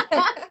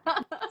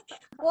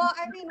 Well,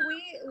 I mean,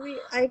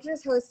 I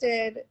just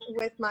hosted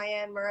with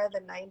Maya and Mura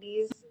the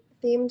 90s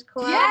themed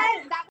collab.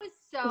 Yes, that was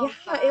so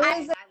fun. It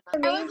was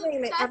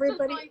amazing that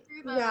everybody.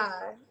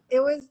 Yeah,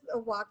 it was a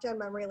walk down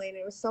memory lane.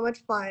 It was so much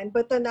fun.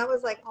 But then that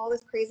was like all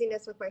this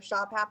craziness with my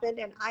shop happened,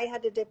 and I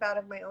had to dip out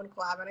of my own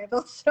collab, and I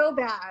felt so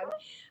bad.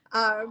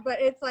 But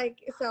it's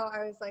like, so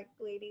I was like,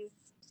 ladies,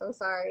 so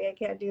sorry, I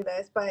can't do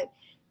this. But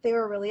they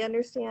were really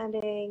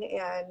understanding,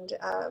 and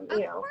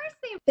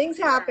things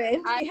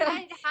happen.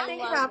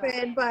 Things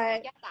happen,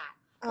 but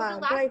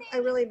I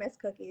really miss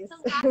cookies.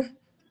 The last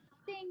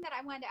thing that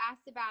I wanted to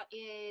ask about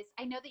is,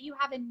 I know that you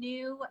have a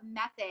new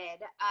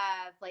method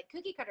of like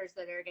cookie cutters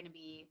that are going to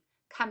be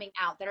coming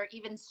out that are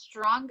even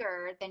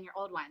stronger than your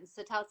old ones.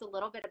 So tell us a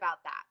little bit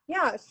about that.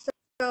 Yeah,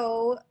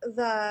 so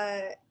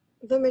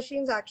the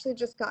machines actually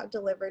just got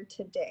delivered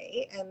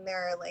today, and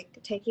they're like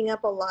taking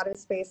up a lot of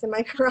space in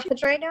my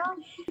garage right now.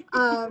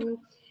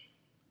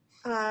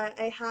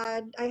 I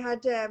had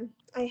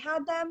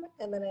them,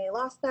 and then I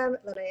lost them,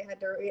 and then I had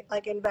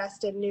to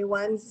invest in new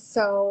ones.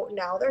 So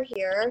now they're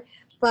here,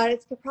 but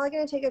it's probably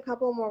going to take a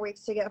couple more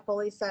weeks to get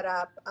fully set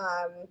up.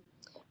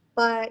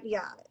 But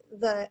yeah,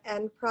 the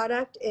end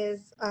product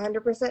is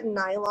 100%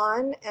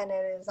 nylon, and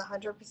it is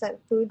 100%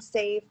 food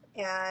safe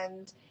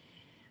and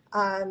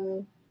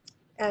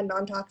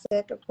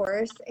non-toxic, of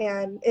course.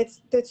 And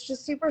it's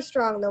just super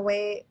strong. The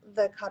way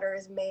the cutter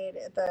is made,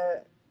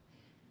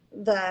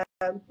 the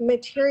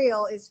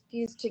material is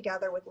fused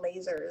together with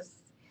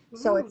lasers.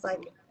 So it's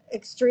like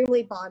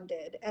extremely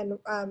bonded. And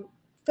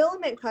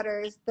filament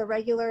cutters, the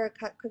regular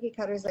cookie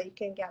cutters that you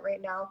can get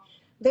right now,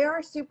 they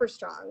are super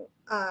strong.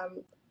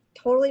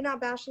 Totally not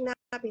bashing that,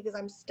 because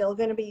I'm still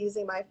going to be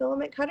using my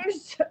filament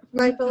cutters,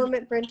 my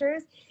filament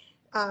printers.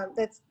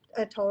 That's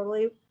a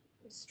totally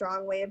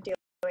strong way of doing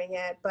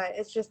it, but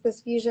it's just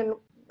this fusion.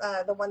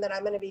 The one that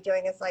I'm going to be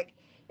doing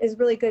is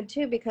really good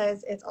too,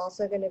 because it's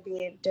also going to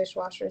be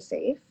dishwasher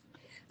safe.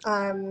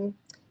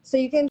 So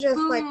you can just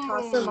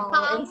toss them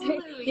all.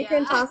 You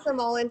can toss them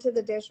all into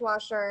the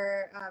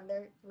dishwasher.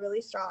 They're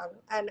really strong,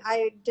 and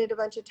I did a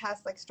bunch of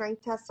tests,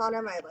 strength tests on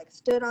them. I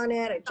stood on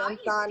it. I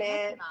jumped on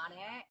it.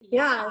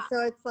 Yeah.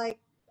 So it's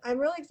I'm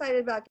really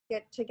excited about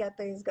to get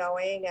these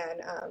going,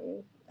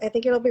 and I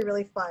think it'll be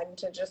really fun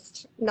to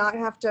just not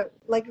have to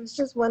it's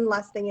just one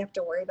less thing you have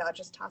to worry about.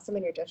 Just toss them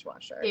in your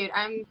dishwasher. Dude,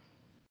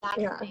 that's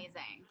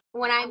amazing.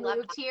 When I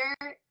moved here,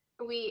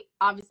 we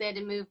obviously had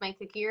to move my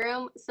cookie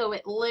room, so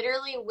it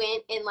literally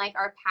went in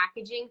our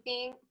packaging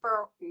thing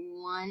for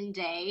one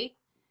day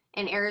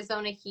in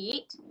Arizona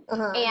heat,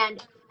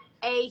 and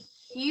a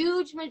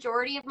huge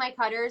majority of my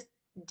cutters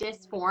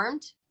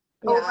disformed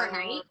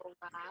overnight,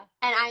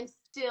 and I'm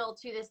still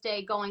to this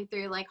day going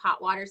through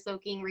hot water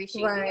soaking,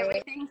 reshaping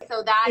everything.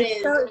 So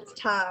it's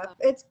tough.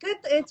 It's good.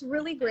 It's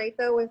really great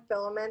though with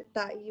filament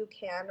that you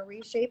can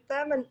reshape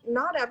them, and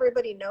not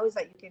everybody knows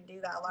that you can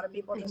do that. A lot of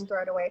people just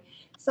throw it away.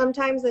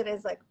 Sometimes it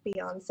is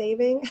beyond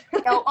saving.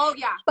 Oh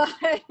yeah. But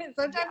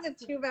sometimes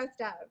it's too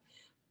messed up.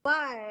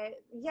 But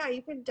yeah,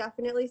 you can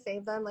definitely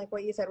save them, like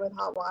what you said with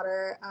hot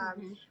water.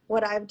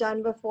 What I've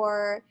done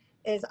before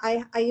is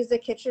I use a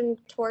kitchen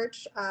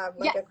torch, a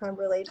creme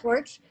brulee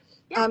torch.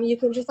 You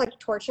can just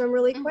torch them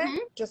really quick,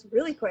 just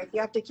really quick. You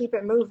have to keep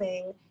it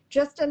moving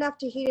just enough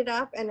to heat it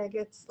up, and it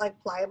gets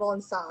pliable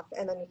and soft,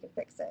 and then you can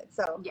fix it.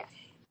 So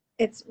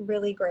it's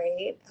really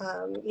great.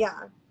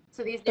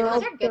 So these are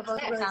good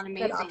tips. Sound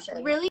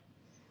amazing. Really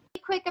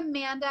quick,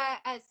 Amanda,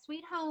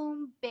 Sweet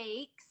Home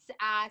Bakes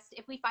asked,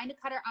 if we find a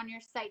cutter on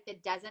your site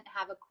that doesn't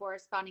have a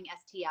corresponding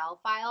STL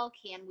file,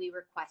 can we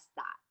request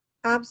that?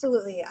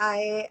 Absolutely.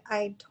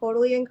 I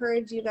totally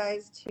encourage you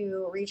guys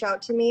to reach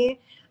out to me.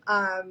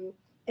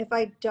 if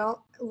I don't,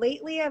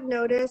 lately I've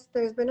noticed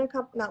there's been a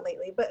couple, not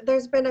lately, but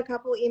there's been a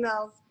couple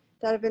emails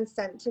that have been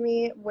sent to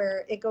me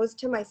where it goes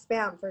to my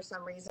spam for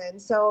some reason.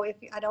 So if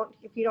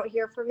you don't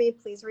hear from me,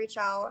 please reach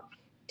out,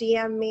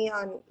 DM me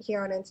on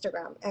here on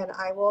Instagram, and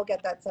I will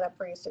get that set up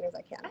for you as soon as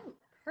I can. Oh,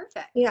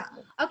 perfect. Yeah.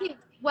 Okay,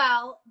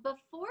 well,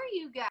 before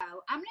you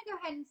go, I'm going to go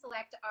ahead and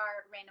select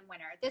our random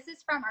winner. This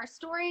is from our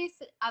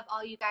stories of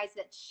all you guys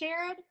that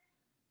shared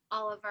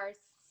all of our,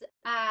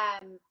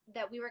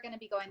 that we were going to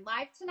be going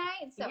live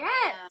tonight. So,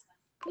 yes.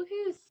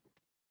 Woohoo!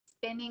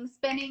 Spinning,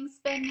 spinning,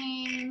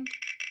 spinning.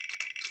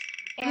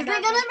 And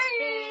Music our of the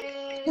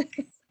winner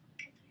is...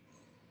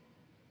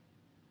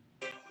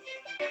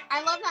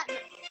 I love that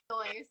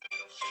noise.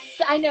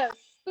 I know.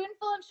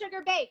 Spoonful of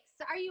Sugar Bakes.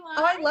 Are you on?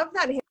 Oh, I love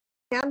that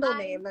handle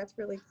name. That's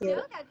really cute.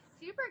 No, that's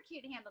super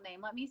cute handle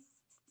name. Let me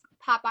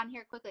pop on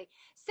here quickly.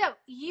 So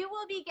you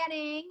will be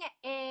getting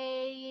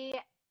a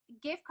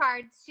gift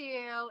card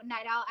to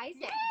Night Owl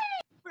Icing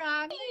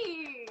from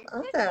me.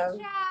 Awesome.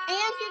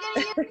 And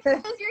you're going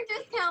to use your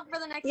discount for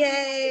the next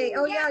Yay. week.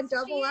 Oh, Yes, yeah,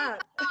 double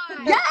up.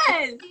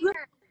 Yes.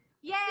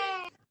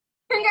 Yay.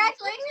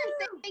 Congratulations.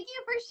 Thank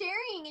you for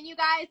sharing. And you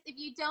guys, if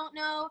you don't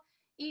know,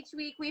 each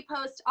week we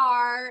post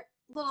our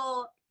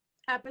little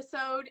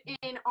episode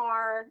in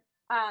our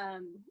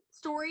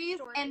stories.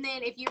 And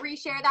then if you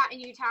reshare that and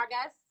you tag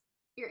us,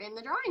 you're in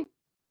the drawing.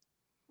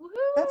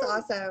 Woohoo. That's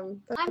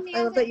awesome. Amanda,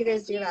 I love that you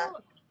guys do that.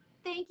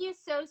 Thank you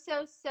so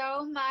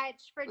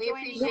much for We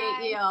joining us.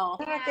 appreciate you.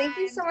 Yeah, thank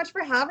you so much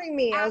for having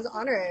me. I was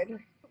honored.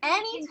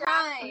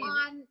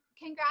 Anytime.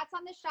 Congrats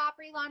on the shop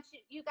relaunch.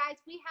 You guys,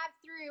 we have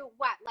through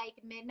what,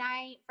 like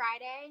midnight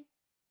Friday?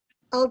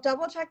 I'll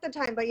double check the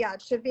time, but yeah,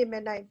 it should be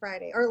midnight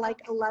Friday or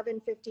like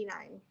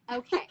 11:59.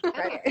 Okay.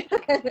 Friday.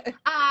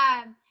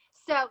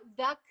 So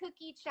the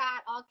cookie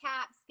chat, all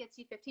caps, gets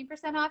you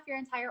 15% off your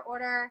entire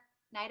order.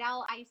 Night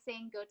Owl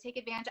Icing, go take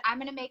advantage. I'm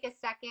gonna make a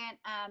second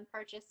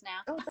purchase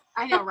now. Oh,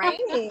 I know, right?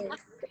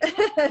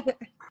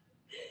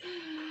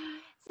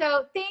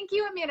 So thank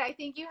you, Amanda. I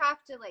think you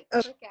have to like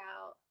click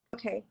out.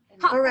 Okay.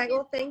 All right.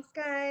 Well, thanks,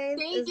 guys.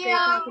 Thank it was you. great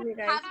talking to you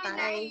guys. Have a good Bye.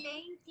 night.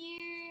 Thank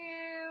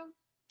you.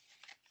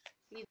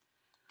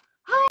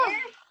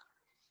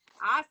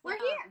 Awesome. We're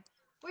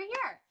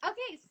here.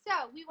 Okay,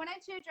 so we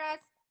wanted to address,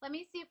 let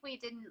me see if we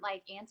didn't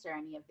like answer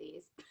any of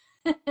these.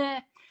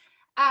 Okay,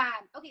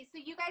 so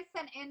you guys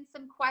sent in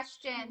some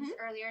questions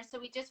earlier, so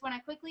we just want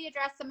to quickly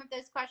address some of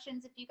those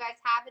questions. If you guys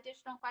have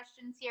additional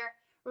questions here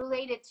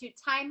related to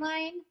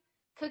timeline,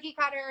 cookie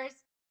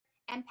cutters,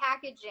 and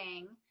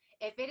packaging,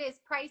 if it is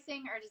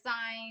pricing or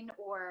design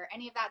or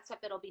any of that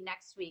stuff, it'll be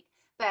next week.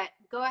 But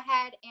go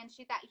ahead and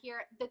shoot that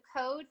here. The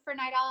code for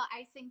Night Owl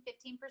Icing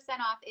 15%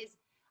 off is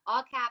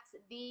all caps,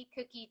 the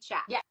cookie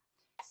chat. Yeah.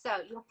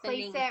 So you'll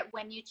place it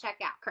when you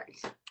check out.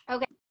 Correct.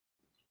 Okay.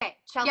 Okay,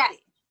 Chelsea. Yes.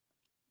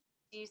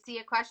 Do you see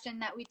a question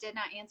that we did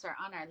not answer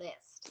on our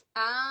list?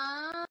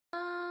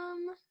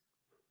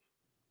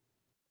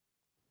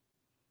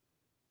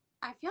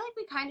 I feel like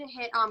we kind of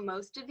hit on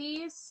most of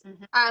these.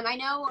 I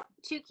know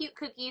Too Cute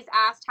Cookies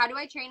asked, how do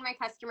I train my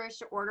customers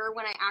to order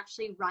when I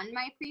actually run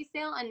my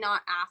pre-sale and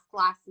not ask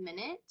last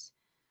minute?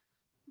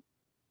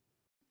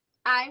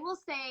 I will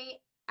say,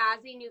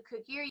 as a new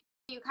cookier,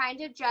 you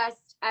kind of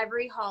just,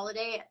 every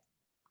holiday,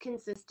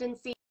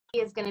 consistency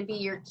is going to be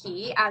your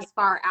key as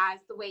far as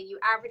the way you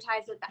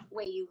advertise it, the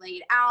way you lay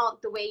it out,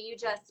 the way you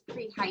just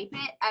pre-hype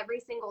it every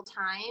single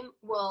time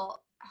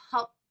will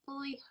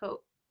hopefully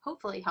help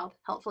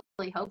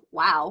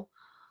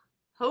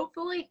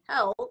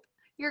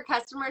your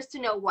customers to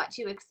know what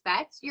to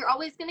expect. You're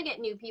always going to get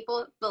new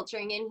people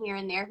filtering in here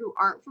and there who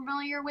aren't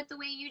familiar with the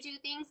way you do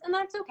things, and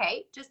that's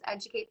okay. Just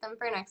educate them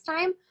for next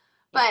time.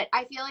 But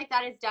I feel like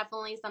that is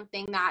definitely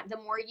something that the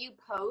more you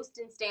post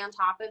and stay on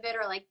top of it,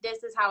 or like,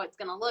 this is how it's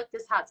going to look,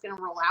 this is how it's going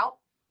to roll out,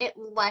 it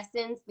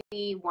lessens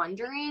the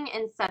wondering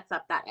and sets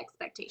up that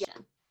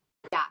expectation.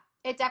 Yeah,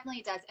 it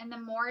definitely does. And the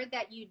more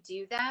that you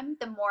do them,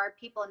 the more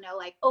people know,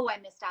 like, oh, I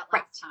missed out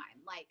last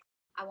time. Like,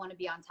 I want to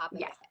be on top of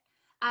it.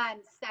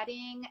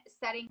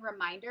 Setting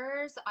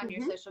reminders on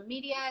your social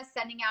media,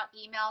 sending out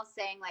emails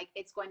saying like,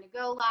 it's going to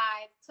go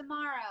live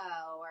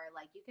tomorrow, or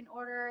like, you can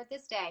order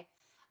this day.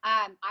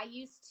 I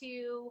used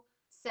to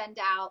send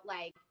out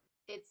like,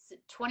 it's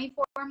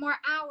 24 more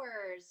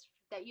hours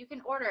that you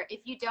can order.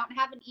 If you don't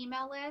have an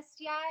email list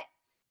yet,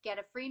 get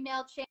a free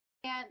MailChimp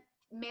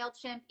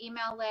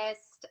email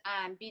list.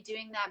 Be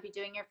doing that, be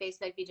doing your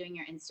Facebook, be doing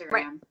your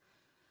Instagram,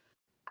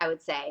 I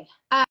would say.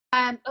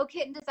 Oh,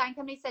 Kitten Design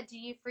Company said, do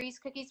you freeze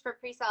cookies for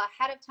pre-sale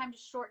ahead of time to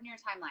shorten your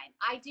timeline?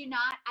 I do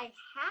not. I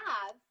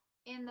have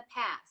in the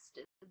past,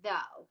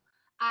 though.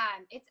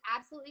 It's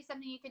absolutely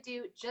something you could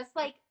do. Just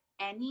like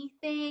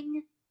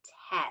anything,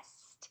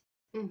 test.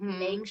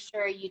 Make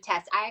sure you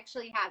test. I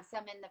actually have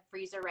some in the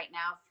freezer right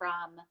now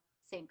from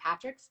St.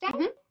 Patrick's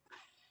Day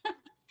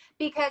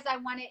because I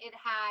wanted, it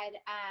had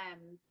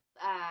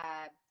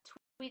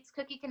Tweets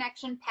Cookie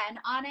Connection pen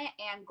on it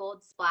and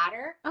gold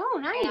splatter. Oh,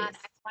 nice. And I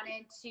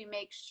wanted to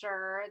make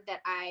sure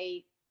that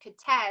I could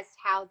test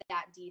how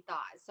that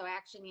dethaws. So I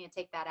actually need to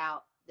take that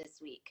out this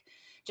week,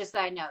 just so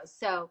I know.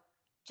 So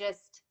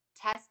just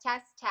test,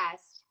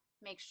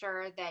 make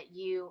sure that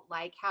you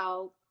like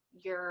how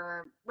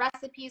your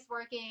recipe's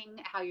working,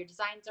 how your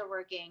designs are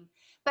working.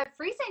 But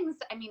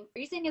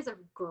freezing is a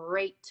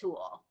great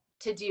tool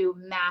to do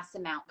mass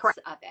amounts Correct.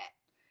 of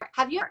it.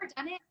 Have you ever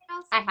done it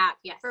else? I have,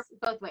 yes,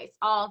 both ways,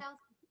 all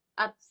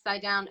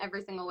upside down,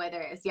 every single way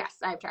there is. Yes,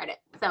 I've tried it.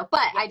 So,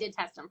 but I did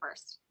test them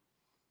first.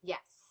 Yes.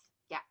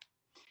 Yeah.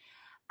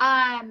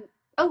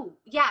 Oh,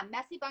 yeah.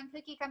 Messy Bun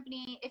Cookie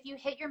Company. If you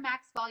hit your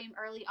max volume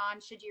early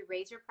on, should you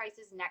raise your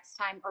prices next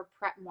time or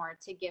prep more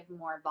to give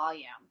more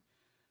volume?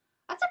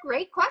 That's a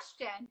great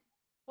question.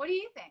 What do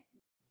you think?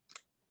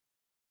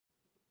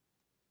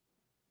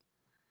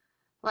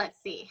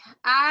 Let's see.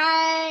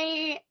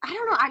 I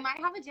don't know. I might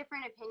have a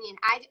different opinion.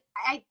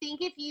 I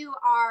think if you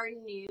are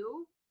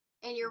new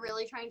and you're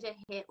really trying to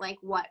hit like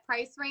what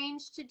price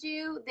range to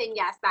do, then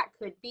yes, that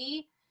could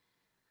be.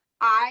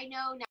 I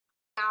know now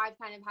I've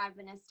kind of have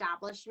an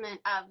establishment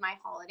of my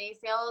holiday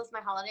sales. My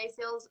holiday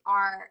sales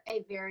are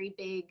a very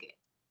big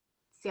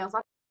sales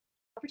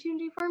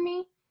opportunity for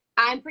me.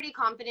 I'm pretty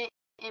confident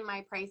in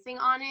my pricing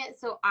on it,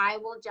 so I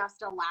will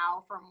just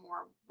allow for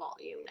more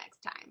volume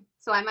next time.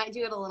 So I might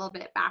do it a little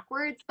bit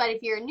backwards, but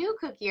if you're a new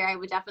cookier, I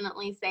would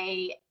definitely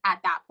say at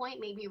that point,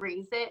 maybe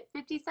raise it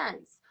 50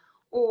 cents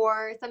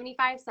or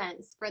 75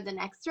 cents for the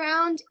next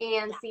round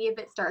and see if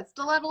it starts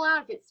to level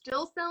out. If it's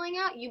still selling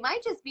out, you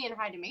might just be in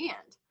high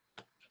demand.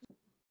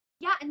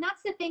 Yeah, and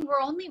that's the thing. We're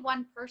only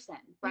one person,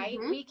 right?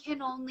 Mm-hmm. We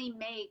can only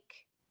make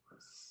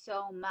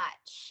so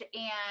much,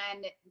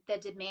 and the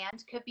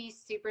demand could be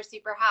super,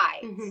 super high.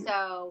 Mm-hmm.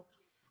 So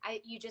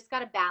you just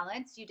got to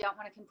balance. You don't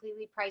want to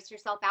completely price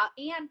yourself out.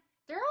 And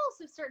there are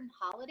also certain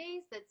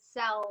holidays that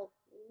sell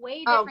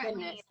way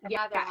differently than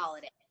other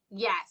holidays.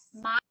 Yes.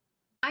 My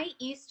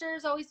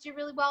Easters always do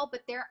really well,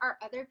 but there are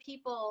other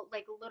people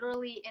like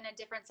literally in a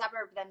different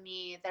suburb than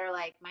me. They're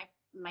like,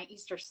 my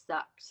Easter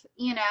sucked,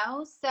 you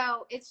know?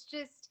 So it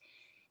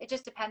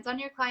just depends on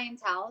your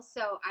clientele.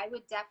 So I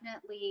would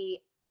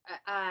definitely,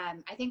 I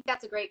think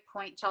that's a great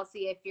point,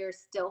 Chelsea. If you're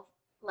still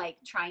like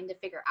trying to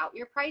figure out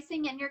your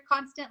pricing and you're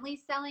constantly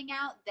selling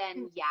out,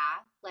 then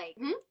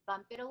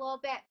bump it a little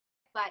bit.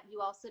 But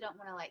you also don't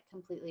want to like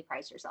completely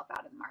price yourself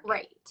out of the market.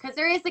 Right. Because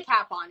there is a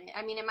cap on it.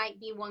 I mean, it might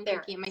be one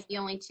cookie. It might be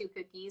only 2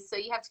 cookies. So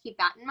you have to keep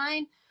that in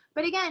mind.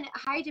 But again,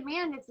 high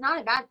demand, it's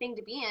not a bad thing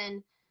to be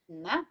in.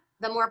 No.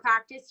 The more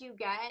practice you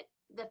get,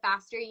 the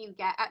faster you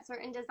get at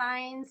certain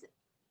designs.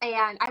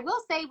 And I will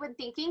say, when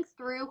thinking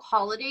through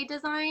holiday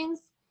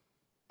designs,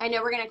 I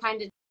know we're going to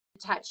kind of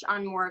touch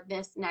on more of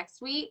this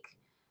next week,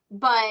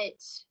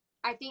 but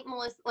I think,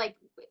 Melissa, like,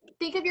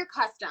 think of your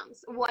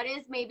customs. What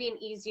is maybe an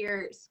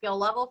easier skill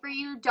level for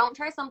you? Don't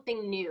try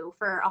something new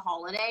for a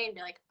holiday and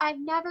be like, I've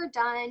never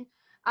done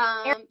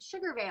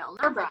sugar veil.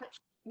 Airbrush.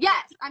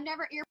 Yes, I've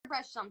never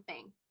airbrushed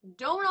something.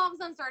 Don't all of a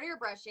sudden start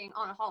airbrushing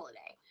on a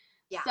holiday.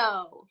 Yeah.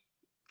 So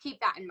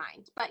keep that in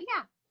mind. But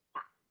yeah.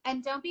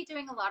 And don't be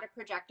doing a lot of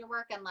projector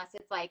work unless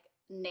it's like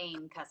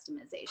name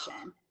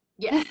customization.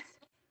 Yes.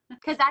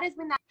 Because that is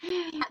when that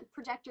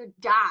projector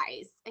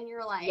dies and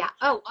you're like, yeah.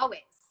 Oh, always.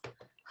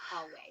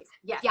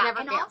 Yes, yeah. Never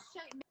and fail.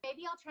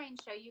 I'll try and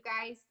show you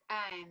guys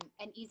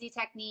an easy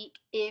technique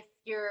if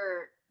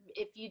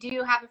you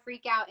do have a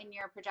freak out and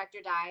your projector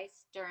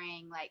dies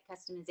during like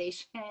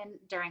customization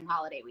during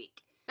holiday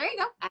week. There you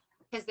go.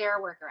 Because there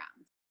are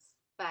workarounds.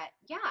 But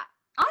yeah.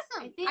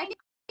 Awesome. I think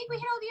we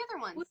hit all the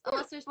other ones. Woo-hoo.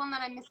 Unless there's one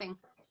that I'm missing.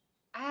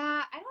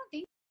 I don't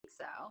think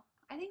so.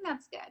 I think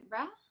that's good,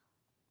 right?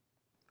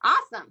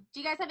 Awesome. Do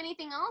you guys have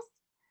anything else?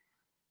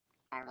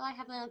 I really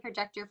have a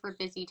projector for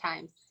busy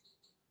times.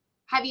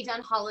 Have you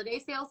done holiday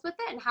sales with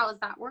it, and how has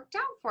that worked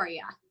out for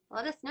you?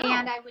 Let us know.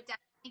 And I would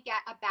definitely get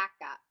a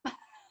backup.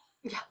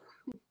 Yeah.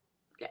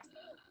 Yes.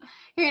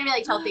 You're going to be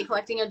like Chelsea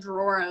collecting a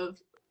drawer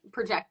of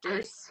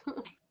projectors.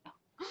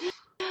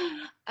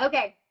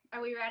 Okay.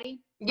 Are we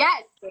ready?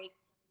 Yes.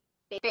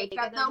 Fake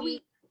of the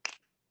week.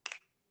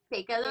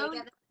 Fake of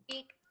the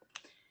week.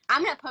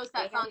 I'm going to post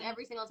that song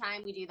every single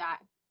time we do that.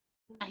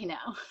 I know.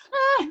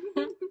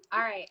 All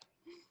right.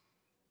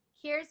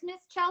 Here's Miss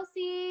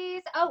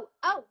Chelsea's. Oh,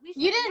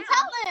 you didn't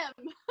tell them.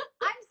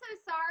 I'm so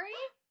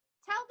sorry.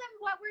 Tell them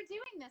what we're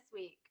doing this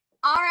week.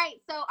 All right.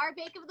 So our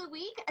bake of the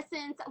week,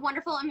 since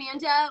wonderful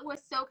Amanda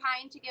was so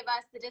kind to give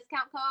us the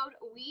discount code,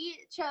 we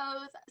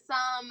chose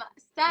some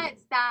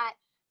sets that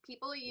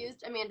people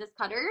used Amanda's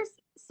cutters.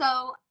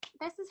 So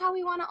this is how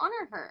we want to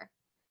honor her.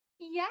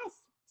 Yes.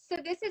 So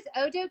this is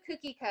Odo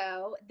Cookie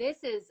Co. This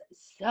is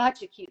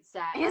such a cute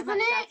set. Isn't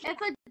it?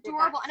 It's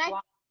adorable. And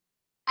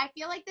I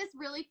feel like this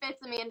really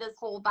fits Amanda's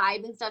whole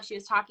vibe and stuff she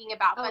was talking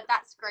about. But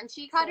that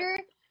scrunchie cutter,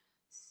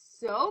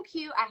 so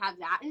cute. I have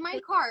that in my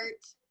cart.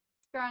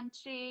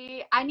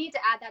 Scrunchie. I need to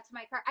add that to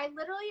my cart. I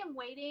literally am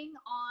waiting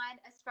on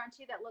a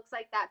scrunchie that looks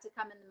like that to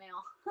come in the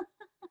mail.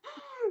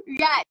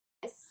 Yes.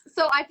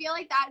 So I feel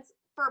like that's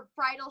for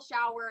bridal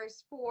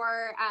showers,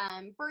 for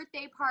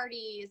birthday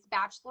parties,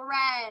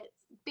 bachelorettes,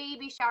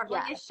 baby showers.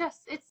 Yes. Like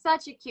it's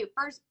such a cute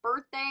first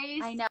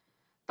birthdays. I know.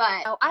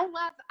 But I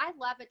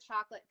love a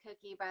chocolate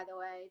cookie, by the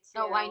way,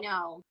 too. oh, I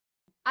know.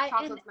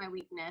 Chocolate's my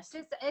weakness.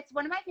 It's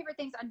one of my favorite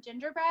things on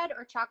gingerbread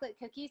or chocolate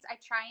cookies. I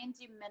try and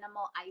do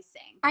minimal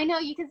icing. I know,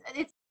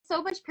 it's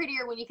so much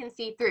prettier when you can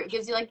see through. It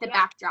gives you like the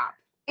backdrop.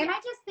 And I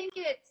just think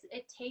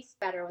it tastes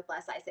better with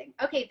less icing.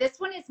 Okay, this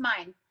one is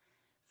mine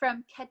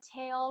from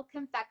Cattell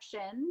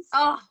Confections.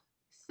 Oh,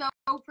 so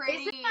pretty.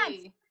 Isn't that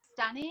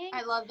stunning?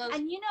 I love those.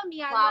 And you know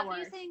me,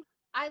 flowers.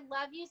 I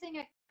love using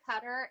a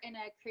cutter in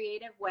a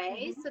creative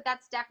way. So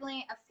that's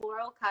definitely a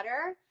floral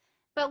cutter.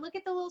 But look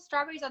at the little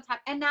strawberries on top.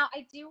 And now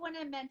I do want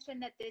to mention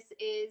that this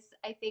is,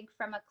 I think,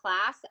 from a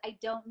class. I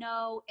don't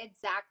know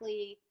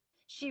exactly.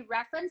 She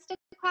referenced a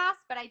class,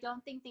 but I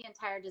don't think the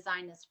entire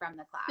design is from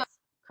the class.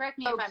 Correct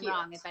me if I'm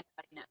wrong, if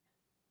anybody knows.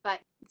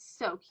 But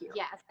so cute.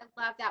 Yes, I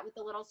love that with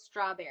the little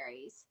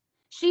strawberries.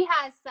 She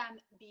has some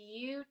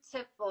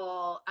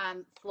beautiful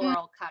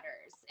floral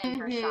cutters in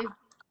her shop.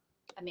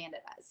 Amanda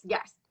does.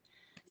 Yes.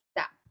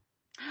 So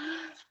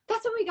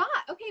that's what we got.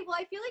 Okay, well,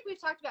 I feel like we've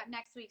talked about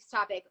next week's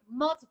topic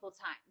multiple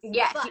times.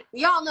 Yes,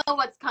 y'all know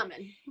what's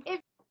coming.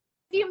 If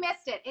you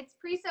missed it, it's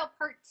pre-sale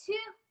part 2.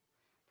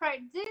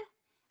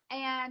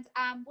 And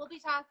we'll be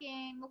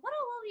talking, what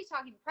will we be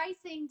talking?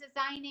 Pricing,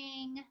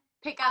 designing,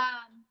 pickup.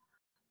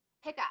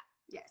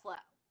 Yes. Flow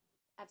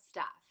of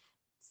stuff.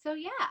 So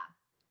yeah,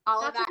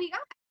 all that's of that. What we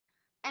got.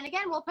 And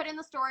again, we'll put in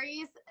the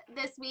stories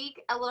this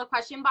week a little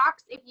question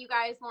box if you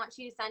guys want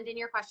to send in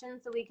your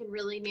questions so we can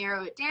really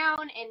narrow it down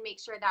and make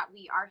sure that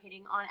we are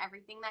hitting on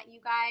everything that you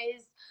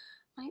guys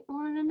might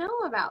want to know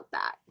about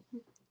that.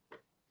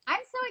 I'm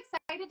so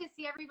excited to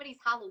see everybody's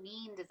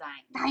Halloween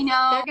designs. I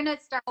know. They're going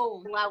to start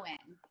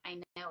glowing. I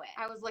know it.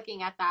 I was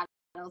looking at that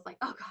and I was like,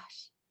 oh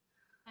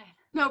gosh.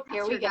 No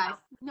pressure, Here we go. guys.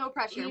 No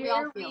pressure. We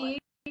all feel it.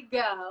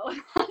 Go.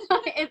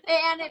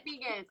 And it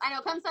begins. I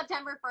know, come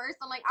September 1st,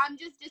 I'm like, I'm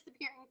just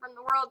disappearing from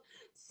the world.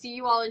 See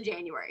you all in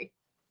January.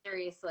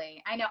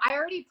 Seriously. I know. I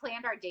already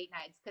planned our date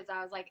nights because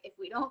I was like, if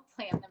we don't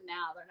plan them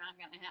now, they're not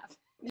going to happen.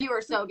 You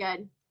are so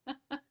good.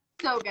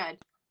 So good.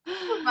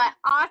 But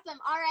awesome.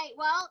 All right.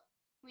 Well,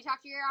 we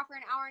talked your ear off for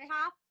an hour and a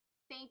half.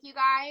 Thank you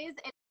guys.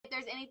 If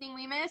there's anything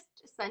we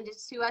missed, send it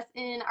to us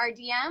in our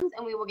DMs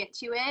and we will get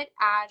to it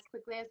as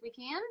quickly as we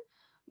can.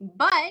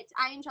 But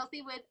I am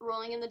Chelsea with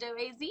Rolling in the Dough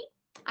AZ.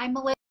 I'm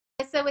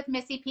Melissa with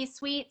Missy P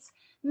Sweets.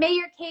 May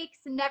your cakes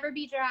never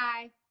be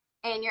dry.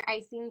 And your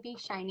icing be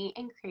shiny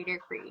and crater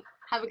free.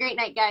 Have a great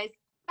night, guys.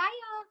 Bye,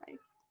 y'all. Bye.